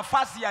cheo ama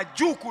nafasi ya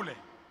juu kule.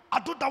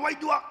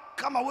 Hatutawajua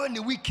kama wewe ni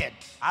wicked.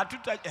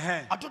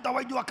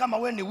 Hatutawajua kama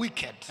wewe ni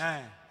wicked.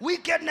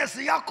 Wickedness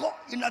yako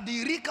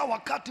inadhihirika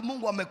wakati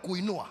Mungu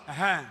amekuinua.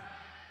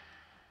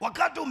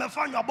 Wakati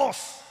umefanywa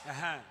boss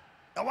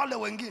na wale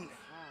wengine,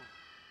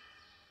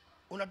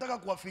 unataka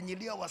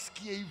kuwafinyilia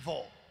wasikie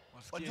hivyo.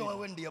 Wajua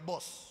wewe ndiye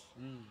boss.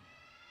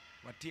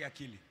 Watie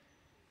akili.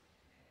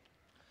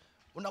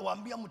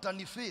 Unawaambia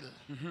mtanifeel.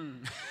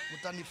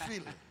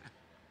 Mtanifeel.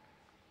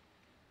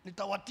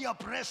 Nitawatia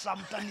pressure,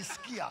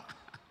 mtanisikia.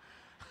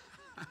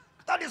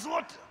 That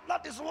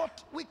is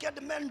what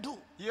wicked men do.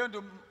 Hiyo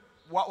ndio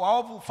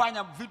waovu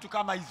hufanya vitu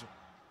kama hizo.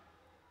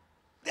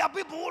 There are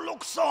people who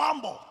look so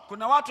humble.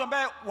 Kuna watu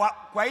ambao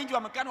kwa nje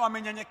wamekana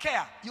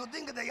wamenyenyekea. You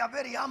think they are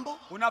very humble?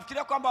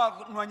 Unafikiria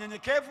kwamba ni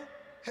wanyenyekevu?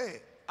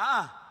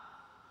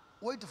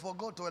 Wait for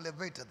God to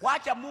elevate them.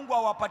 Wacha Mungu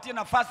awapatie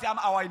nafasi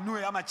ama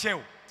awainue ama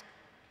cheo.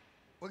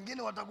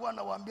 Wengine watakuwa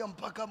nawaambia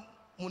mpaka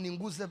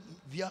muninguze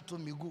viatu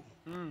miguu.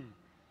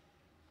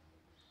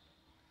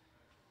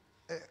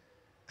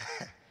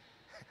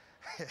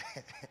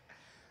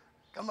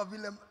 Kama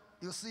vile,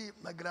 you see,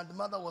 my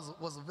grandmother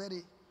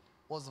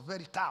was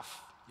very tough.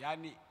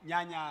 Yani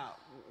nyanya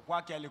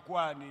kwake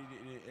alikuwa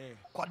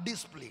kwa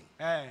discipline.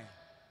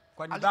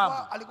 Kwa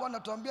nidhamu. Alikuwa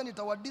anatuambia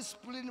nitawa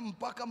discipline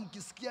mpaka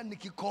mkisikia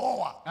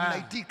nikikohoa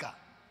mnaitika.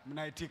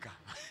 Mnaitika.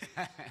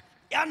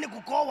 Yani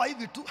kukohoa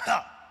hivi tu.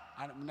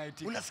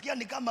 Mnaitika. Unasikia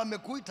ni kama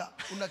amekuita,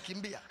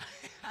 unakimbia.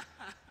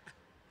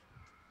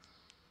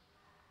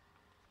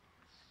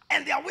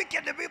 And they are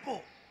wicked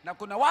people. Na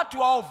kuna watu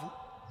waovu,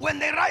 when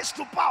they rise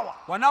to power,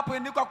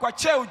 wanapoinuka kwa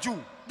cheo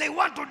juu, they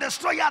want to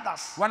destroy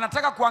others.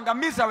 Wanataka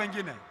kuangamiza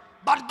wengine.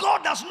 But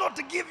God does not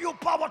give you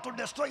power to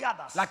destroy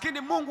others.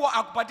 Lakini Mungu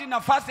akupatia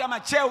nafasi ama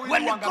cheo ili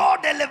when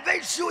God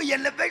elevates you, he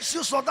elevates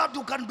you so that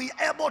you can be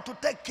able to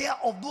take care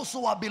of those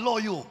who are below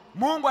you.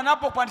 Mungu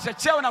anapopandisha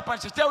cheo na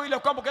pandisha cheo ile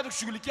kwamba ukaweza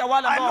kushughulikia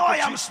wale ambao wako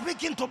chini. I know I am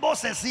speaking to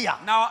bosses here.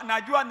 Na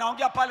najua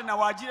naongea pale na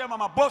waajiri ama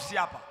mabosi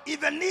hapa.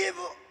 Even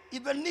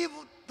if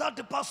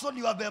that person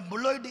you have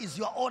employed is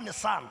your own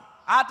son,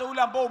 hata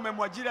ule ambao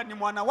umemwajiri ni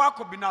mwana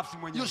wako binafsi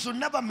mwenyewe, you should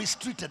never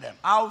mistreat them.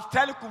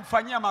 Haustahili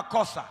kumfanyia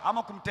makosa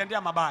ama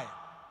kumtendea mabaya.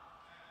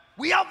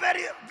 We have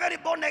very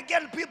born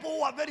again people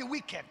who are very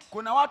wicked.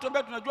 Kuna watu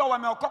ambao tunajua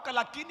wameokoka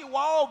lakini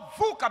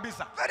waovu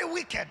kabisa. Very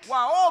wicked.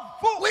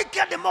 Waovu.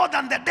 Wicked more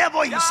than the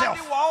devil himself.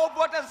 Yani waovu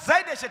hata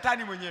zaidi ya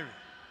shetani mwenyewe.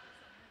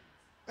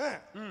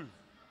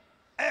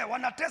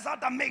 Wanatesa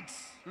hata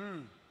mates.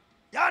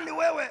 Yani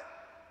wewe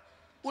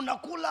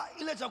unakula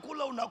ile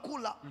chakula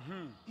unakula,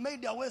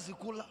 maid hawezi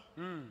kula.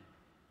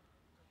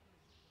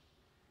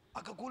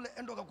 Akakule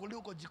endo akakulia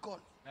huko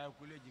jikoni.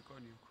 Kulia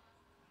jikoni huko.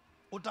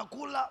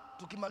 Utakula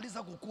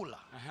tukimaliza kukula.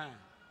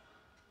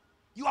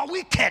 You are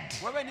wicked.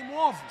 Wewe ni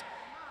mwovu.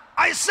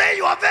 I say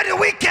you are very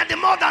wicked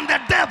more than the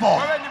devil.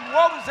 Wewe ni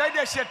mwovu zaidi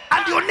ya shetani.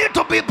 And you need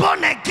to be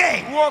born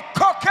again.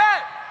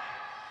 Uokoke.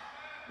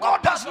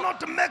 God does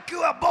not make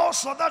you a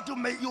boss so that you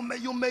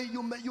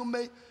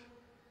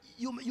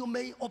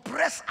may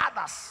oppress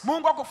others.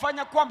 Mungu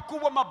akufanya kuwa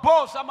mkubwa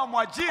maboss ama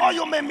mwajiri. Or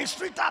you may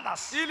mistreat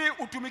others. Ili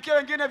utumikie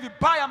wengine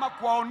vibaya ama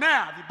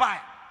kuwaonea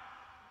vibaya.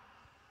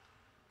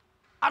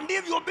 And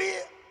if you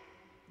be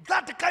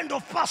that kind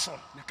of person,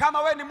 na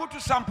kama wewe ni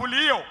mtu sampuli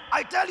hiyo,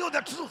 I tell you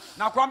the truth.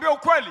 Na kuambia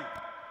ukweli,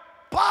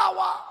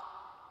 power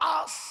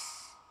has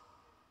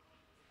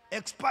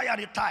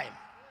expiry time.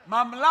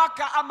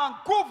 Mamlaka ama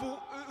nguvu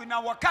ina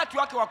wakati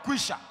wake wa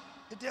kuisha.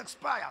 It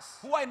expires.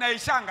 Huwa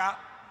inaishanga.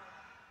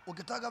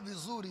 Ukitaka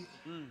vizuri,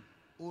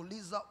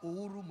 uliza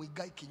Uhuru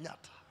Muigai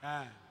Kenyatta.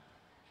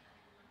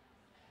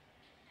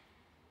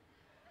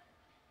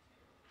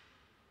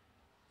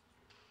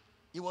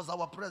 He was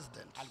our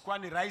president. Alikuwa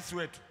ni rais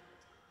wetu.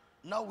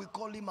 Now we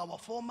call him our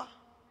former.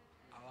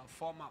 Our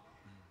former.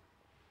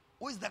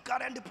 Who is the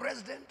current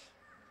president?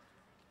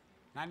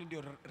 Nani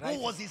ndio rais?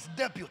 Who was his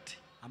deputy?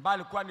 Ambaye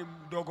alikuwa ni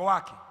mdogo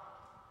wake.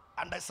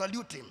 And I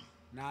salute him.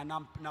 Na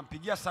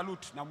nampigia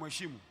salute na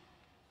mheshimu.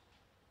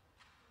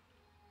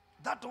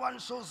 That one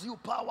shows you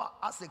power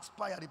as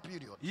expiry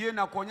period. Hiyo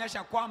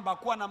inakuonyesha kwamba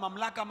kuwa na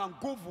mamlaka ama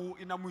nguvu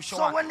ina mwisho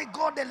So wake. when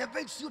God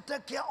elevates you,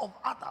 take care of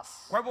others.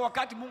 Kwa hivyo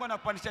wakati Mungu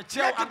anapandisha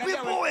cheo, let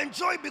angalia people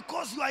enjoy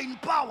because you are in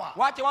power.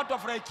 Wache watu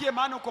wafurahikie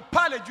maana uko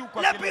pale juu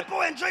kwa Let kile.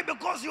 people enjoy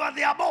because you are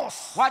their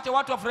boss. Wache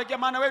watu wafurahikie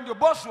maana wewe ndio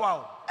boss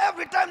wao.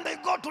 Every time they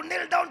go to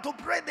kneel down to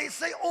pray, they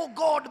say, "Oh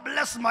God,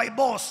 bless my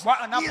boss.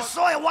 He is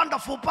so a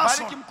wonderful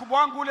person." Bariki mkubwa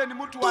wangu ule ni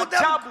mtu wa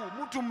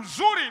ajabu, mtu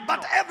mzuri.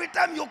 But every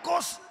time you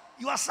cause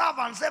your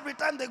servants, every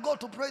time they go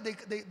to pray,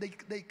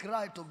 they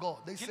cry to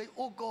God. They say,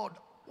 "Oh God,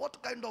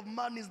 what kind of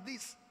man is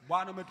this?"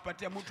 Bwana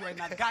umetupatia mtu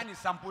aina gani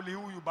sampuli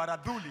huyu,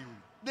 baradhuli huyu.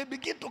 They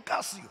begin to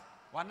curse you.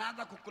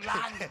 Wanaanza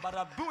kukulaani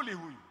baradhuli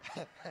huyu.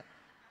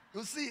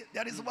 You see,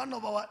 there is one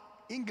of our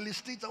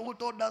English teacher who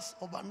told us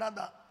of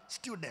another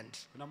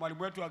student. Kuna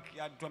mwalimu wetu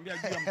alituambia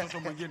juu ya mtoto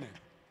mwingine.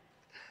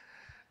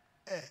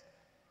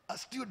 A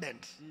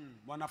student.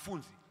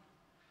 Mwanafunzi.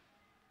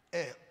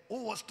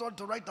 Who was told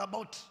to write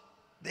about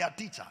their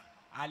teacher.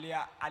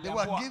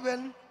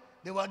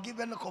 They were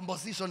given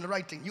composition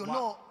writing. You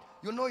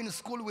know in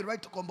school we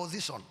write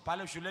composition.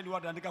 Pale shuleni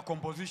watu wanaandika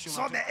composition.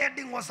 So the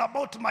heading was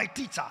about my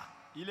teacher.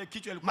 Ile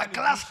kichwa ilikuwa my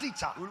class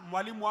teacher.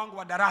 Mwalimu wangu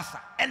wa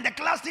darasa. And the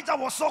class teacher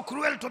was so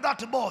cruel to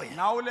that boy.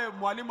 Na ule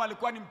mwalimu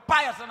alikuwa ni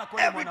mbaya sana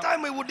kwa every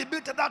time he would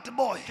beat that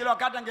boy. Kila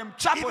wakati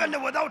angemchapa. Even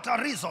without a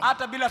reason.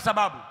 Hata bila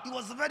sababu. He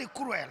was very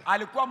cruel.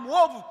 Alikuwa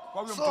muovu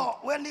kwa huyo mtoto. So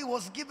when he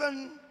was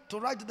given to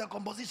write the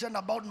composition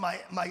about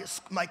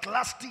my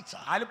class teacher.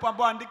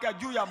 Alipoambiwa andika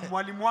juu ya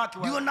mwalimu wake.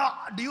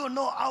 Do you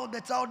know how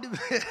the child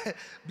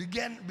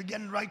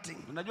began writing?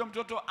 Unajua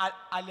mtoto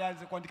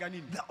alianza kuandika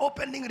nini? The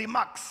opening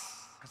remarks.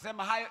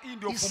 Akasema hayo hii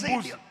ndio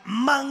ufumbuzi.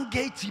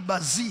 Mange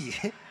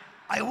chibazi.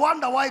 I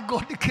wonder why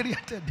God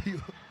created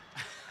you.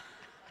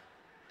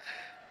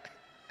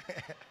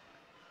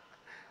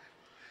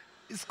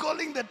 He's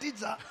calling the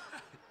teacher.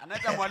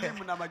 Anaita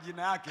mwalimu na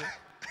majina yake.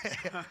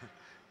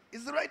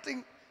 He's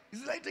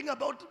writing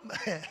about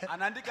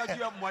anaandika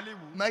juu ya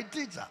mwalimu. My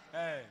teacher.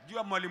 Juu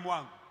ya mwalimu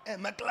wangu.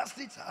 My class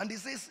teacher, and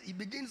he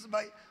begins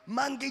by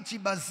Mange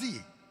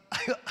chibazi.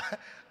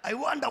 I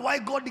wonder why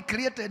God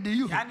created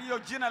you. Yani hiyo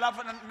jina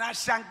alafu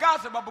nashangaa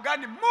sababu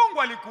gani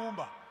Mungu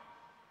alikuumba.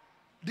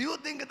 Do you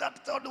think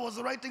that child was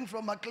writing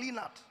from a clean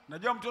heart?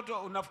 Najua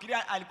mtoto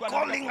unafikiria alikuwa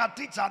calling a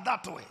teacher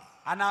that way.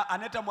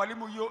 Anaita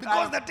mwalimu hiyo.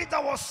 Because the teacher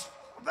was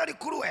very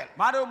cruel.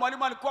 Maana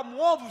mwalimu alikuwa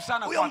muovu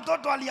sana. Huyo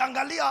mtoto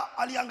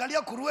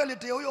aliangalia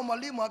cruelty ya huyo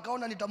mwalimu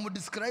akaona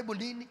nitamdescribe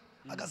nini?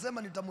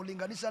 Akasema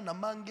nitamulinganisha na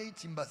Mange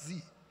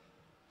chimbazi.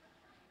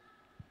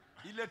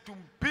 Ile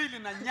tumbili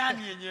na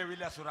nyani yenyewe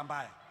ile sura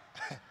mbaya.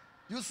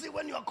 You see,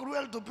 when you are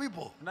cruel to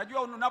people,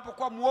 unajua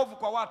unapokuwa muovu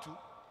kwa watu,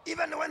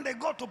 even when they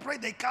go to pray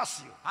they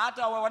curse you.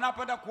 Hata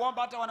wanapoenda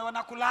kuomba hata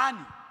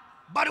wanakulaani.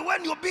 But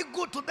when you be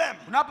good to them,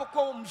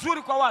 unapokuwa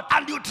mzuri kwa watu,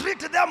 and you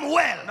treat them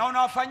well, na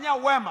unawafanyia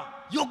wema,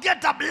 you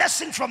get a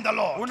blessing from the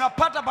Lord.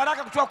 Unapata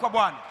baraka kutoka kwa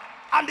Bwana.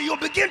 And you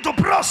begin to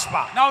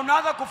prosper. Na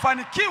unaanza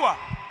kufanikiwa.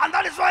 And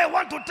that is why I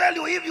want to tell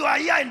you, if you are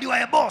here and you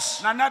are a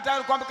boss, na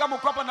nataka kwamba kama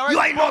uko hapa na wewe, you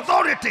are in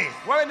authority.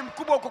 Wewe ni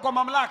mkubwa, uko kwa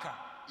mamlaka.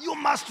 You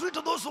must treat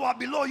those who are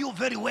below you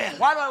very well.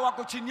 Wale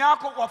wako chini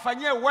yako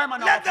wafanyie wema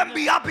na let them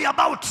be happy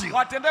about you.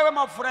 Watendee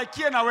wema,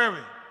 wafurahikie na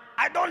wewe.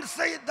 I don't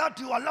say that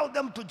you allow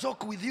them to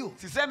joke with you.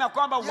 Sisemi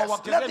kwamba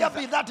let there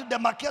be that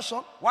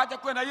demarcation. Wacha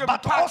kuwe na hiyo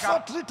but mipaka.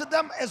 Also treat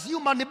them as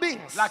human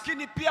beings.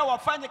 Lakini pia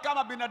wafanye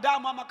kama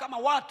binadamu ama kama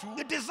watu.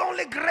 It is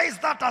only grace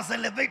that has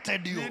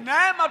elevated you. Ni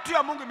neema tu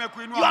ya Mungu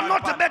imekuinua. You are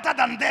not better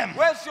than them.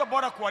 Wewe sio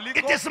bora kuliko.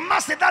 It is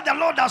mercy that the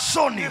Lord has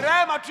shown you. Ni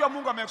neema tu ya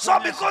Mungu amekuonyesha. So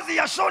because he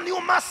has shown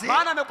you mercy,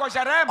 maana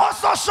amekuonyesha rehema,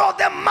 also show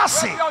them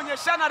mercy. Wewe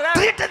onyeshana rehema.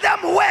 Treat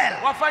them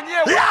well.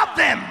 Wafanyie love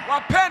them.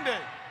 Wapende.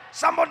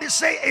 Somebody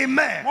say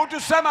amen.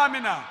 Mtu sema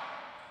amina.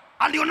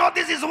 And you know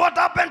this is what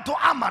happened to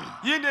Haman.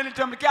 Hii ndiyo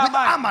ilitemkea With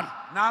Haman.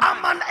 Na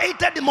Haman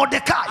hated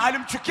Mordecai.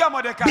 alimchukia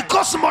Mordekai.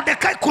 Because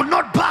Mordecai could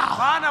not bow.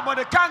 Maana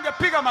Mordekai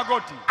angepiga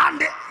magoti.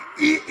 And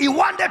he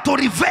wanted to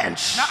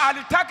revenge. Na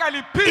alitaka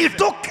He alipize.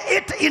 took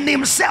it in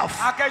himself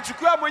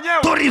Akaichukua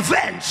mwenyewe. to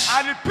revenge.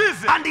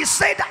 Alipize. And he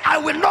said, I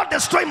will not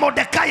destroy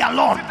Mordecai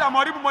alone.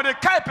 Sitamharibu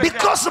Mordekai peke yake.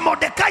 Because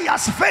Mordecai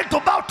has failed to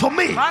bow to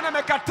me. Maana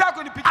amekataa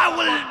kunipigia I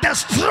will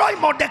destroy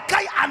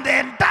Mordecai and the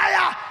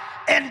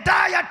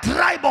entire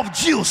tribe of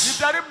Jews.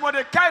 Nitaharibu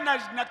Mordekai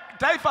na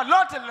taifa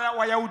lote la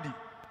Wayahudi.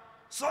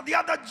 So the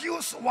other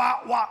Jews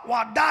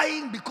were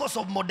dying because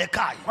of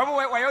Mordecai. Kwa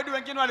hivyo Wayahudi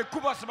wengine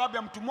walikufa sababu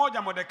ya mtu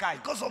mmoja Mordekai.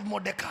 Because of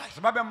Mordecai.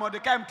 Sababu ya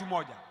Mordekai mtu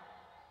mmoja.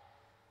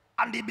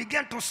 And he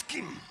began to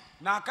scheme.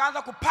 Na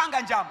akaanza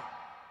kupanga njama.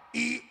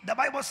 The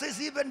Bible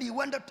says even he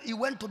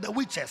went to the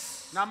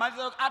witches. Na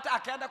hata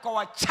akaenda kwa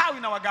wachawi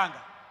na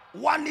waganga.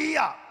 1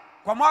 year.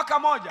 Kwa mwaka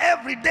moja.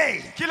 Every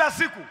day. Kila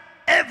siku.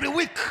 Every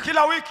week.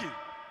 Kila wiki.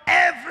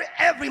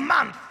 Every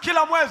month.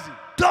 Kila mwezi.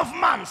 12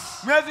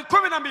 months. Miezi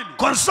 12.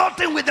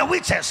 Consulting with the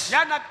witches.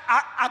 Yaani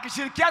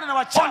akishirikiana na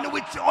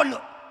wachawi.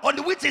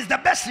 On which is the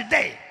best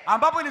day.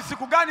 Ambapo ni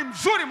siku gani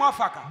mzuri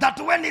mwafaka. That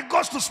when he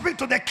goes to speak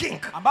to the king.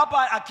 Ambapo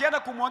akienda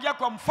kumwongea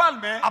kwa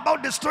mfalme.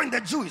 About destroying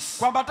the Jews.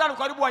 Kwamba tano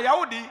karibu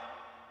Wayahudi.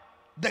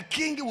 The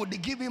king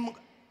would give him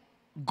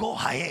go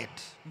ahead.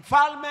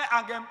 Mfalme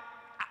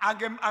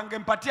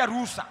angempatia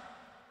ruhusa.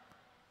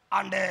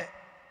 And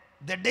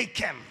the day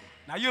came.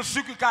 Na hiyo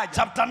siku ikaja.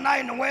 Chapter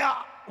 9 where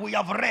we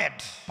have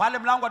read. Pale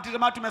mlango wa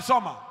 9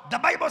 tumesoma. The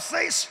Bible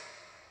says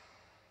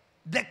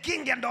the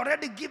king had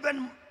already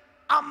given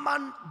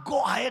Haman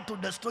go ahead to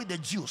destroy the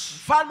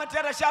Jews. Mfalme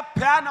tayari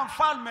shapeana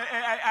mfalme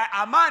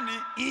amani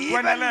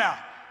kuendelea.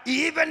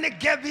 He even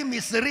gave him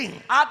his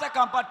ring. Hata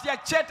kampatia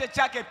chete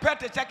chake,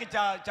 pete chake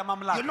cha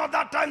mamlaka. You know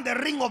that time the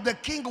ring of the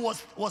king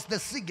was the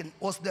sign,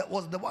 was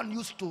the one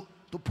used to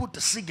put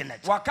the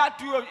signature.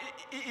 Wakati huo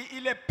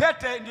ile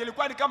pete ndiyo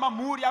ilikuwa ni kama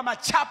muhuri ama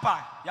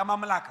chapa ya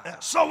mamlaka.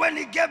 So when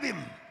he gave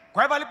him,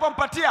 kwa hivyo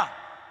alipompatia,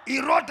 he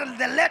wrote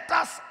the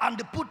letters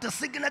and put the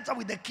signature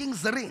with the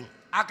king's ring.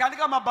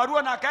 Akaandika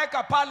mabarua na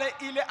akaweka pale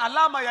ile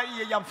alama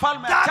ya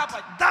mfalme ya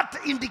chapa. That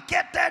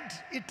indicated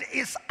it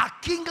is a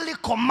kingly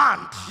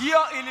command.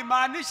 Hiyo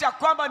ilimaanisha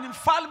kwamba ni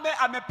mfalme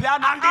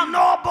amepeana amri. And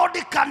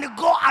nobody can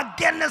go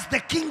against the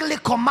kingly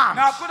command.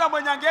 Na hakuna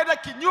mwenye angeenda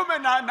kinyume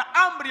na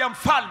amri ya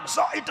mfalme.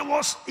 So it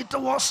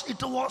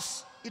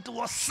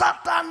was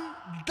certain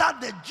that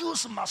the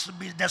Jews must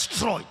be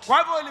destroyed. Kwa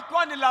hivyo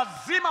ilikuwa ni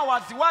lazima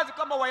waziwazi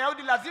kwamba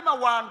Wayahudi lazima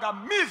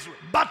waangamizwe.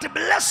 But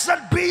blessed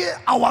be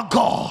our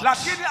God.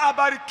 Lakini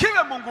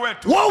abarikiwe Mungu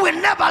wetu. Who will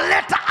never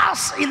let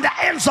us in the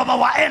hands of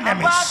our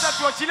enemies. Hata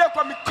tuachilie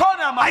kwa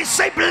mikono ya I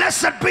say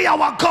blessed be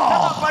our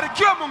God.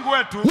 Abarikiwe Mungu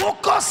wetu. Who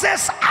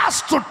causes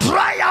us to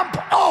triumph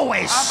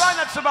always. Ambaye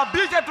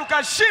anatusababisha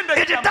tukashinde.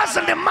 It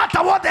doesn't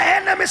matter what the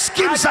enemy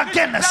schemes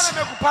against.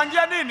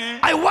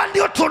 I want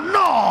you to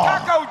know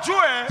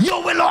you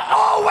will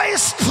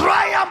always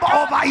triumph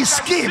over his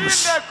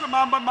schemes.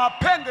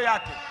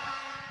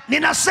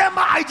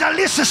 Ninasema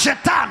haijalishi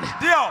shetani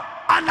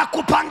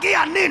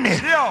anakupangia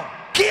nini.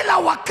 Kila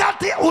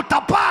wakati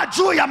utapaa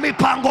juu ya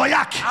mipango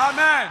yake.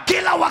 Amen.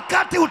 Kila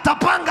wakati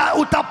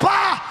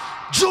utapaa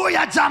juu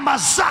ya jamaa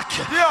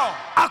zake.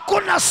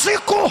 Hakuna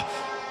siku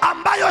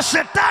ambayo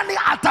shetani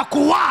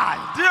atakuwahi.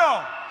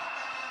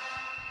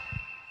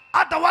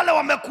 Hata wale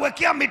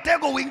wamekuwekea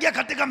mitego uingie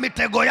katika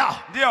mitego yao.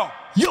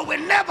 You will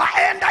never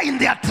enter in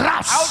their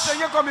traps.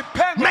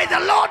 May the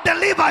Lord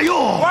deliver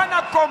you.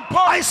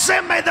 I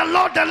say may the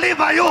Lord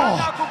deliver you.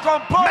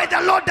 May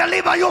the Lord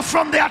deliver you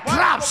from their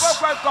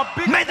traps.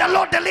 May the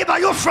Lord deliver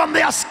you from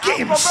their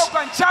schemes.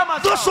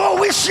 Those who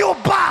wish you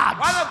bad,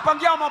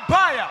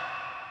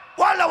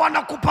 wale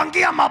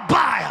wanakupangia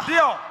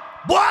mabaya,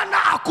 Bwana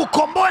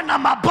akukomboe na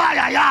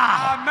mabaya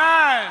yao.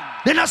 Amen.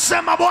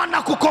 Ninasema Bwana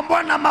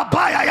akukomboe na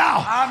mabaya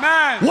yao.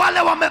 Amen. Wale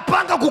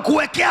wamepanga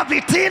kukuwekea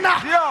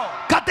vitina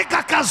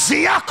katika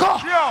kazi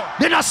yako,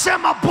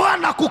 ninasema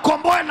Bwana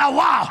akukomboe na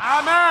wao.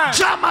 Amen.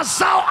 Jama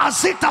zao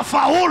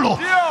hazitafaulu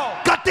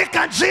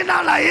katika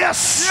jina la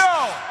Yesu.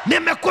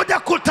 Nimekuja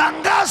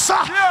kutangaza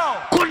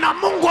kuna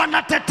Mungu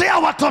anatetea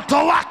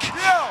watoto wake.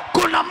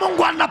 Kuna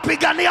Mungu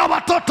anapigania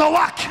watoto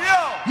wake.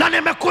 Na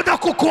nimekuja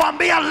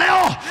kukuambia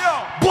leo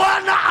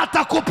Bwana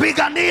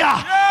atakupigania.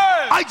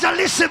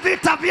 Haijalishi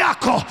vita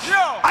vyako.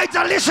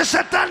 Haijalishi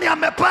shetani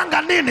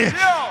amepanga nini.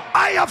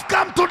 I have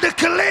come to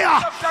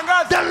declare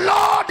the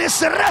Lord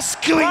is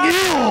rescuing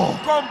you.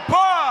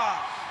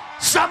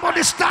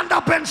 Somebody stand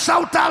up and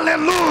shout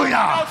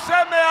hallelujah.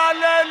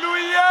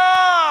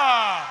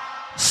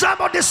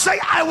 Somebody say,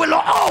 I will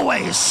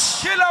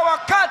always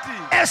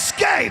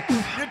escape.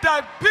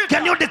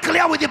 Can you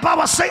declare with the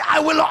power? Say, I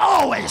will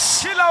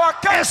always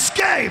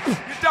escape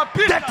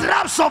the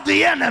traps of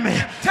the enemy.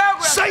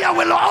 Say, I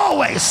will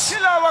always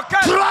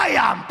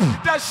triumph.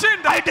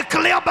 I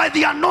declare by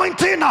the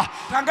anointing,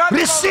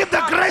 receive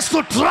the grace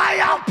to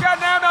triumph.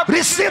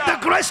 Receive the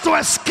grace to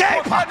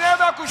escape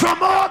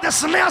from all the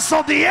snares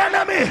of the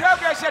enemy.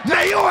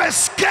 May you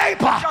escape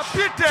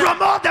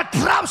from all the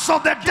traps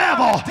of the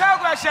devil.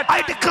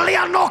 I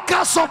declare no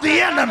curse of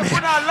the enemy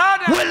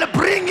will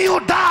bring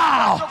you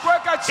down.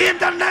 In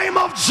the name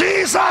of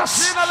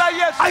Jesus,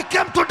 I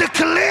came to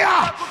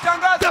declare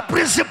the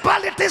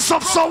principalities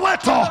of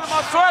Soweto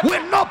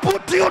will not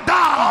put you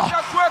down.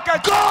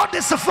 God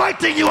is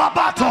fighting you a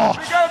battle.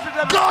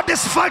 God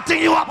is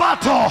fighting you a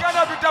battle.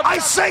 I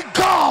say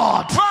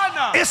God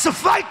is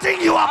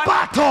fighting you a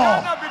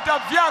battle.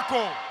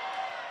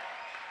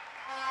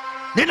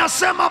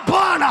 Ninasema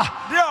Bwana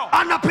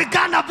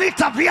anapigana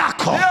vita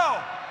vyako.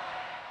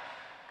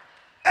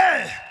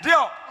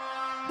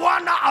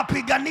 Bwana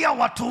apigania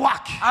watu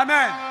wake.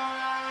 Amen.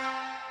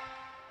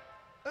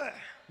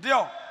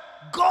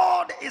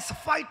 God is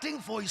fighting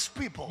for his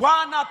people.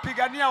 Bwana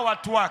apigania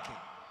watu wake.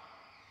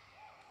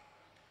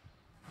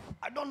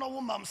 I don't know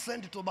whom I'm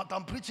sent to, but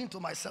I'm preaching to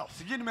myself.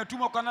 Sijui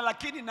nimetumwa kwa nani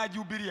lakini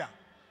najihubiria.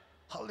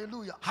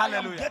 Hallelujah.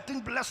 Hallelujah. I am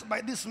getting blessed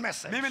by this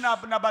message. Mimi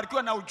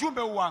nabarikiwa na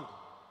ujumbe huu wangu.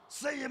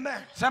 Say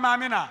amen. Sema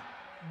amina.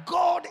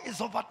 God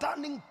is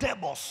overturning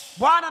tables.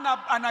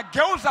 Bwana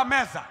anageuza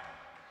meza.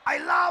 I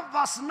love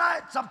verse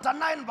 9, chapter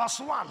 9,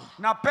 verse 1.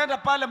 Napenda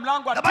pale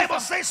mlango wa 9. The Bible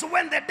says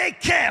when the day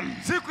came,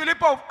 siku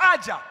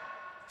ilipoaja,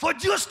 for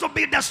Jews to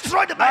be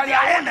destroyed by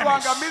their enemies.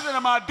 Kuangamizwa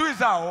na maadui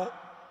zao.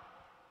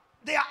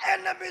 Their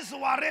enemies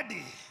were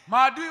ready.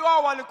 Maadui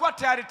wao walikuwa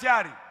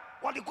tayari.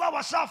 Walikuwa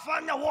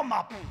washafanya warm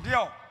up.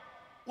 Ndio.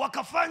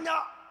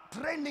 Wakafanya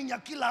training ya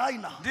kila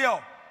aina.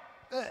 Ndio.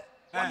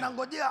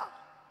 Wanangojea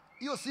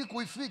hiyo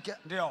siku ifike.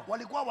 Ndio.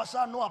 Walikuwa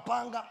washanoa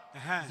panga,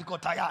 ziko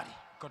tayari.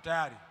 Ziko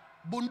tayari.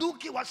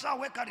 Bunduki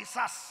washaweka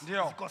risasi,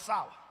 ziko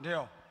sawa.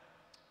 Ndio.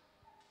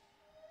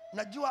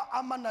 Najua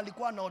Aman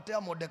alikuwa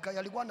anaotea Mordekai.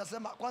 Alikuwa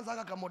anasema kwanza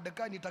kaka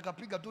Mordekai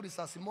nitakapiga tu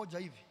risasi moja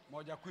hivi.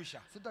 Moja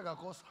kwisha.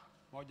 Sitakakosa.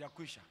 Moja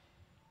kwisha.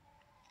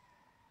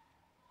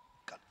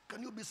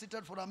 Can you be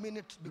seated for a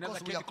minute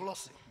because we are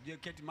closing?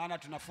 Keti maana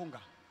tunafunga.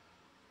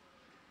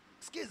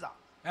 Sikiza.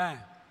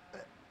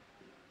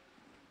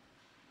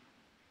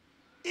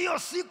 Hiyo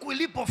siku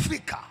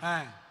ilipofika.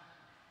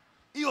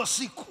 Hiyo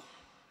siku.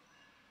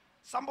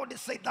 Somebody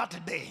say that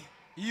day.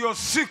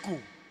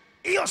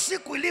 Hiyo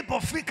siku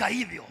ilipofika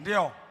hivyo.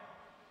 Ndio.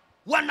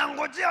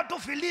 Wanangojea tu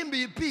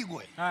filimbi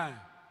ipigwe.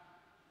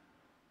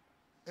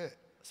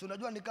 Si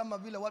unajua ni kama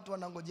vile watu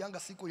wanangojeanga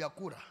siku ya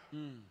kura.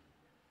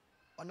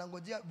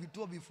 Wanangojea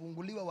vituo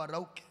vifunguliwe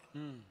warauke.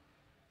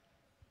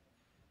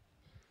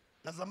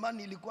 Na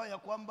zamani ilikuwa ya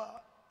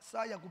kwamba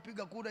saa ya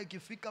kupiga kura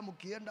ikifika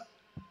mkienda,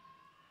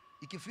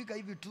 ikifika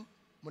hivi tu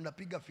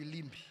mnapiga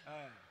filimbi.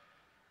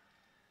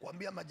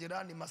 Kuambia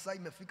majirani masaa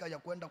imefika ya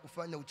kwenda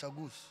kufanya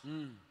uchaguzi.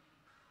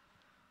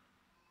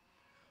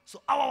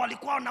 So hawa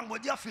walikuwa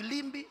wanangojea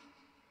filimbi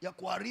ya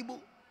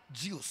kuharibu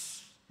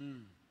Jews.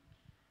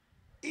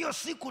 Hiyo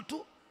siku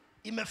tu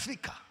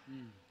imefika.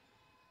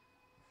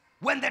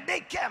 When the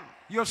day came,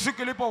 hiyo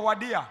siku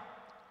ilipowadia,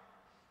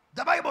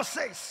 the Bible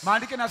says,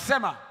 maandiko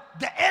nasema,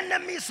 the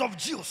enemies of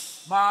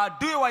Jews,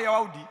 maadui wa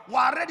Yahudi,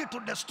 were ready to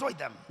destroy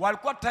them.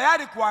 Walikuwa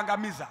tayari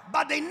kuangamiza.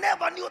 But they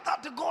never knew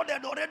that God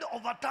had already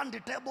overturned the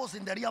tables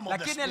in the realm of the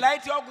Lakini spirit.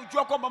 laiti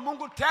hawakujua kwamba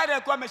Mungu tayari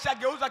alikuwa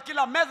ameshageuza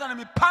kila meza na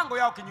mipango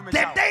yao kinyume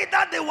chao. The day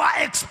that they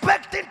were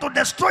expecting to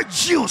destroy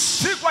Jews,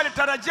 siku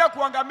walitarajia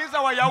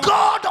kuangamiza Wayahudi,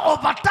 God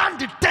overturned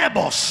the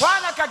tables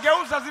Bwana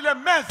kageuza zile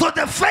meza to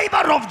the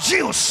favor of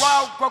Jews.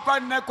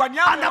 Kwa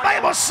niaba. And the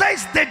Bible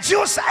says the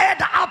Jews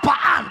had upper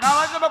hand na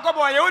wanasema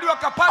kwamba Wayahudi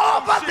wakapata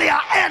over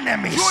their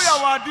enemies. juu ya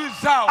maadui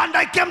zao. And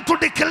I came to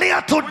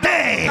declare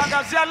today,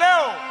 Tangazia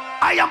leo,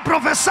 I am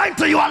prophesying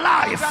to your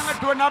life.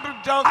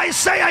 I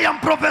say I am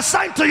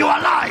prophesying to your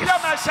life.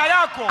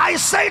 I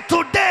say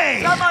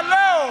today,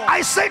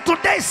 I say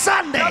today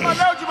Sunday,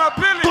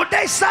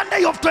 today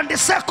Sunday of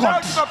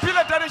 22nd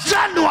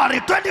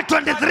January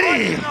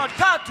 2023,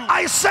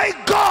 I say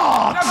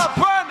God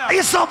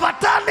is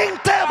overturning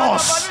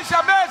tables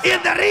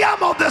in the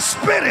realm of the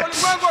spirit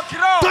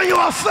to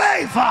your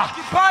favor.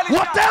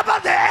 Whatever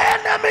the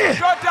enemy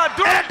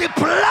had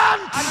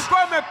planned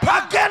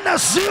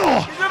against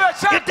you,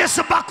 it is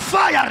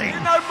backfiring.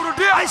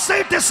 I say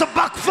it is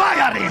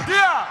backfiring.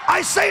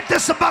 I say it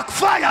is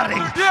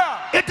backfiring.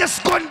 It is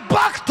going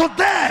back to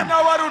them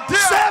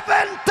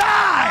 7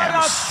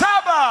 times.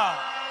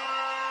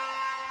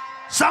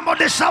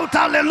 Somebody shout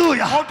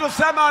hallelujah.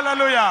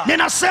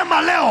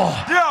 Ninasema leo,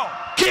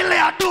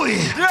 kile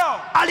adui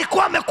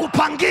alikuwa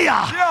amekupangia,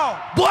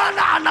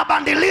 Bwana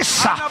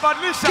anabadilisha,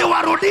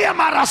 kiwarudie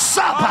mara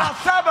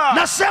 7.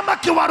 Nasema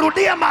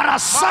kiwarudie mara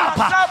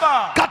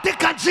 7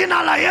 katika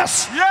jina la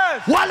Yesu.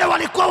 Wale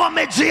walikuwa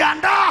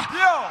wamejiandaa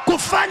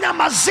kufanya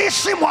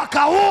mazishi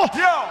mwaka huu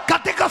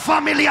katika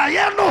familia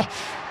yenu,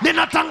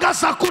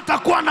 ninatangaza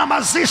kutakuwa na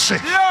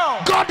mazishi.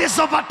 God is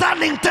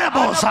overturning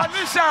tables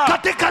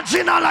katika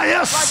jina la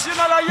Yesu.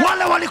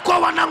 Wale walikuwa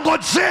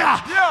wanangojea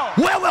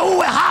wewe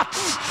uwe haki,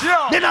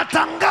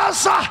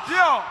 ninatangaza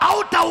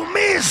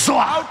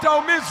hautaumizwa.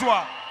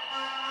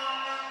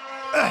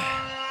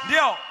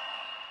 Ndio.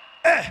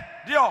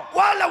 Ndio.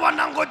 Wale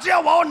wanangojea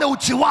waone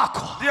uchi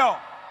wako. Ndio.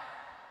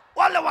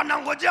 Wale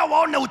wanangojea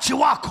waone uchi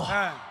wako.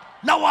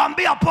 Na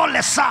waambia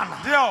pole sana.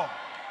 Ndio.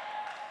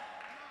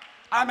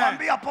 Amen.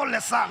 Waambia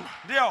pole sana.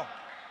 Ndio.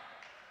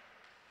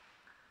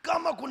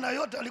 Kama kuna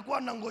yote alikuwa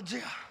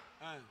anangojea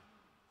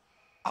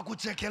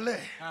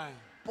akuchekelee,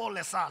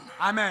 pole sana.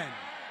 Amen.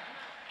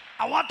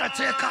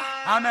 Hawatacheka.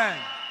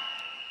 Amen.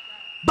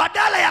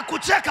 Badala ya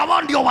kucheka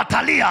wao ndio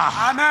watalia.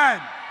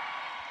 Amen.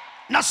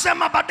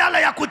 Nasema badala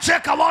ya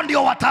kucheka wao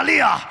ndio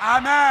watalia.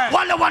 Amen.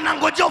 Wale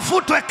wanangojea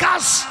ufutwe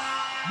kazi,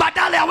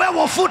 badala ya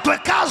wewe ufutwe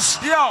kazi,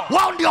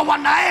 wao ndio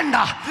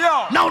wanaenda.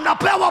 Na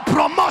unapewa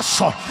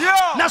promotion.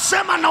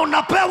 Nasema na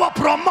unapewa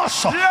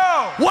promotion.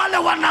 Wale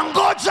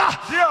wanangoja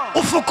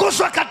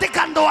ufukuzwe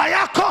katika ndoa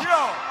yako,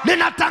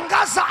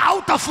 ninatangaza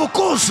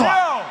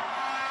hautafukuzwa.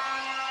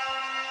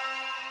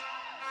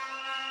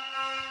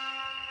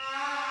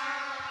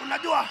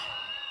 Unajua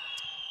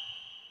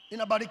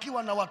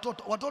inabarikiwa na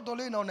watoto. Watoto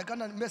leo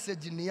inaonekana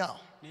message ni yao.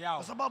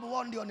 Kwa sababu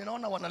wao ndio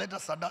ninaona wanaleta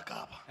sadaka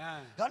hapa.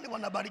 Yaani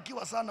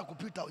wanabarikiwa sana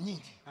kupita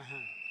nyinyi.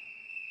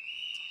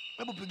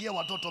 Hebu pigia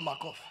watoto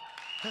makofi.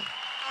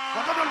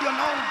 Watoto ndio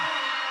naona.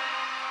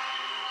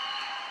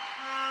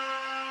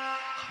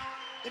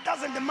 It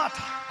doesn't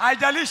matter.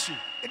 Haijalishi.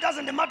 It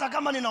doesn't matter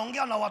kama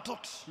ninaongea na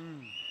watoto.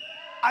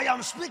 I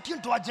am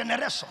speaking to a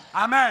generation.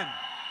 Amen.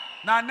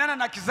 Na nena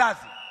na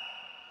kizazi.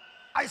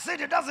 I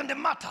said it doesn't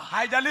matter.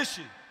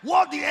 Haijalishi.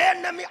 What the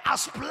enemy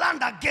has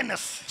planned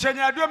against.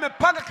 Chenye adui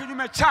amepanga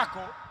kinyume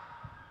chako.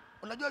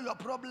 Unajua your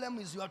problem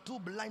is you are too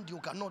blind, you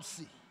cannot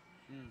see.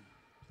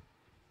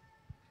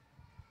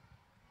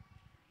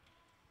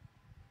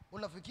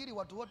 Unafikiri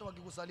watu wote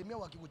wakikusalimia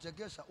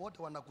wakikuchekesha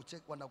wote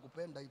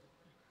wanakupenda hivi?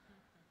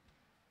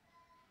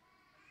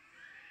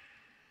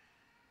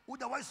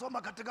 Hujawahi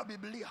soma katika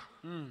Biblia?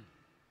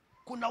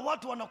 Kuna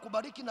watu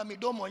wanakubariki na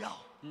midomo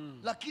yao,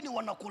 lakini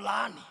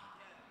wanakulaani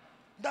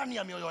ndani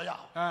ya mioyo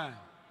yao.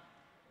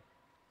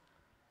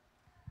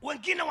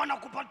 Wengine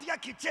wanakupatia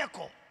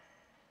kicheko,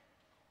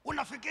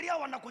 unafikiria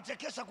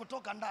wanakuchekesha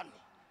kutoka ndani.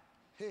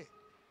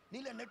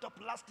 Nile inaitwa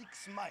plastic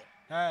smile.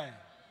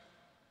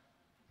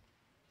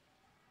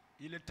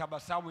 Ile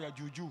tabasamu ya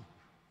juju.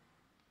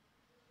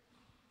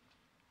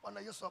 Bwana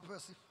Yesu apewe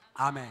sifa.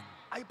 Amen.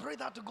 I pray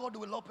that God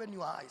will open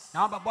your eyes.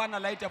 Naomba Bwana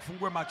laiti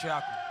afungue macho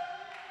yako.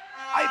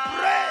 I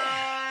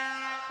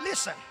pray.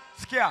 Listen.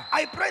 Sikia.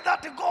 I pray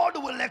that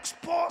God will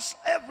expose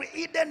every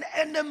hidden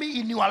enemy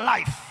in your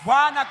life.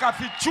 Bwana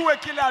kafichue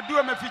kile adui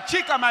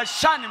amefichika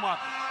maishani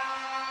mwako.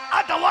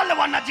 Hata wale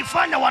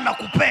wanajifanya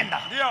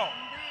wanakupenda. Ndio.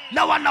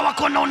 Na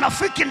wako na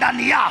unafiki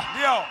ndani yao.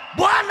 Ndio.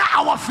 Bwana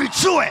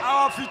awafichue.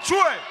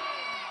 Awafichue.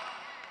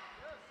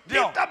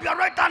 Ndio. Lift up your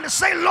right hand and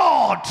say,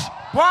 Lord,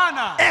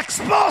 Bwana,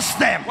 expose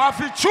them.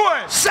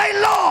 Wafichue. Say,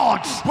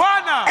 Lord,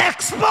 Bwana,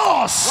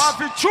 expose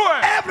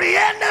wafichue every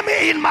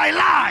enemy in my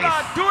life.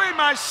 Adui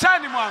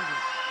maishani mwangu.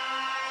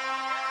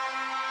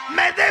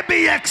 May they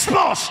be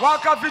exposed.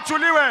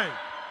 Wakafichuliwe.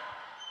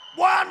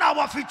 Bwana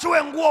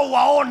wafichue nguo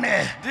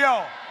waone.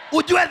 Ndio.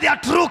 Ujue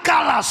their true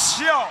colors.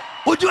 Ndio.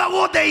 Ujue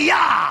who they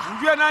are.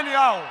 Ujue nani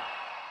hao.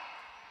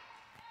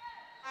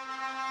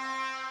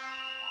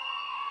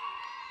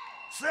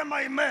 Sema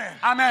amen.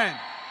 Amen.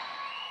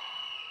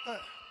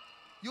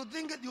 You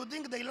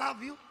think they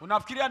love you?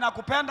 Unafikiria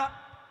nakupenda?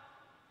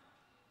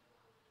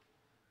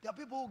 There are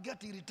people who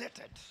get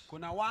irritated.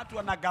 Kuna watu By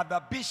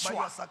wanaghadhabishwa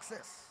your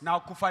success. na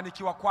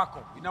kufanikiwa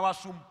kwako.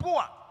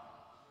 Inawasumbua.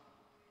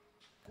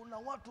 Kuna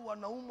watu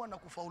wanaumwa na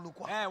kufaulu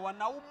kwako.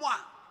 Wanaumwa.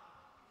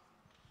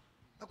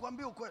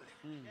 Nakwambia ukweli.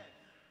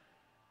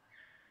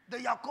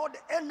 They are called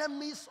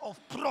enemies of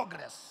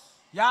progress.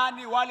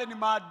 Yaani wale ni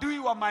maadui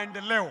wa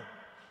maendeleo.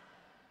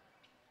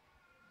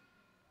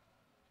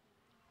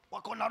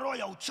 Wako na roho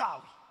ya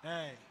uchawi.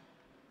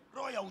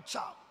 Roho ya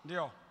uchawi.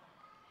 Ndio.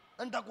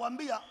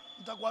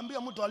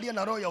 Nitakwambia mtu aliye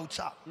na roho ya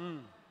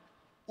uchawi.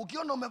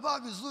 Ukiona umevaa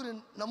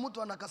vizuri na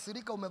mtu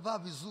anakasirika umevaa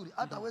vizuri,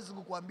 hata hawezi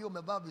kukuambia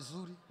umevaa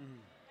vizuri.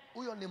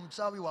 Huyo ni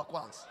mchawi wa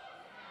kwanza.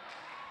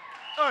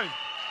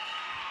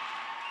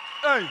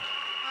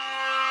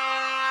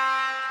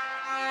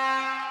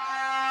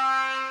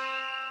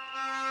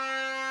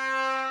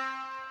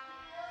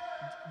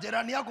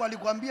 Jirani yako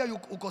alikwambia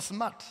uko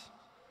smart.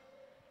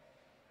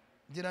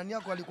 Jirani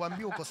yako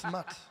alikwambia uko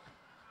smart.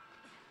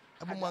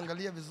 Hebu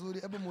muangalie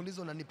vizuri, hebu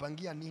muulize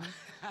unanipangia nini?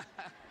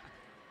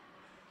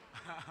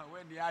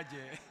 Wewe ni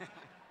aje?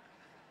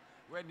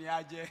 Wewe ni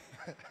aje?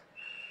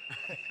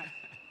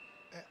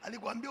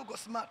 Alikwambia uko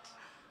smart.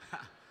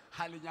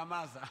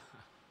 Alinyamaza.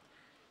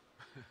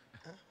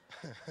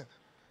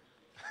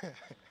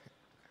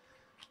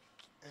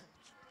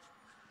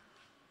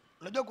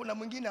 Unajua kuna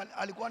mwingine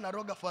alikuwa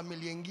anaroga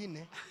familia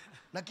nyingine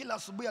na kila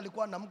asubuhi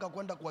alikuwa anaamka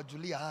kwenda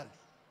kuwajulia hali.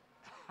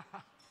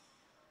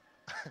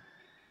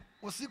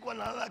 Usiku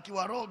analala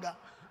akiwaroga,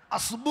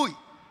 asubuhi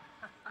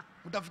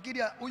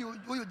utafikiria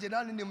huyu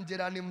jirani ni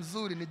mjirani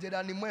mzuri, ni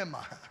jirani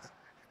mwema.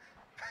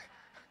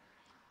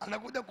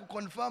 Anakuja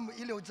kuconfirm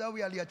ile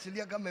uchawi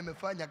aliachilia kama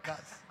imefanya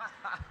kazi.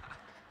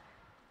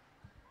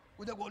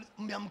 Kuja kwa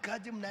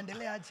mmeamkaje,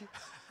 mnaendelea aje?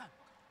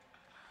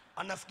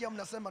 Anasikia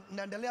mnasema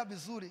naendelea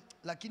vizuri,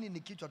 lakini ni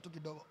kichwa tu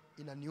kidogo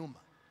inaniuma.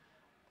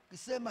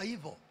 Ukisema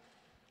hivyo,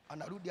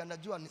 anarudi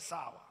anajua ni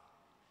sawa.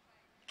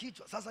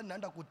 Kichwa sasa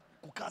ninaenda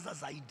kukaza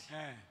zaidi.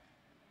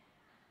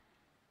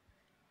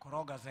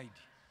 Koroga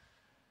zaidi.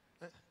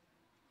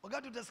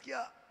 Wakati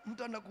utasikia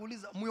mtu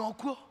anakuuliza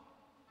mwoko.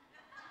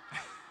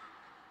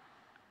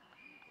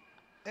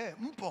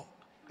 Mpo.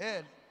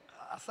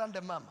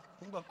 Asante mama.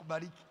 Mungu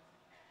akubariki.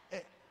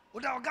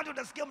 Wakati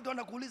utasikia mtu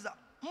anakuuliza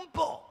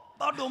mpo,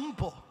 bado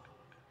mpo.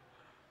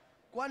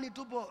 Kwani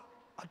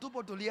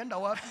atupo tulienda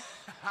wapi?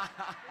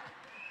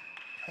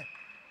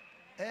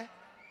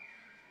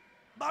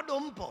 Bado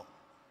mpo.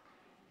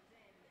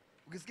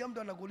 Ukisikia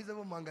mtu anakuuliza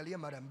hivyo, muangalie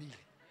mara mbili.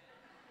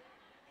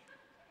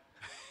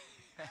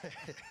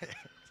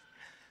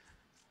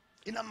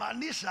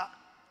 Inamaanisha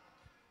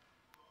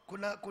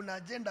kuna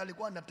agenda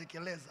alikuwa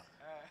anatekeleza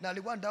na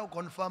alikuwa anataka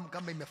confirm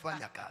kama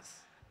imefanya kazi.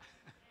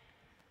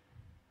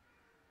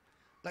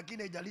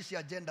 Lakini haijalishi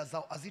agenda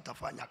zao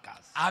hazitafanya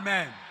kazi.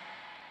 Amen.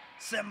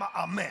 Sema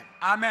amen.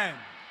 Amen.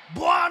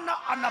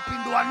 Bwana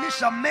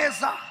anapinduanisha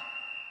meza,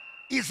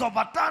 is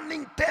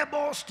overturning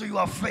tables to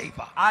your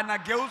favor.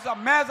 Anageuza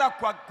meza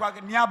kwa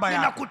niaba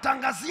yako.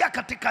 Ninakutangazia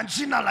katika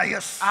jina la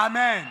Yesu.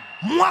 Amen.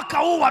 Mwaka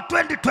huu wa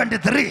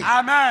 2023.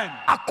 Amen.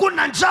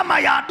 Hakuna njama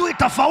ya adui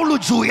itafaulu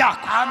juu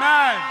yako.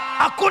 Amen.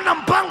 Hakuna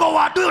mpango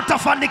wa adui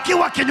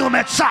utafanikiwa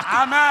kinyume chako.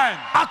 Amen.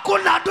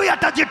 Hakuna adui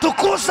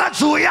atajitukuza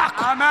juu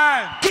yako.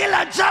 Amen.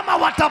 Kila njama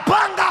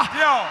watapanga,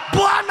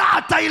 Bwana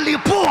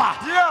atailipua.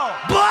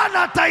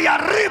 Bwana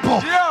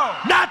ataiharibu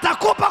na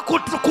atakupa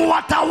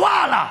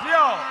kuwatawala.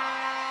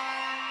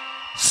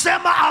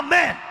 Sema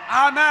amen.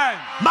 Amen.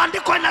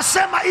 Maandiko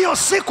inasema hiyo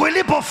siku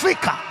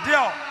ilipofika,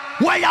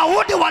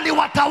 Wayahudi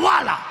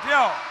waliwatawala.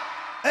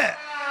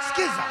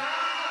 Sikiza.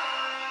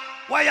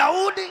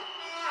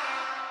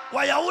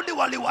 Wayahudi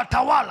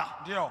waliwatawala.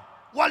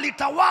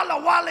 Walitawala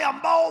wale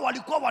ambao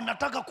walikuwa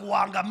wanataka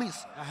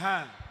kuwaangamiza.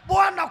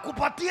 Bwana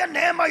kupatie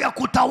neema ya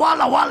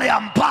kutawala wale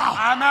ambao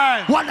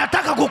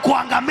wanataka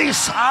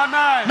kukuangamiza.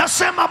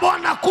 Nasema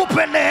Bwana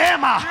kupe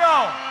neema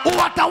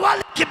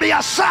uwatawale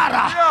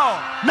kibiashara.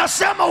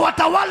 Nasema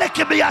watawale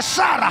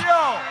kibiashara.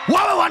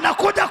 Wawe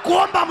wanakuja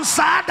kuomba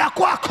msaada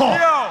kwako.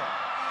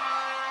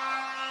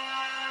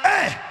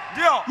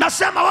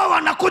 Nasema wao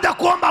wanakuja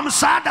kuomba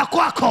msaada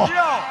kwako.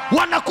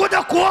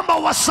 Wanakuja kuomba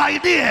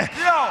uwasaidie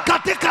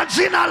katika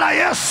jina la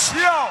Yesu.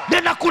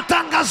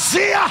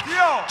 Ninakutangazia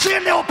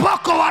chini ya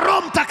upako wa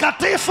Roho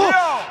Mtakatifu,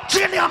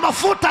 chini ya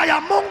mafuta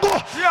ya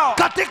Mungu,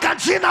 katika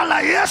jina la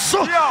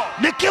Yesu.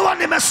 Nikiwa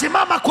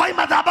nimesimama kwa hii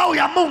madhabahu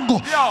ya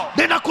Mungu,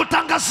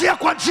 ninakutangazia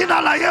kwa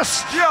jina la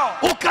Yesu,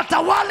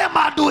 ukatawale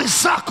maadui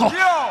zako.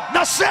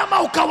 Nasema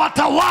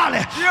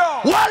ukawatawale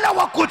wale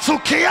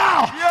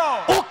wakuchukiao,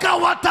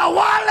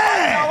 ukawatawale.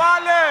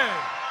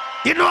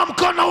 Inua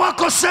mkono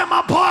wako,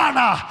 sema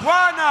Bwana,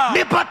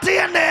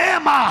 nipatie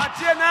neema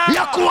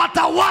ya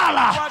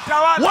kuwatawala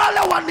wale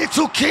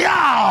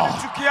wanichukiao,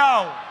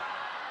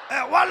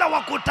 wale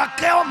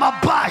wakutakao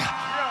mabaya.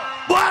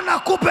 Bwana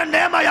kupe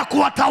neema ya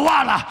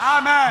kuwatawala.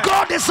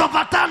 God is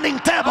overturning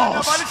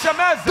tables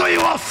to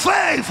your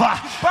favor.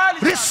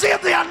 Receive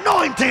the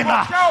anointing.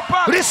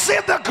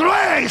 Receive the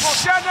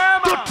grace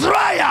to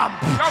triumph.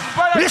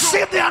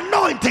 Receive the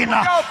anointing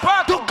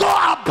to go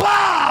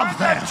above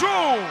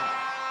them.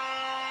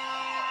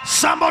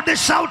 Somebody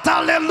shout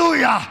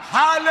hallelujah.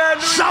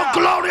 Hallelujah. Shout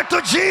glory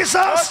to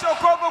Jesus.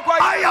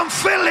 I am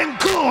feeling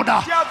good.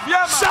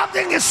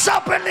 Something is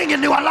happening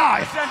in your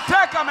life.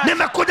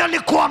 Nimekuja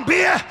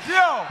nikuambie,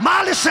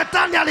 mahali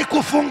shetani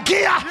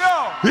alikufungia,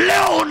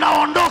 leo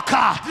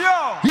unaondoka.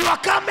 You are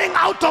coming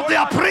out of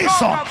their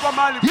prison.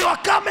 You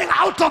are coming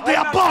out of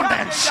their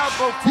bondage.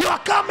 You are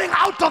coming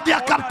out of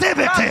their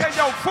captivity.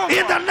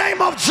 In the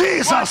name of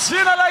Jesus,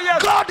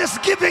 God is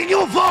giving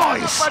you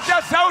voice.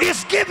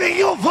 He's giving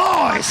you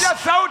voice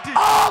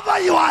over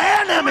your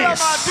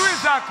enemies.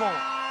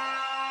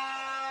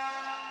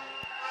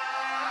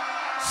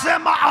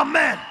 Sema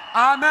amen.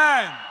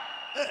 Amen.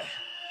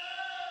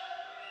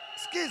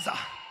 Sikiza.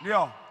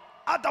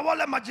 Hata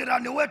wale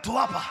majirani wetu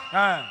hapa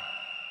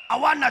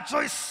hawana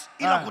choice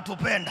ila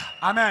kutupenda.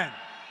 Amen.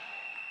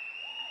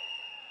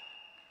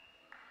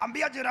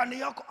 Ambia jirani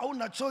yako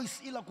hauna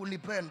choice ila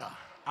kunipenda.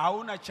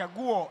 Hauna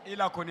chaguo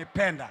ila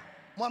kunipenda.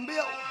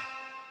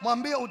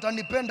 Mwambie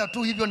utanipenda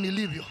tu hivyo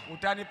nilivyo.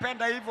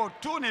 Utanipenda hivyo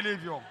tu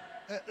nilivyo.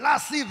 La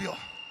sivyo.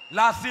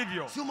 La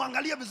sivyo. Si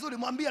muangalie vizuri,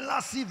 mwambie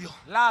la sivyo.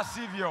 La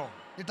sivyo.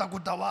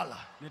 Nitakutawala.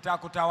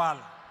 Nitakutawala.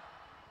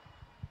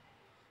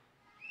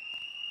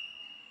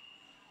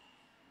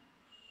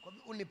 Kwa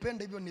hivyo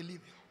unipende hivyo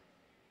nilivyo.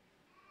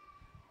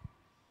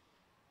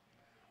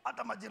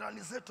 Hata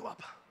majirani zetu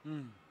hapa.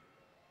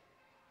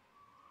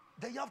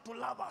 They have to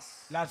love us.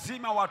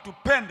 Lazima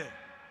watupende.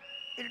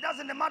 It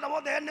doesn't matter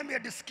what the enemy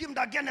had schemed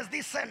against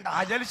this sender.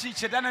 Hajalishi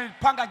shetani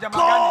alipanga njama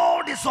gani.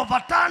 God is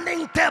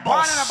overturning tables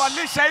Bwana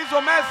anabadilisha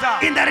hizo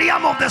meza. in the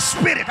realm of the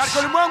spirit. Katika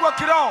ulimwengu wa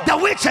kiroho. The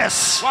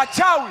witches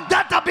Wachawi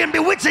that have been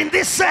bewitching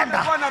this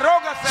sender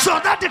so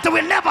that it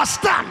will never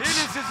stand.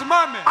 ili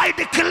sisimame. I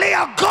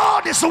declare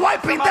God is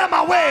wiping them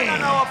away.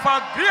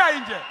 Anawafagia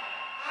nje.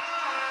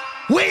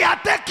 We are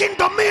taking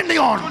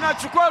dominion.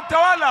 Tunachukua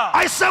utawala.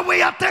 I say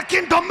we are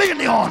taking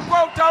dominion.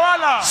 Tunachukua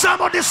utawala.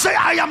 Somebody say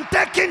I am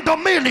taking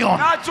dominion.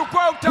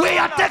 Tunachukua utawala. We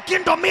are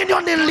taking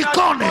dominion in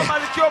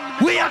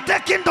Likoni. We are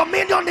taking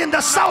dominion in the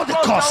South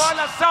Coast.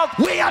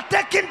 We are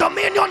taking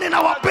dominion in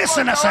our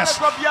businesses.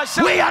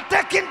 We are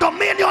taking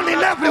dominion in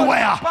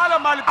everywhere.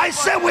 I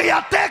say we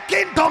are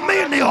taking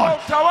dominion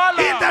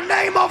in the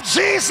name of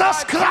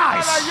Jesus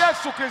Christ.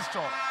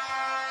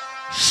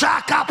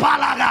 Shaka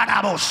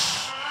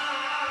palagadabos.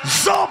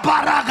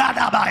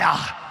 Zoparagadabaya.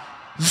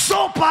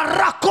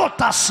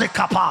 Zoparakota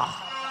sekapa.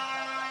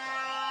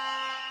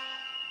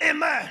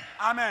 Amen.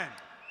 Amen.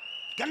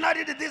 Can I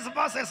read this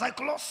verse as I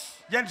close?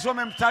 Je,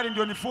 nisome mstari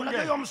ndio nifunge?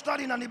 Unajua hiyo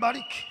mstari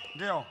inanibariki.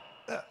 Ndio.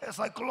 As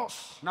I close.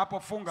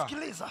 Napofunga.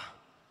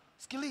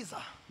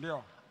 Sikiliza.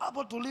 Ndio.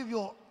 Hapo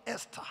tulivyo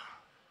Esther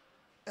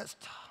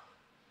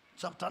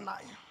chapter 9.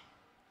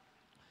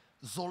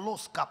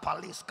 Zolos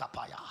kapalis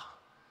kapaya.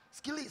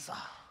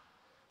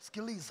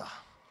 Sikiliza.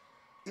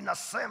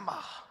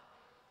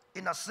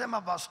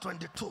 Inasema verse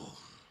 22.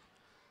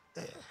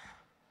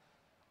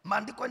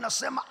 Maandiko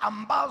inasema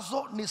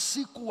ambazo ni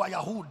siku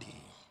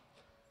Wayahudi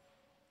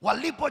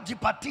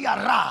walipojipatia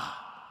raha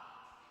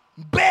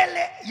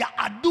mbele ya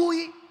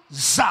adui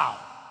zao,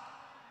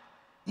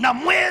 na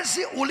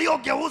mwezi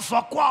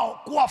uliogeuzwa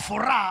kwao kuwa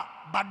furaha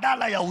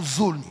badala ya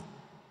huzuni.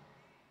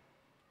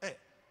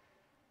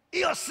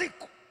 Hiyo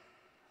siku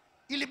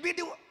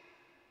ilibidi,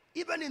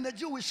 even in the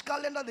Jewish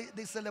calendar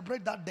they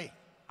celebrate that day.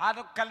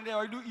 Hata kalenda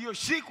ya hiyo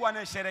siku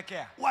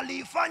wanasherehekea.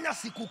 Waliifanya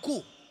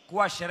sikukuu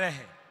kuwa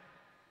sherehe.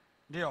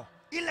 Ndio.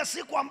 Ile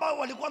siku ambayo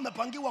walikuwa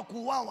wamepangiwa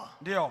kuuawa.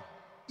 Ndio.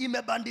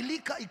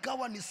 Imebadilika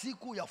ikawa ni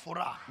siku ya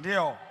furaha.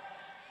 Ndio.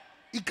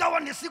 Ikawa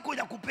ni siku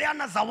ya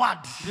kupeana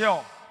zawadi.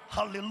 Ndio.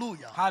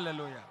 Hallelujah.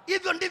 Hallelujah.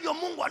 Hivyo ndivyo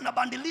Mungu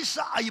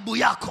anabadilisha aibu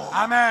yako.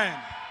 Amen.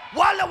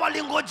 Wale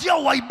walingojea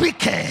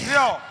uaibike.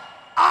 Ndio.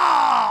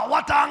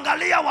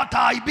 Wataangalia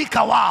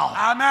wataaibika wao.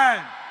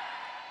 Amen.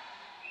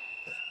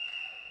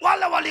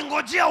 Wale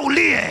walingojea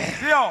ulie.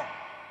 Ndio.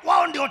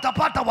 Wao ndio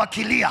utapata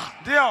wakilia.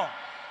 Ndio.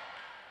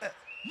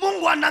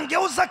 Mungu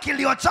anangeuza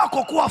kilio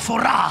chako kuwa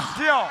furaha.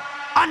 Ndio.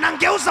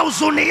 Anangeuza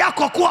huzuni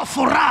yako kuwa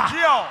furaha.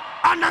 Ndio.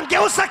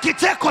 Anangeuza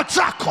kicheko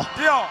chako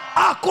ndio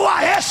kuwa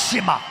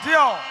heshima.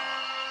 Ndio.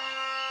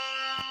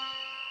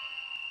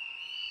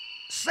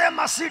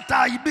 Sema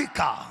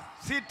sitaaibika.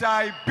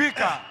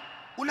 Sitaaibika.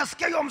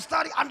 Unasikia hiyo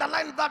mstari?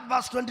 Underline that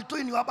verse 22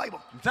 in your Bible.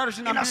 Mstari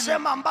 22.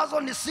 Inasema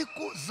ambazo ni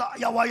siku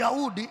ya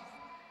Wayahudi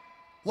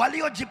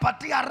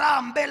waliojipatia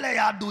raha mbele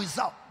ya adui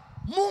zao.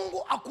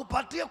 Mungu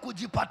akupatie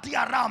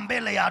kujipatia raha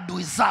mbele ya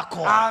adui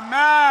zako.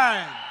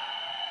 Amen.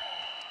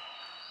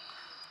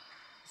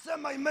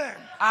 Sema amen.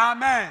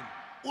 Amen.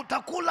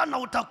 Utakula na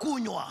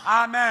utakunywa.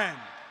 Amen.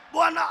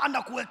 Bwana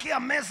anakuwekea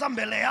meza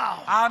mbele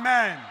yao.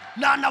 Amen.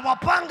 Na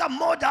anawapanga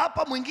mmoja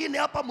hapa, mwingine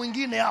hapa,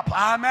 mwingine hapa.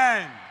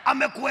 Amen.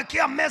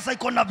 Amekuwekea meza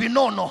iko na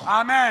vinono.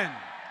 Amen.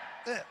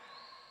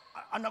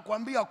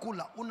 Anakuambia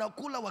kula,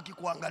 unakula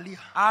wakikuangalia.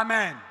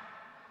 Amen.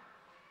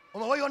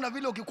 Umewahi ona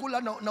vile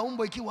ukikula na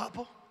umbo ikiwa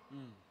hapo?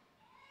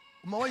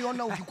 Umewahi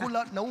ona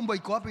ukikula na umbo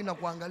iko hapo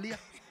inakuangalia?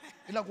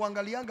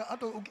 Inakuangalianga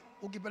hata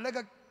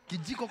ukipeleka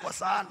kijiko kwa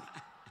sahani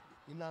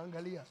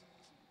inaangalia.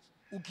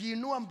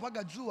 Ukiinua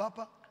mpaka juu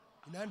hapa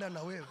inaenda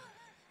na wewe.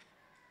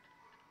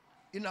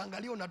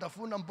 Inaangalia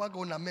unatafuna mpaka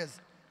una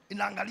meza.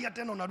 Inaangalia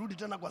tena unarudi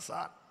tena kwa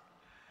sahani.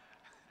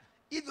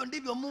 Hivyo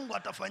ndivyo Mungu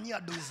atafanyia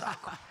adui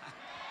zako.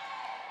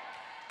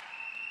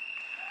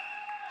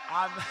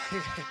 Amen.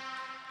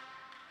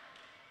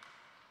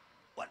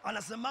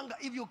 Wanasemanga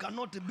if you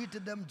cannot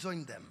beat them,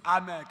 join them.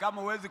 Amen.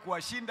 Kama huwezi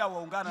kuwashinda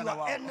waungana na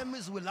wao. Your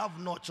enemies will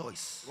have no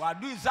choice.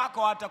 Wadui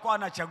zako watakuwa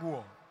na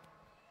chaguo.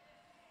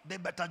 They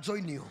better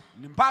join you.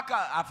 Ni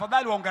mpaka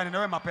afadhali waungane na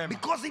wewe mapema.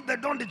 Because if they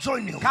don't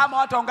join you, kama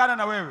wataungana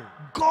na wewe,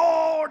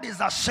 God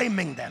is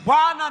ashaming them.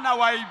 Bwana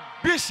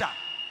anawaibisha.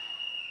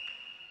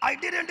 I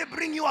didn't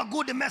bring you a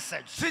good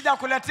message. Sija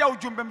kuletea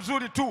ujumbe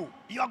mzuri tu.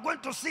 You are going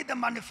to see the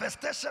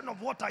manifestation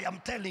of what I am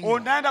telling you.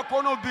 Unaenda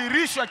kuona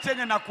udhihirisho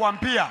chenye na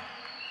kuambia.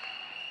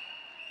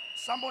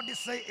 Somebody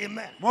say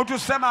amen. Mtu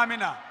sema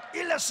amina.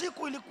 Ile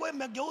siku ilikuwa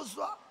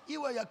imegeuzwa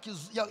iwe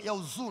ya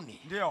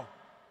huzuni. Ndio.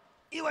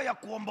 Iwe ya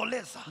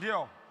kuomboleza.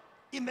 Ndio.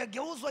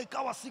 Imegeuzwa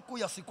ikawa siku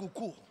ya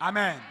sikukuu.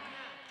 Amen.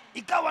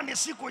 Ikawa ni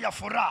siku ya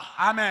furaha.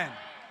 Amen.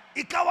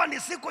 Ikawa ni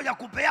siku ya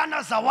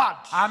kupeana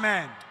zawadi.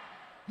 Amen.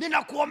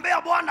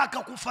 Ninakuombea Bwana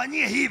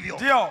akakufanyie hivyo.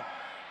 Ndio.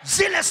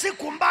 Zile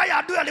siku mbaya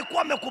adui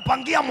alikuwa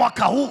amekupangia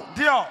mwaka huu.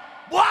 Ndio.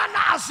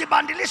 Bwana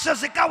asibandilishe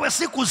zikawe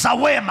siku za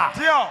wema.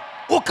 Ndio.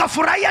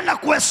 Ukafurahia na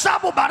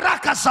kuhesabu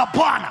baraka za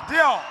Bwana.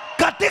 Ndio.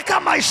 Katika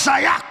maisha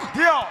yako.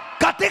 Ndio.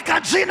 Katika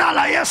jina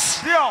la Yesu.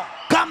 Ndio.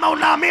 Kama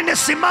unaamini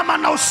simama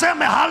na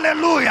useme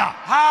hallelujah.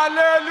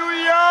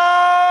 Hallelujah.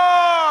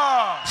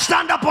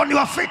 Stand up on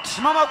your feet.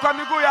 Simama kwa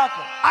miguu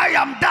yako. I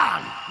am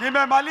done.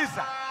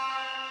 Nimemaliza.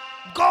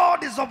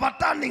 God is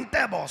overturning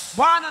tables.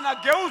 Bwana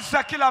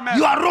anageuza kila meza.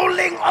 You are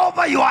ruling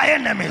over your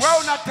enemies. Wewe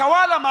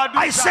unatawala maadui.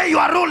 I say you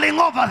are ruling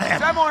over them.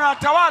 Sema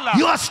unatawala.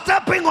 You are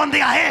stepping on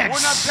their heads.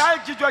 Unatai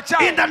kichwa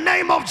chao. In the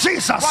name of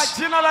Jesus. Kwa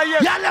jina la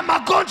Yesu. Yale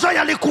magonjwa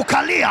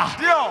yalikukalia.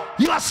 Ndio.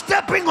 You are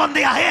stepping on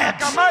their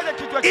heads. Kamale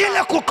kichwa chao.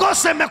 Ile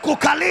kukosa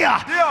imekukalia.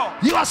 Ndio.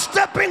 You are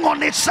stepping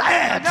on its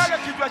head.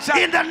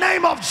 In the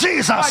name of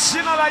Jesus.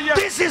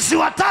 This is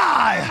your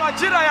time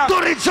to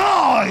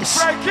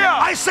rejoice.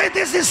 I say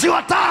this is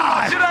your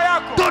time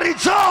to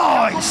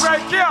rejoice.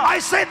 I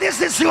say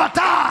this is your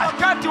time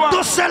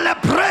to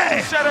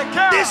celebrate.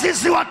 This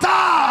is your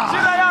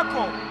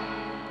time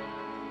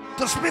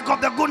to speak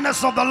of the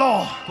goodness of the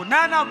Lord.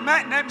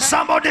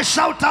 Somebody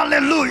shout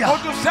hallelujah.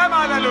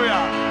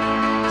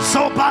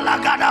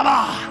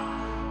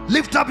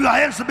 Lift up your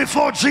hands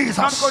before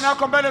Jesus.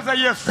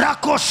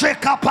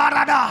 Rakosheka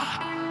parada.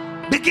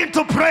 Begin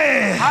to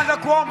pray.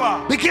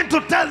 Begin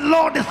to tell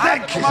Lord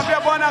thank you.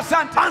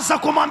 Anza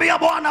kumwambia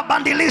Bwana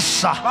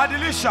bandilisha.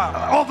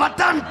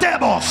 Overturn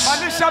tables.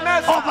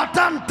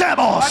 Overturn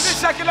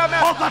tables.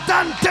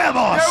 Overturn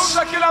tables.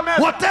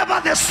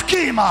 Whatever the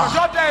schemer,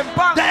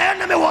 the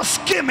enemy was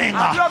scheming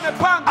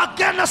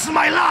against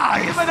my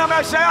life,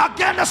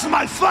 against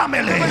my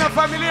family,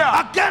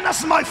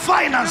 against my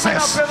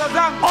finances.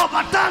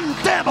 Overturn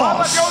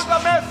tables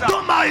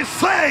to my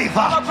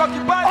favor.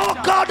 Oh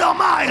God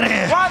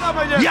Almighty.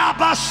 Ya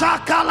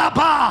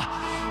basakalaba,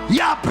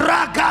 ya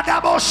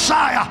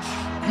bragadabosaya,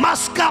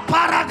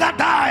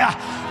 maskaparagadaya,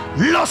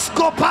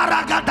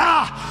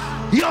 loskoparagada,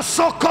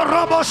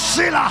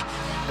 yosokorobosila,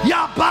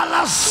 ya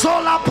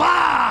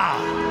balasolapa,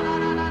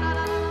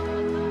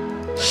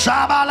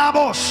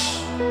 shabalabos.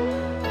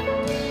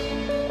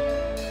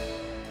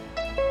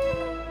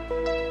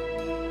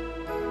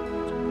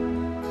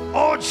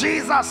 Oh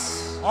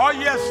Jesus. Oh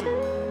yes.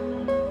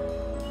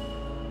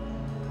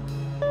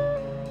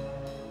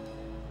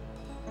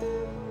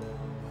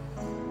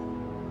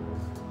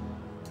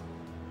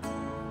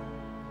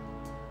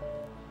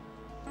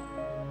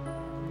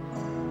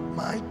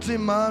 Mighty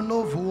man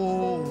of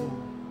war,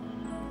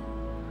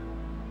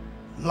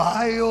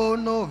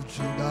 Lion of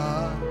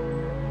Judah,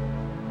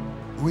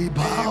 we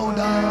bow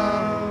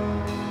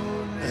down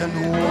and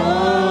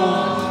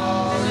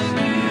worship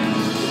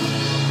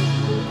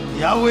you.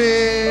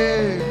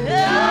 Yahweh,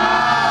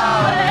 Yahweh,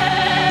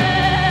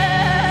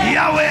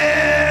 Yahweh.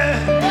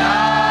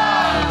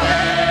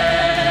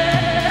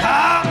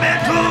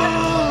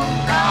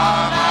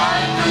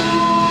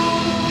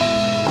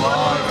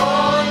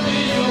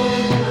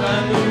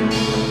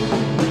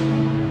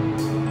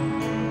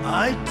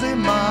 Mighty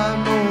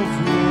man of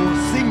war,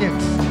 sing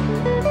it.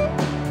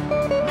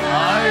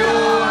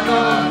 Lion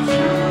of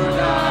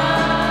Judah,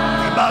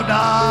 we bow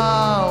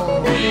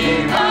down. We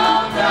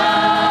bow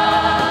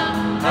down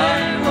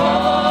and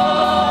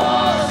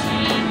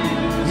worship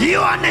you.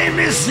 Your name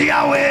is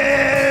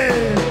Yahweh.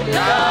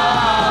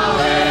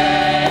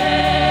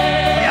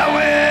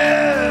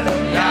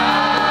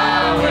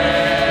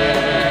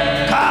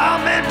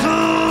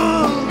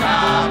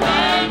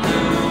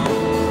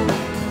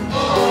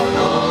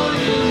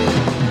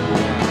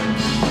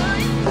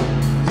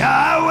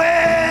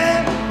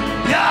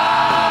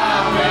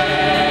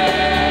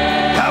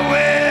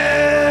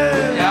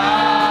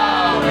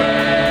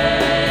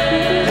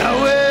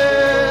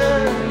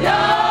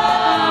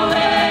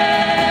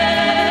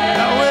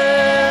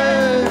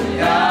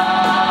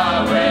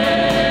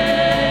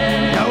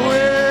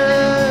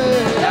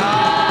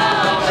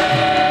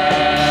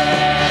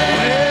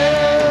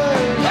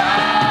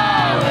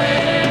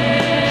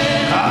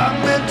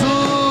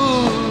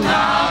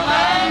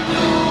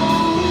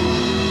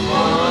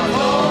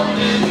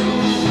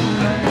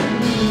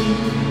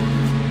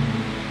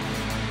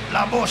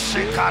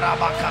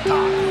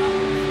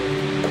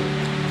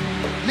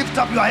 Lift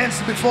up your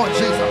hands before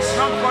Jesus.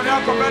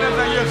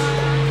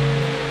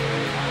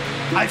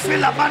 I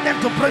feel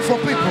abandoned to pray for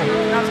people.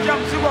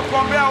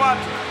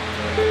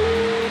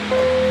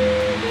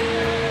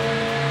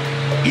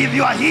 If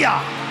you are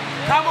here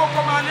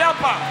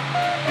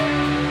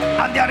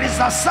and there is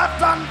a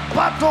certain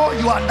battle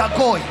you are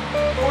undergoing,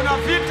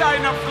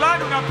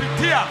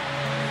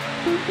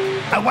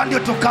 I want you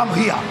to come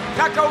here.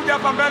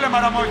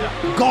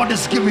 God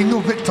is giving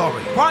you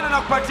victory.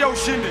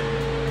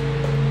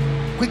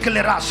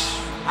 Quickly rush.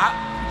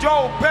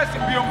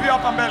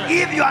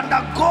 If you are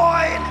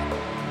undergoing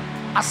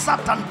a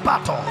certain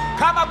battle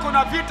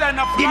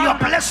in your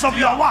place of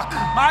your work,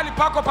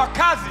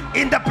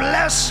 in the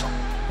place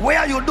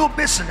where you do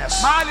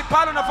business,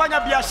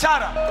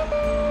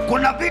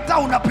 kuna vita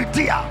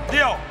unapitia,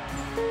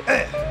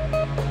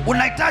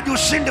 unahitaji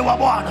ushindi wa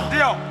Bwana.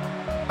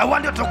 I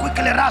want you to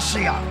quickly rush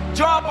here.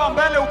 Njoo hapa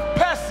mbele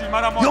upesi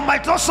mara moja. You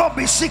might also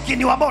be sick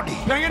in your body.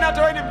 Pengine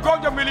hata wewe ni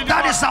mgonjwa mwilini That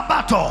mwako. is a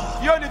battle.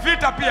 Hiyo ni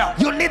vita pia.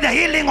 You need the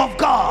healing of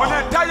God.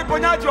 Unahitaji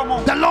ponyaji wa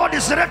Mungu. The Lord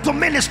is ready to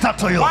minister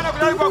to you. Bwana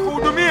kutaka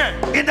kukuhudumie.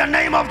 In the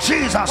name of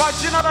Jesus. Kwa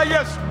jina la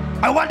Yesu.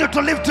 I want you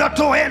to lift your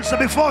two hands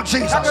before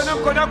Jesus. Nataka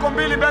mkono wako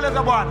mbili mbele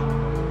za Bwana.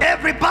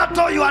 Every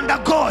battle you are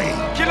undergoing,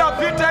 Kila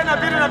vita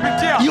inabidi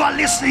unapitia. you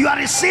are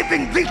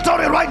receiving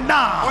victory right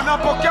now.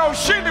 Unapokea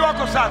ushindi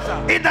wako sasa.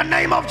 In the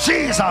name of Kwa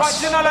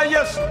Jesus. jina la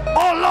Yesu.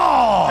 Oh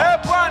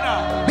Lord,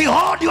 Bwana.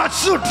 behold your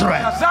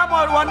children.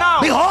 Tazama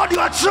wanao. Behold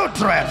your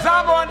children.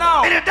 Tazama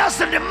wanao. And it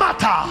doesn't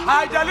matter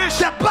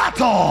Haijalishi the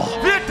battle,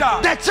 vita,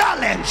 the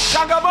challenge,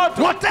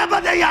 changamoto, whatever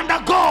they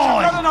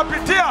undergo.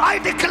 unapitia. I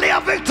declare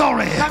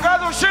victory.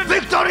 Tangaza ushindi.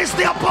 Victory is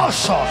the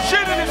apostle.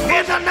 Ushindi ni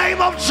In the name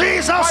of kwa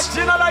Jesus.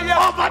 jina la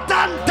Yesu.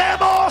 Overturn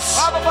tables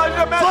Baba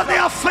badilisha for meza.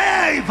 their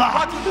favor.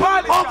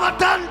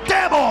 Overturn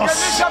tables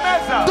Badilisha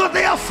meza. to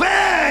their Kwa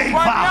favor.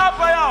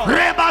 niaba yao.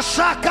 Reba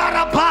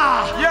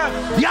Shakarapa.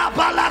 Yes.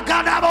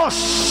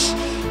 Yabalagadabos.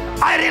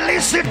 I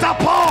release it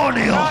upon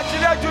you.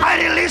 I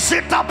release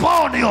it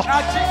upon you.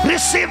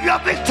 Receive your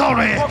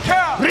victory.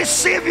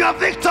 Receive your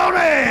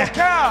victory.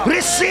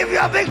 Receive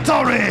your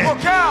victory.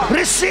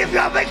 Receive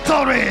your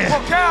victory.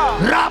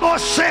 Rabo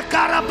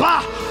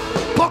Shekarapa.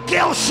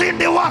 Pokea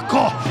ushindi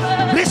wako.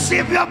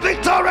 Receive your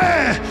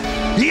victory.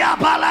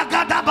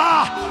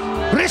 Yabalagadaba.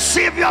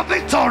 Receive your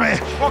victory.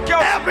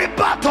 Every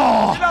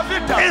battle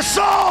is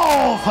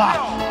over.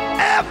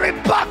 Every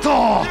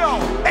battle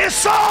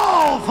is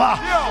over.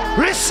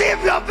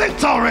 Receive your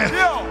victory.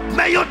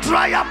 May you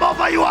triumph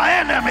over your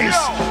enemies.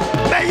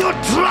 May you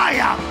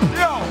triumph.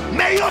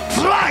 May you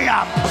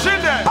triumph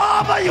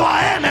over your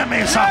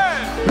enemies.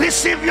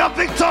 Receive your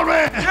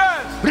victory.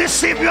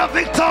 Receive your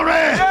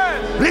victory.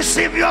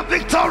 Receive your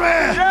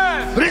victory.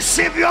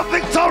 Receive your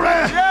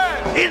victory.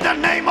 In the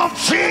name of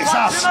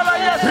Jesus.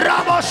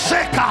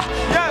 Rabosheka.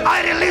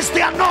 I release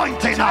the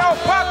anointing.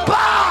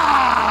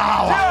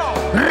 Pow.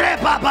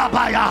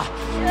 Rebababaya.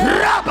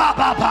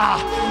 Rabababa.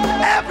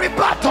 Every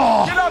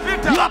battle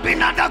you have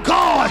been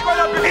undergoing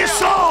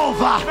is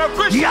over.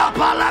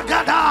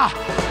 Yapalagada.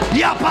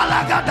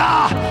 Yapalagada.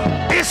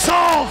 It's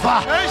over.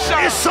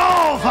 It's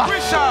over.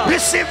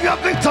 Receive your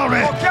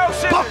victory.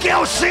 Pokea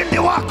ushindi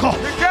wako.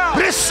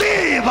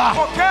 Receive.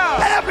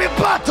 Every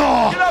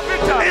battle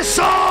is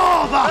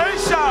over.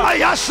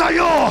 I usher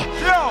you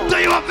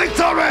to your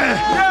victory.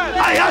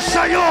 I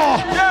usher you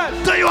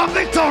to your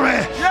victory.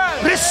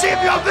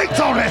 Receive your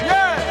victory.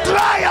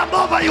 Triumph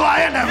over your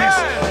enemies.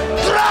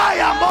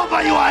 Triumph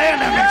over your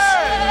enemies.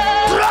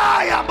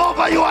 Triumph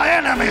over your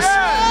enemies.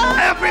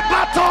 Every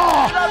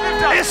battle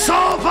is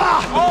over.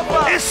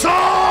 It's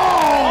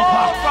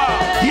over.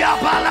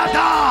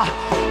 Yabalada.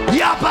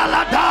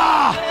 Yabalada.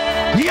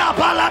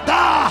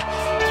 Yabalada.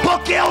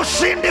 Pokea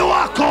ushindi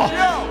wako.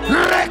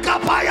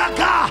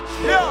 Rekapayaga.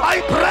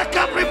 I break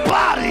every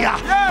barrier.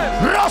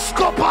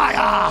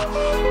 Roskopaya.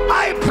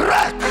 I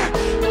break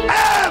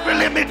every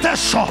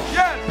limitation.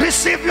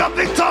 Receive your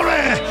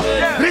victory.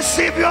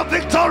 Receive your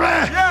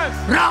victory.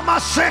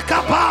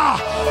 Ramasekapa.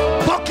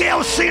 Pokea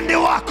ushindi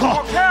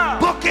wako.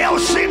 Pokea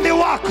ushindi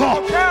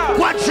wako.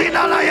 Kwa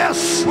jina la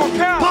Yesu.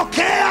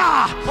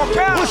 Pokea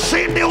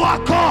ushindi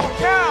wako.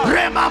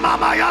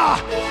 Remamamaya.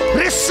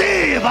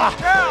 Receive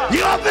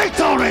your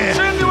victory.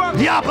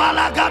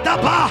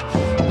 Yabalagadaba.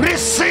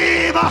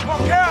 Receive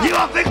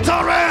your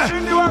victory.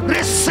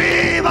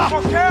 Receive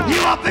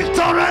your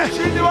victory.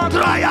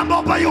 Triumph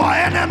over your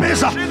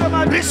enemies.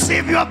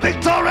 Receive your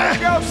victory.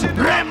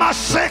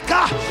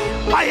 Remaseka.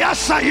 I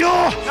usher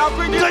you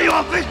to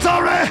your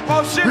victory.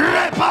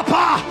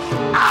 Repapa.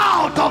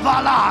 Out of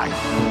our life.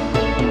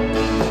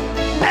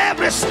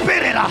 Every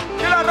spirit,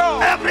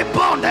 every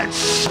bondage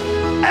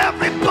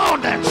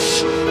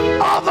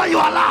over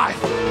your life,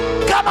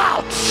 come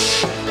out.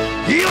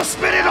 You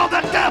spirit of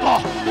the devil,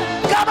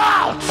 come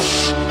out.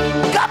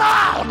 Come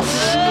out.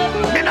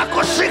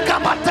 Ninakushika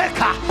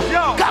mateka.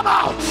 Come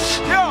out.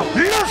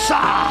 Loose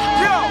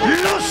alive.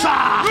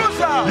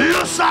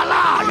 Loose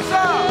alive.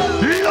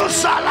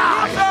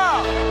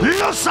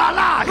 Loose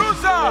alive.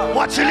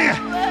 Wachilie.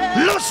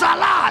 Loose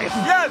alive.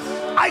 Yes.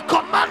 I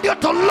command you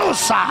to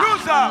loose her.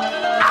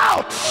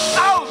 Out.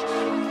 Out.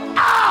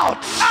 Out.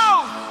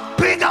 Out.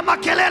 Piga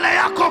makelele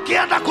yako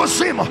ukienda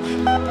kuzimu.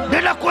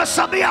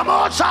 Ninakuhesabia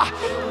 1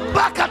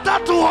 mpaka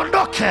 3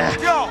 uondoke.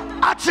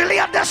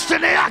 Achilia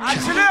destiny yake.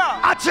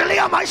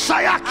 Achilia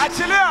maisha yake.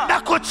 Na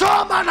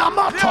kuchoma na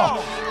moto.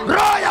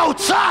 Roho ya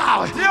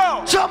uchawi.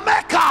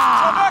 Chomeka.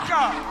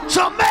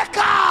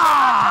 Chomeka.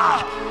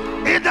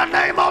 In the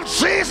name of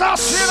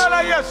Jesus.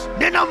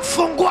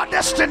 Ninamfungua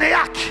destiny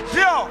yake.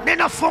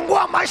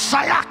 Ninafungua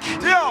maisha yake.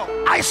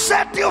 I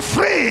set you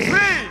free.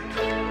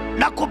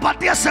 Na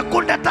kupatia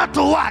sekunde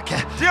 3 wake.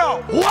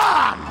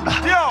 1,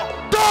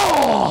 2,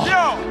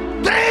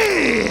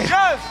 3.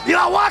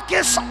 Your work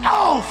is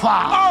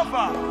over.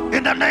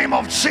 In the name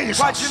of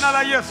Jesus.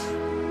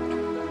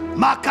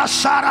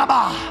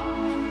 Makasharaba.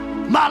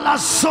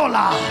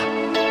 Malazola.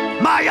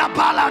 Maya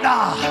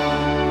balada.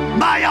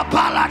 Maya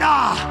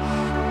Palada,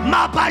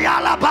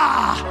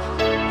 Mabayalaba,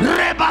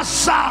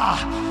 Rebasa.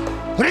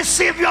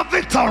 Receive your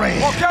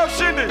victory.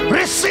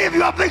 Receive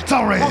your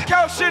victory.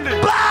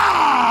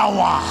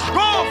 Power.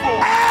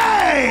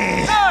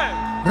 Hey.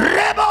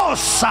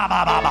 Rebosa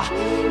Baba.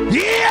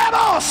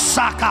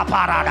 Yebosa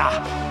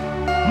Caparada.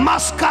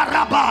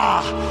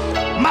 Mascaraba.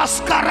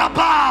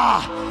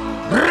 Mascaraba.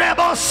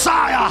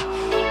 Rebosaya.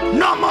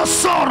 No more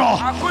sorrow.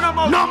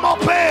 No more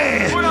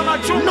pain.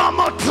 No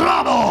more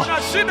trouble.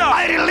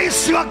 I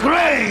release your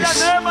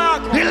grace.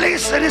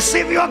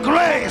 Receive your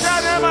grace.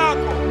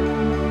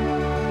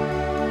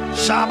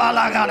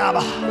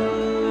 Shabalagadaba.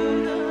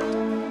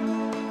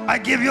 I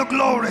give you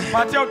glory.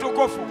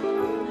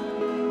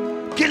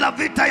 Kila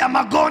vita ya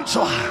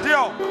magonjwa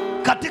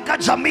katika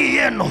jamii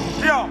yenu,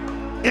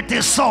 it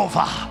is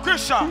over.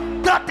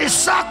 That the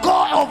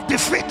circle of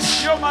defeat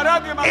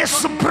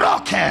is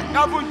broken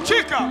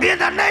in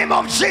the name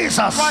of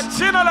Jesus.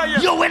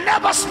 You will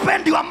never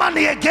spend your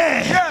money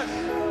again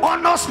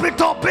on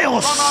hospital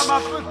bills,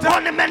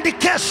 on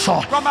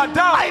medication.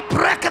 I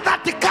break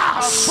that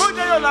curse.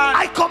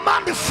 I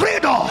command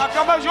freedom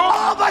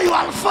over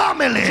your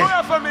family,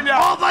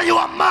 over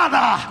your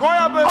mother,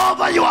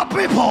 over your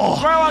people,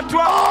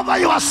 over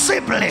your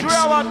siblings,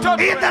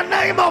 in the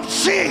name of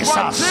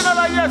Jesus.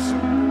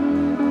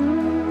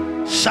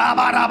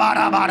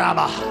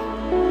 Shabarabaraba.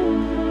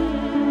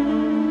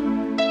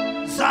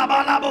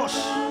 Zabalabosh.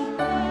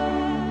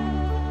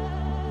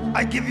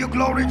 I give you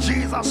glory,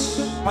 Jesus.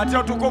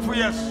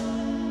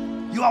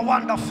 You are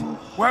wonderful.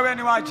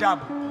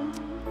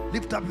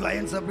 Lift up your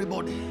hands,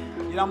 everybody.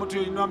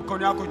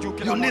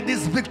 You need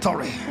this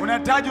victory.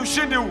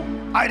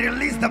 I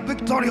release the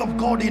victory of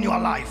God in your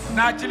life.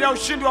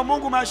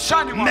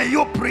 May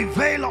you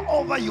prevail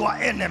over your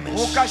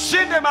enemies.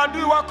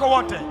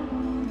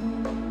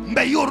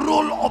 May you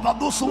rule over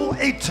those who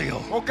hate you.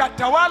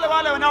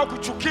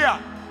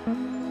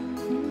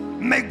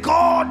 May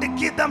God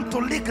give them to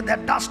lick the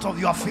dust of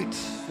your feet.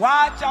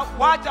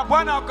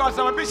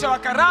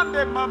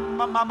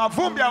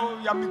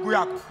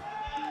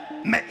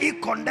 May He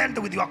contend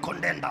with your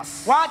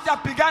contenders.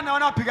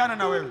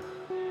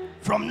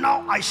 From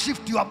now I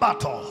shift your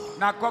battle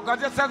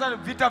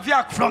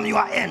from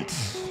your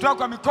ends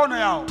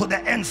to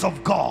the ends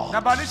of God.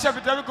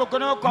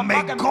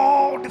 May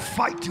God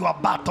fight your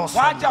battles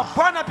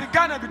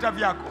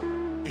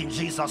in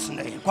Jesus'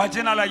 name.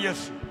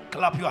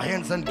 Clap your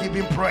hands and give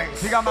Him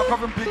praise.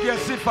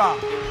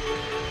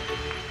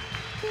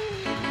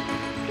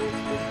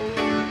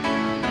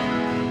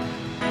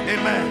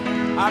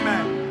 Amen.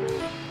 Amen.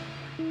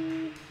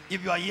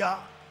 If you are here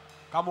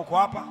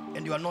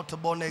and you are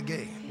not born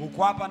again,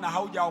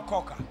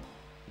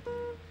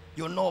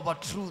 you know of a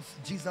truth,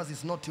 Jesus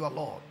is not your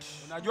Lord.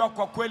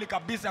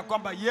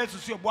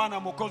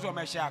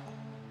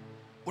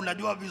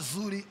 Unajua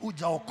vizuri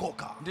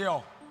hujaokoka.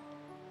 Ndio.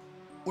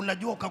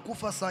 Unajua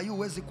ukakufa saa hii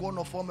huwezi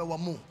kuona ufalme wa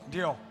Mungu.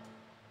 Ndio.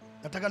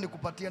 Nataka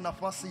nikupatie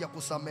nafasi ya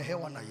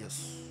kusamehewa na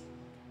Yesu.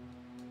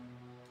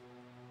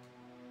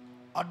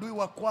 Adui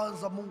wa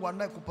kwanza Mungu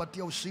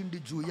anayekupatia ushindi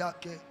juu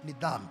yake ni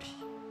dhambi.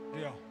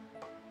 Ndio.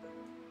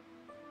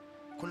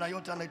 Kuna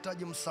yote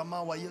anahitaji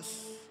msamaha wa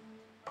Yesu.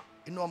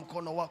 Inua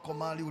mkono wako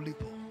mahali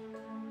ulipo.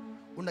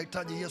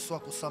 Unahitaji Yesu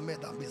akusamehe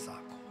dhambi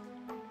zako.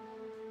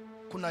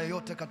 Kuna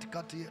yote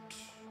katikati yetu.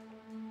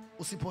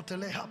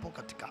 Usipotelee hapo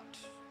katikati.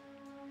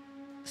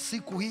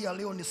 Siku hii ya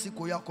leo ni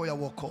siku yako ya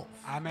wokovu.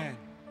 Amen.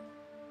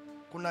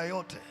 Kuna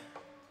yote.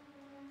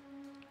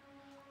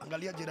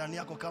 Angalia jirani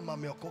yako kama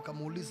ameokoka,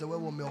 muulize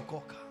wewe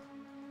umeokoka.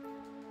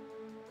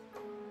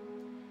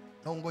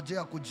 Na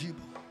ungojea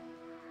kujibu.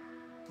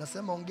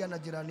 Nasema ongea na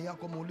jirani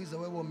yako, muulize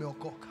wewe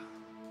umeokoka.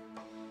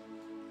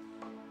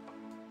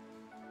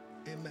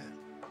 Amen.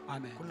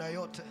 Amen. Kuna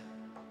yote.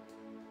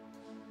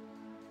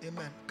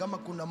 Amen. Kama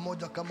kuna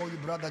mmoja kama huyu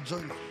brother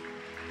Joy.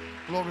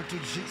 Glory to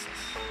Jesus.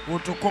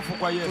 Utukufu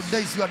kwa Yesu.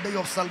 Today is your day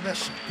of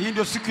salvation. Hii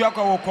ndio siku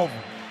yako ya wokovu.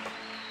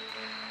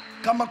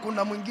 Kama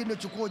kuna mwingine,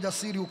 chukua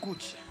ujasiri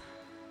ukuje.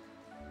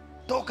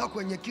 Toka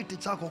kwenye kiti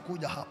chako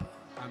kuja hapa.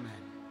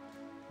 Amen.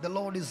 The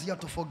Lord is here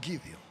to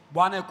forgive you.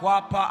 Bwana yuko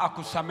hapa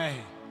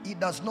akusamehe. He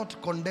does not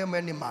condemn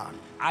any man.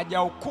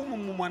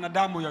 Hajahukumu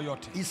mwanadamu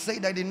yoyote. He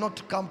said, I did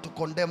not come to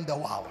condemn the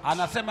world.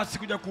 Anasema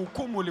sikuja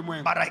kuhukumu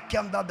ulimwengu. But I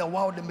came that the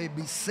world may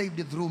be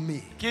saved through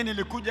me. Lakini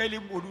nilikuja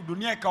ili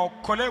dunia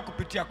ikaokolewe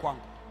kupitia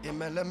kwangu.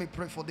 Amen. Let me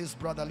pray for this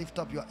brother. Lift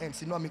up your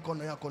hands. Inua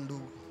mikono yako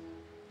ndugu.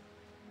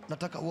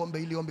 Nataka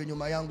uombe ili ombe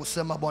nyuma yangu.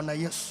 Sema, Bwana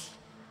Yesu,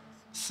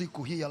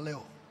 siku hii ya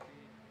leo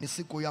ni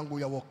siku yangu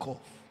ya wokovu.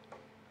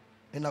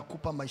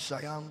 Ninakupa maisha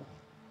yangu.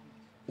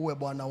 Uwe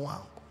Bwana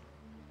wangu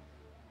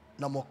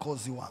na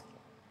Mwokozi wangu.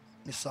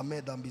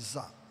 Nisamehe dhambi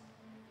zangu.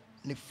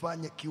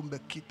 Nifanye kiumbe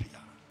kipya.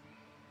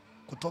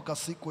 Kutoka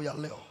siku ya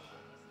leo,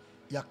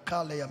 ya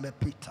kale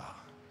yamepita.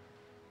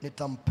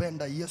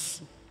 Nitampenda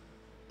Yesu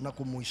na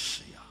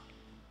kumuishia.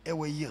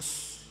 Ewe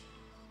Yesu,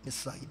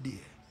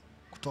 nisaidie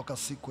kutoka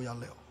siku ya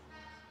leo.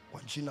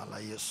 Kwa jina la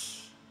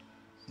Yesu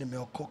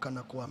nimeokoka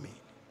na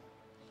kuamini.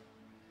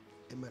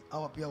 Amen.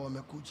 Hawa pia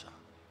wamekuja.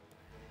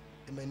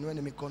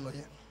 Inueni mikono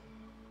yenu.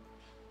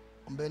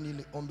 Ombeni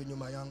ili ombi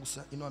nyuma yangu.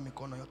 Inua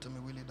mikono yote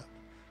miwili.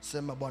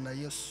 Sema, Bwana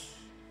Yesu,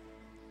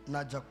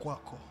 naja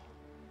kwako,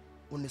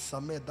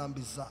 unisamee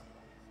dhambi zangu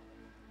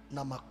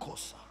na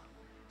makosa.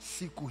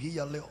 Siku hii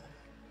ya leo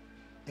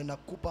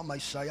ninakupa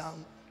maisha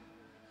yangu,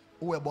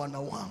 uwe Bwana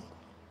wangu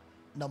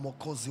na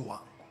Mwokozi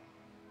wangu.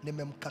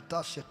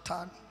 Nimemkataa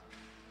shetani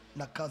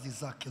na kazi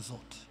zake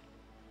zote.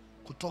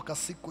 Kutoka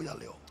siku ya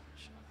leo,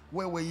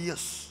 wewe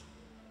Yesu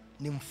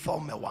ni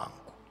mfalme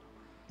wangu.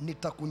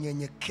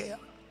 Nitakunyenyekea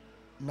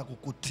na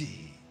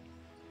kukutii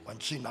kwa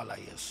jina la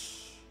Yesu.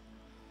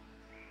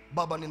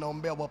 Baba,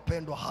 ninaombea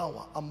wapendwa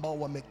hawa ambao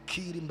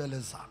wamekiri mbele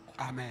zako.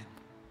 Amen.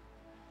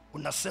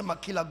 Unasema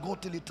kila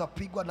goti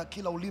litapigwa na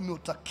kila ulimi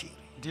utakiri.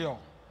 Ndio.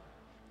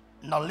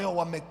 Na leo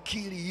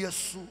wamekiri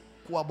Yesu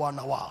kuwa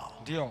Bwana wao.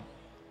 Ndio.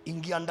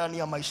 Ingia ndani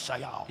ya maisha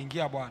yao.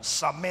 Ingia Bwana.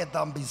 Samee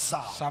dhambi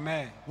zao.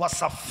 Samee.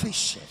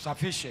 Wasafishe.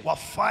 Safishe.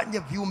 Wafanye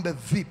viumbe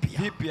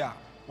vipya.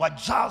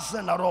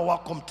 Wajaze na Roho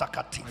wako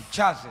Mtakatifu.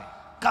 Wajaze.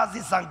 Kazi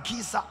za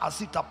giza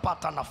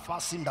hazitapata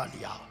nafasi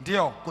ndani yao.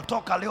 Ndio.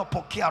 Kutoka leo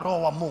pokea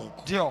Roho wa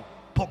Mungu. Ndio.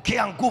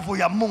 Pokea nguvu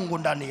ya Mungu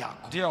ndani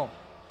yako. Ndio.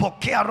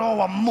 Pokea Roho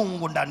wa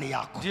Mungu ndani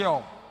yako.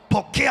 Ndio.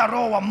 Pokea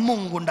Roho wa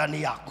Mungu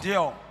ndani yako.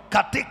 Ndio.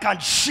 Katika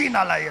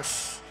jina la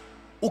Yesu.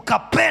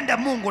 Ukapende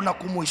Mungu na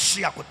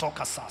kumuishia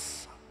kutoka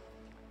sasa.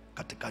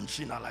 Katika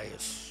jina la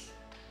Yesu.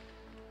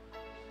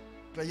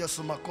 Kwa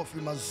Yesu makofi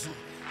mazuri.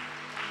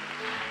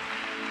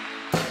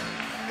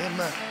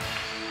 Amen.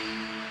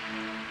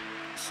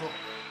 So,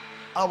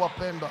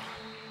 awapendwa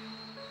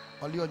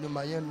walio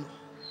nyuma yenu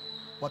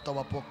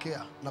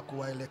watawapokea na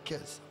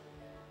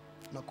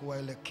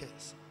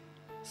kuwaelekeza.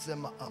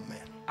 Sema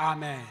amen.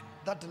 Amen.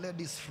 That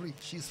lady is free.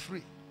 She's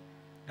free.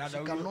 Dada She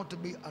huyo, cannot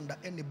be under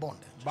any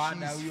bondage.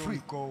 baada She is huyo free.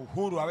 yuko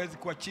huru, hawezi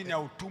kuwa chini ya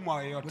utumwa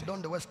We yoyote.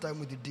 don't waste time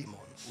with the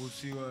demons.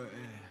 Usiwe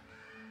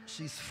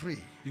She's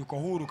free. yuko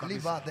huru Leave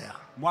kabisa. her there.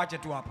 Mwache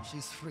tu hapo.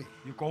 She's free.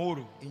 Yuko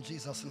huru In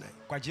Jesus' name.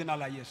 kwa jina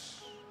la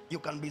Yesu. You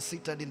can be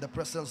seated in the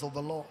presence of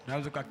the Lord.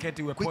 Naweza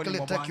ukaketi uweponi Quickly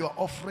mwa take Bwana. your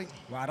offering.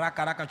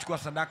 Haraka haraka chukua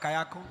sadaka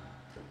yako.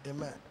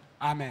 Amen.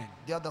 Amen.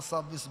 The other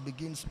service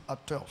begins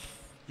at 12.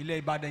 Ile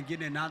ibada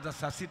nyingine inaanza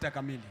saa 6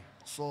 kamili.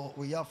 So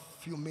we have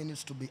few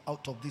minutes to be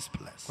out of this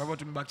place. Kwa hivyo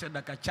tumebakisha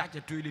dakika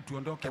chache tu ili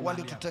tuondoke I want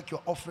you mahali to hapa. take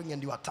your offering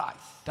and your tithe.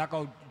 Nataka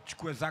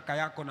uchukue zaka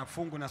yako na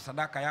fungu na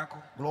sadaka yako.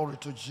 Glory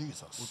to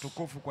Jesus.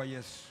 Utukufu kwa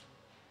Yesu.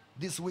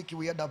 This week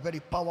we had a very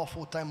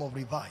powerful time of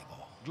revival.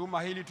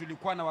 Juma hili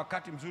tulikuwa na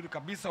wakati mzuri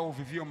kabisa wa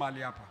uvivio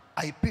mahali hapa.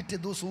 I pity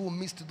those who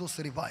missed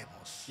those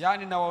revivals.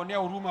 Yaani nawaonea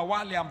huruma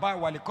wale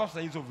ambao walikosa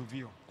hizo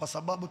vivio. Kwa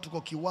sababu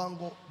tuko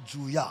kiwango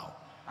juu yao.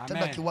 Amen.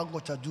 Tena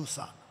kiwango cha juu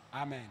sana.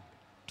 Amen.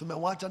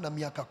 Tumewacha na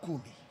miaka 10.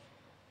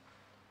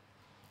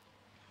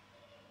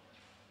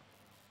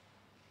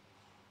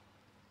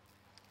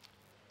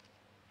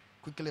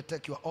 Quickly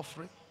take your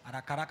offering.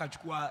 Haraka haraka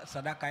chukua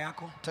sadaka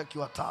yako. Take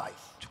your tithe.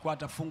 Chukua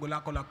hata fungu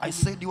lako la I 10.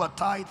 said your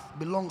tithe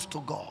belongs to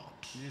God.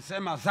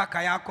 Nilisema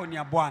zaka yako ni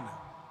ya Bwana.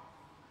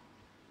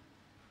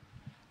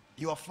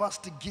 Your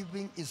first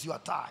giving is your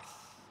tithe.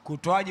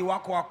 Kutoaji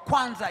wako wa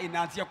kwanza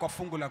inaanzia kwa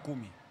fungu la 10.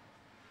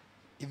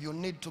 If you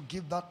need to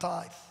give that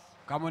tithe,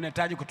 Kama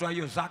unahitaji kutoa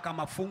hiyo zaka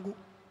mafungu,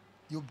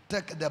 you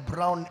take the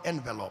brown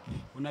envelope.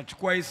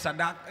 unachukua hii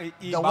sadaka, hii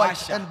The white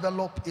bahasha.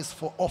 envelope is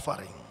for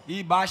offering.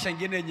 Hii bahasha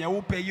nyingine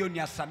nyeupe, hiyo ni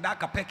ya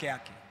sadaka peke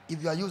yake.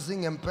 If you are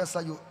using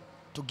M-Pesa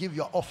to give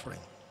your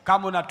offering,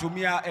 Kama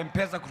unatumia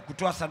M-Pesa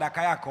kutoa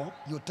sadaka yako,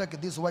 you take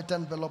this white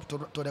envelope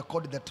to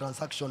record the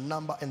transaction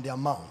number and the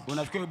amount.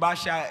 unachukua hiyo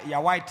bahasha ya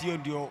white, hiyo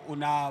ndio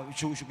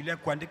unashughulikia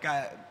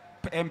kuandika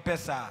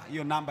M-Pesa,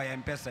 hiyo namba ya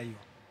M-Pesa hiyo.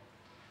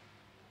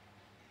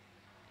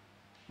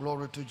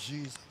 Glory to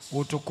Jesus.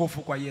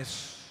 Utukufu kwa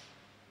Yesu.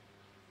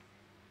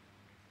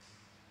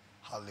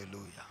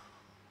 Hallelujah.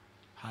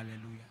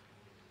 Hallelujah.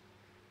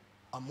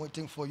 I'm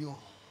waiting for you.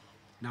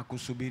 Na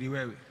kusubiri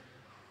wewe.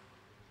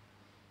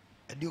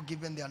 Had you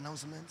given the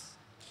announcements?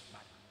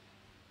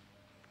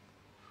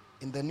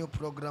 In the new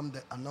program,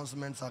 the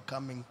announcements are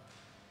coming.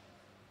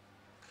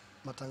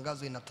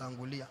 Matangazo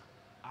inatangulia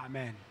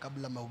Amen.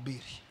 kabla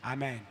mahubiri.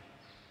 Amen.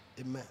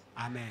 Amen.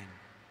 Amen.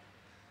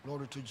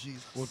 Glory to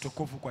Jesus.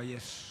 Utukufu kwa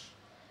Yesu.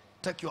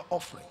 Take your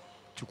offering.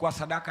 Chukua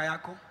sadaka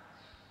yako.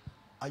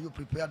 Are you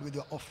prepared with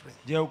your offering?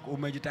 Je,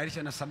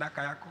 umejitayarisha na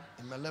sadaka yako?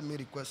 Amen. Let me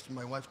request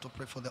my wife to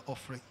pray for the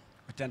offering.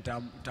 Acha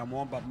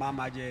nitamuomba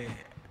mama aje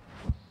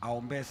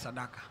aombee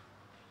sadaka.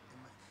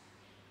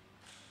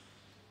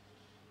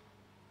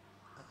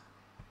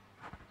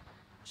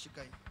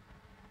 Shika hii.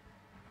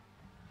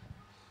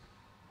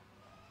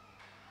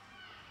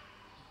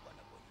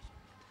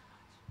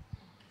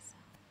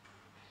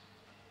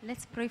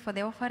 Let's pray for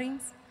the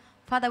offerings.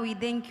 Father, we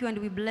thank you and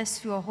we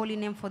bless your holy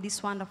name for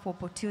this wonderful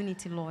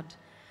opportunity, Lord.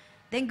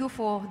 Thank you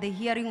for the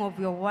hearing of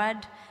your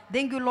word.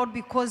 Thank you, Lord,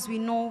 because we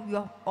know you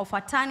are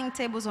overturning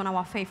tables on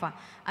our favor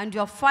and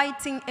you are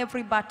fighting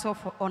every battle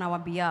on our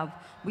behalf.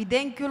 We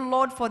thank you,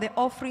 Lord, for the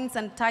offerings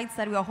and tithes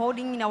that we are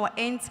holding in our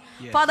hands.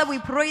 Yes. Father, we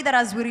pray that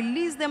as we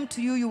release them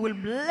to you, you will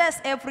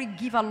bless every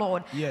giver,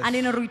 Lord. Yes. And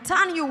in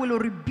return, you will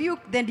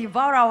rebuke the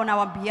devourer on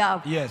our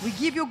behalf. Yes. We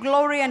give you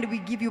glory and we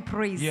give you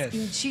praise. Yes.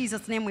 In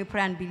Jesus' name we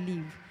pray and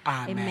believe.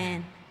 Amen.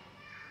 Amen.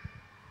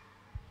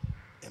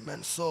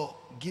 Amen. So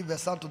give a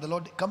sound to the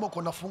Lord. Kama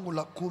kuna fungu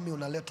la 10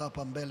 unaleta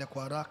hapa mbele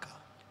kwa haraka.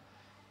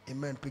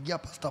 Amen. Pigia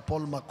Pastor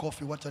Paul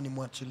makofi, wacha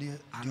nimwachilie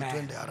ndio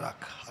twende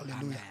haraka.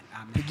 Hallelujah.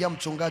 Pigia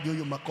mchungaji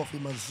huyu makofi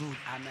mazuri.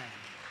 Amen.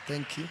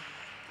 Thank you.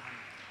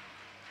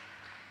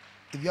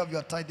 If you have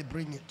your tithe,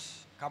 bring it.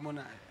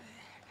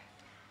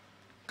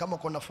 Kama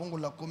kuna fungu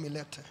la 10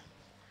 lete.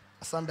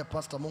 Asante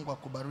Pastor, Mungu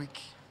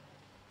akubariki.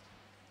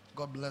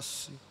 God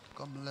bless you.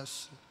 God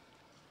bless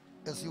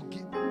you. As you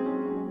give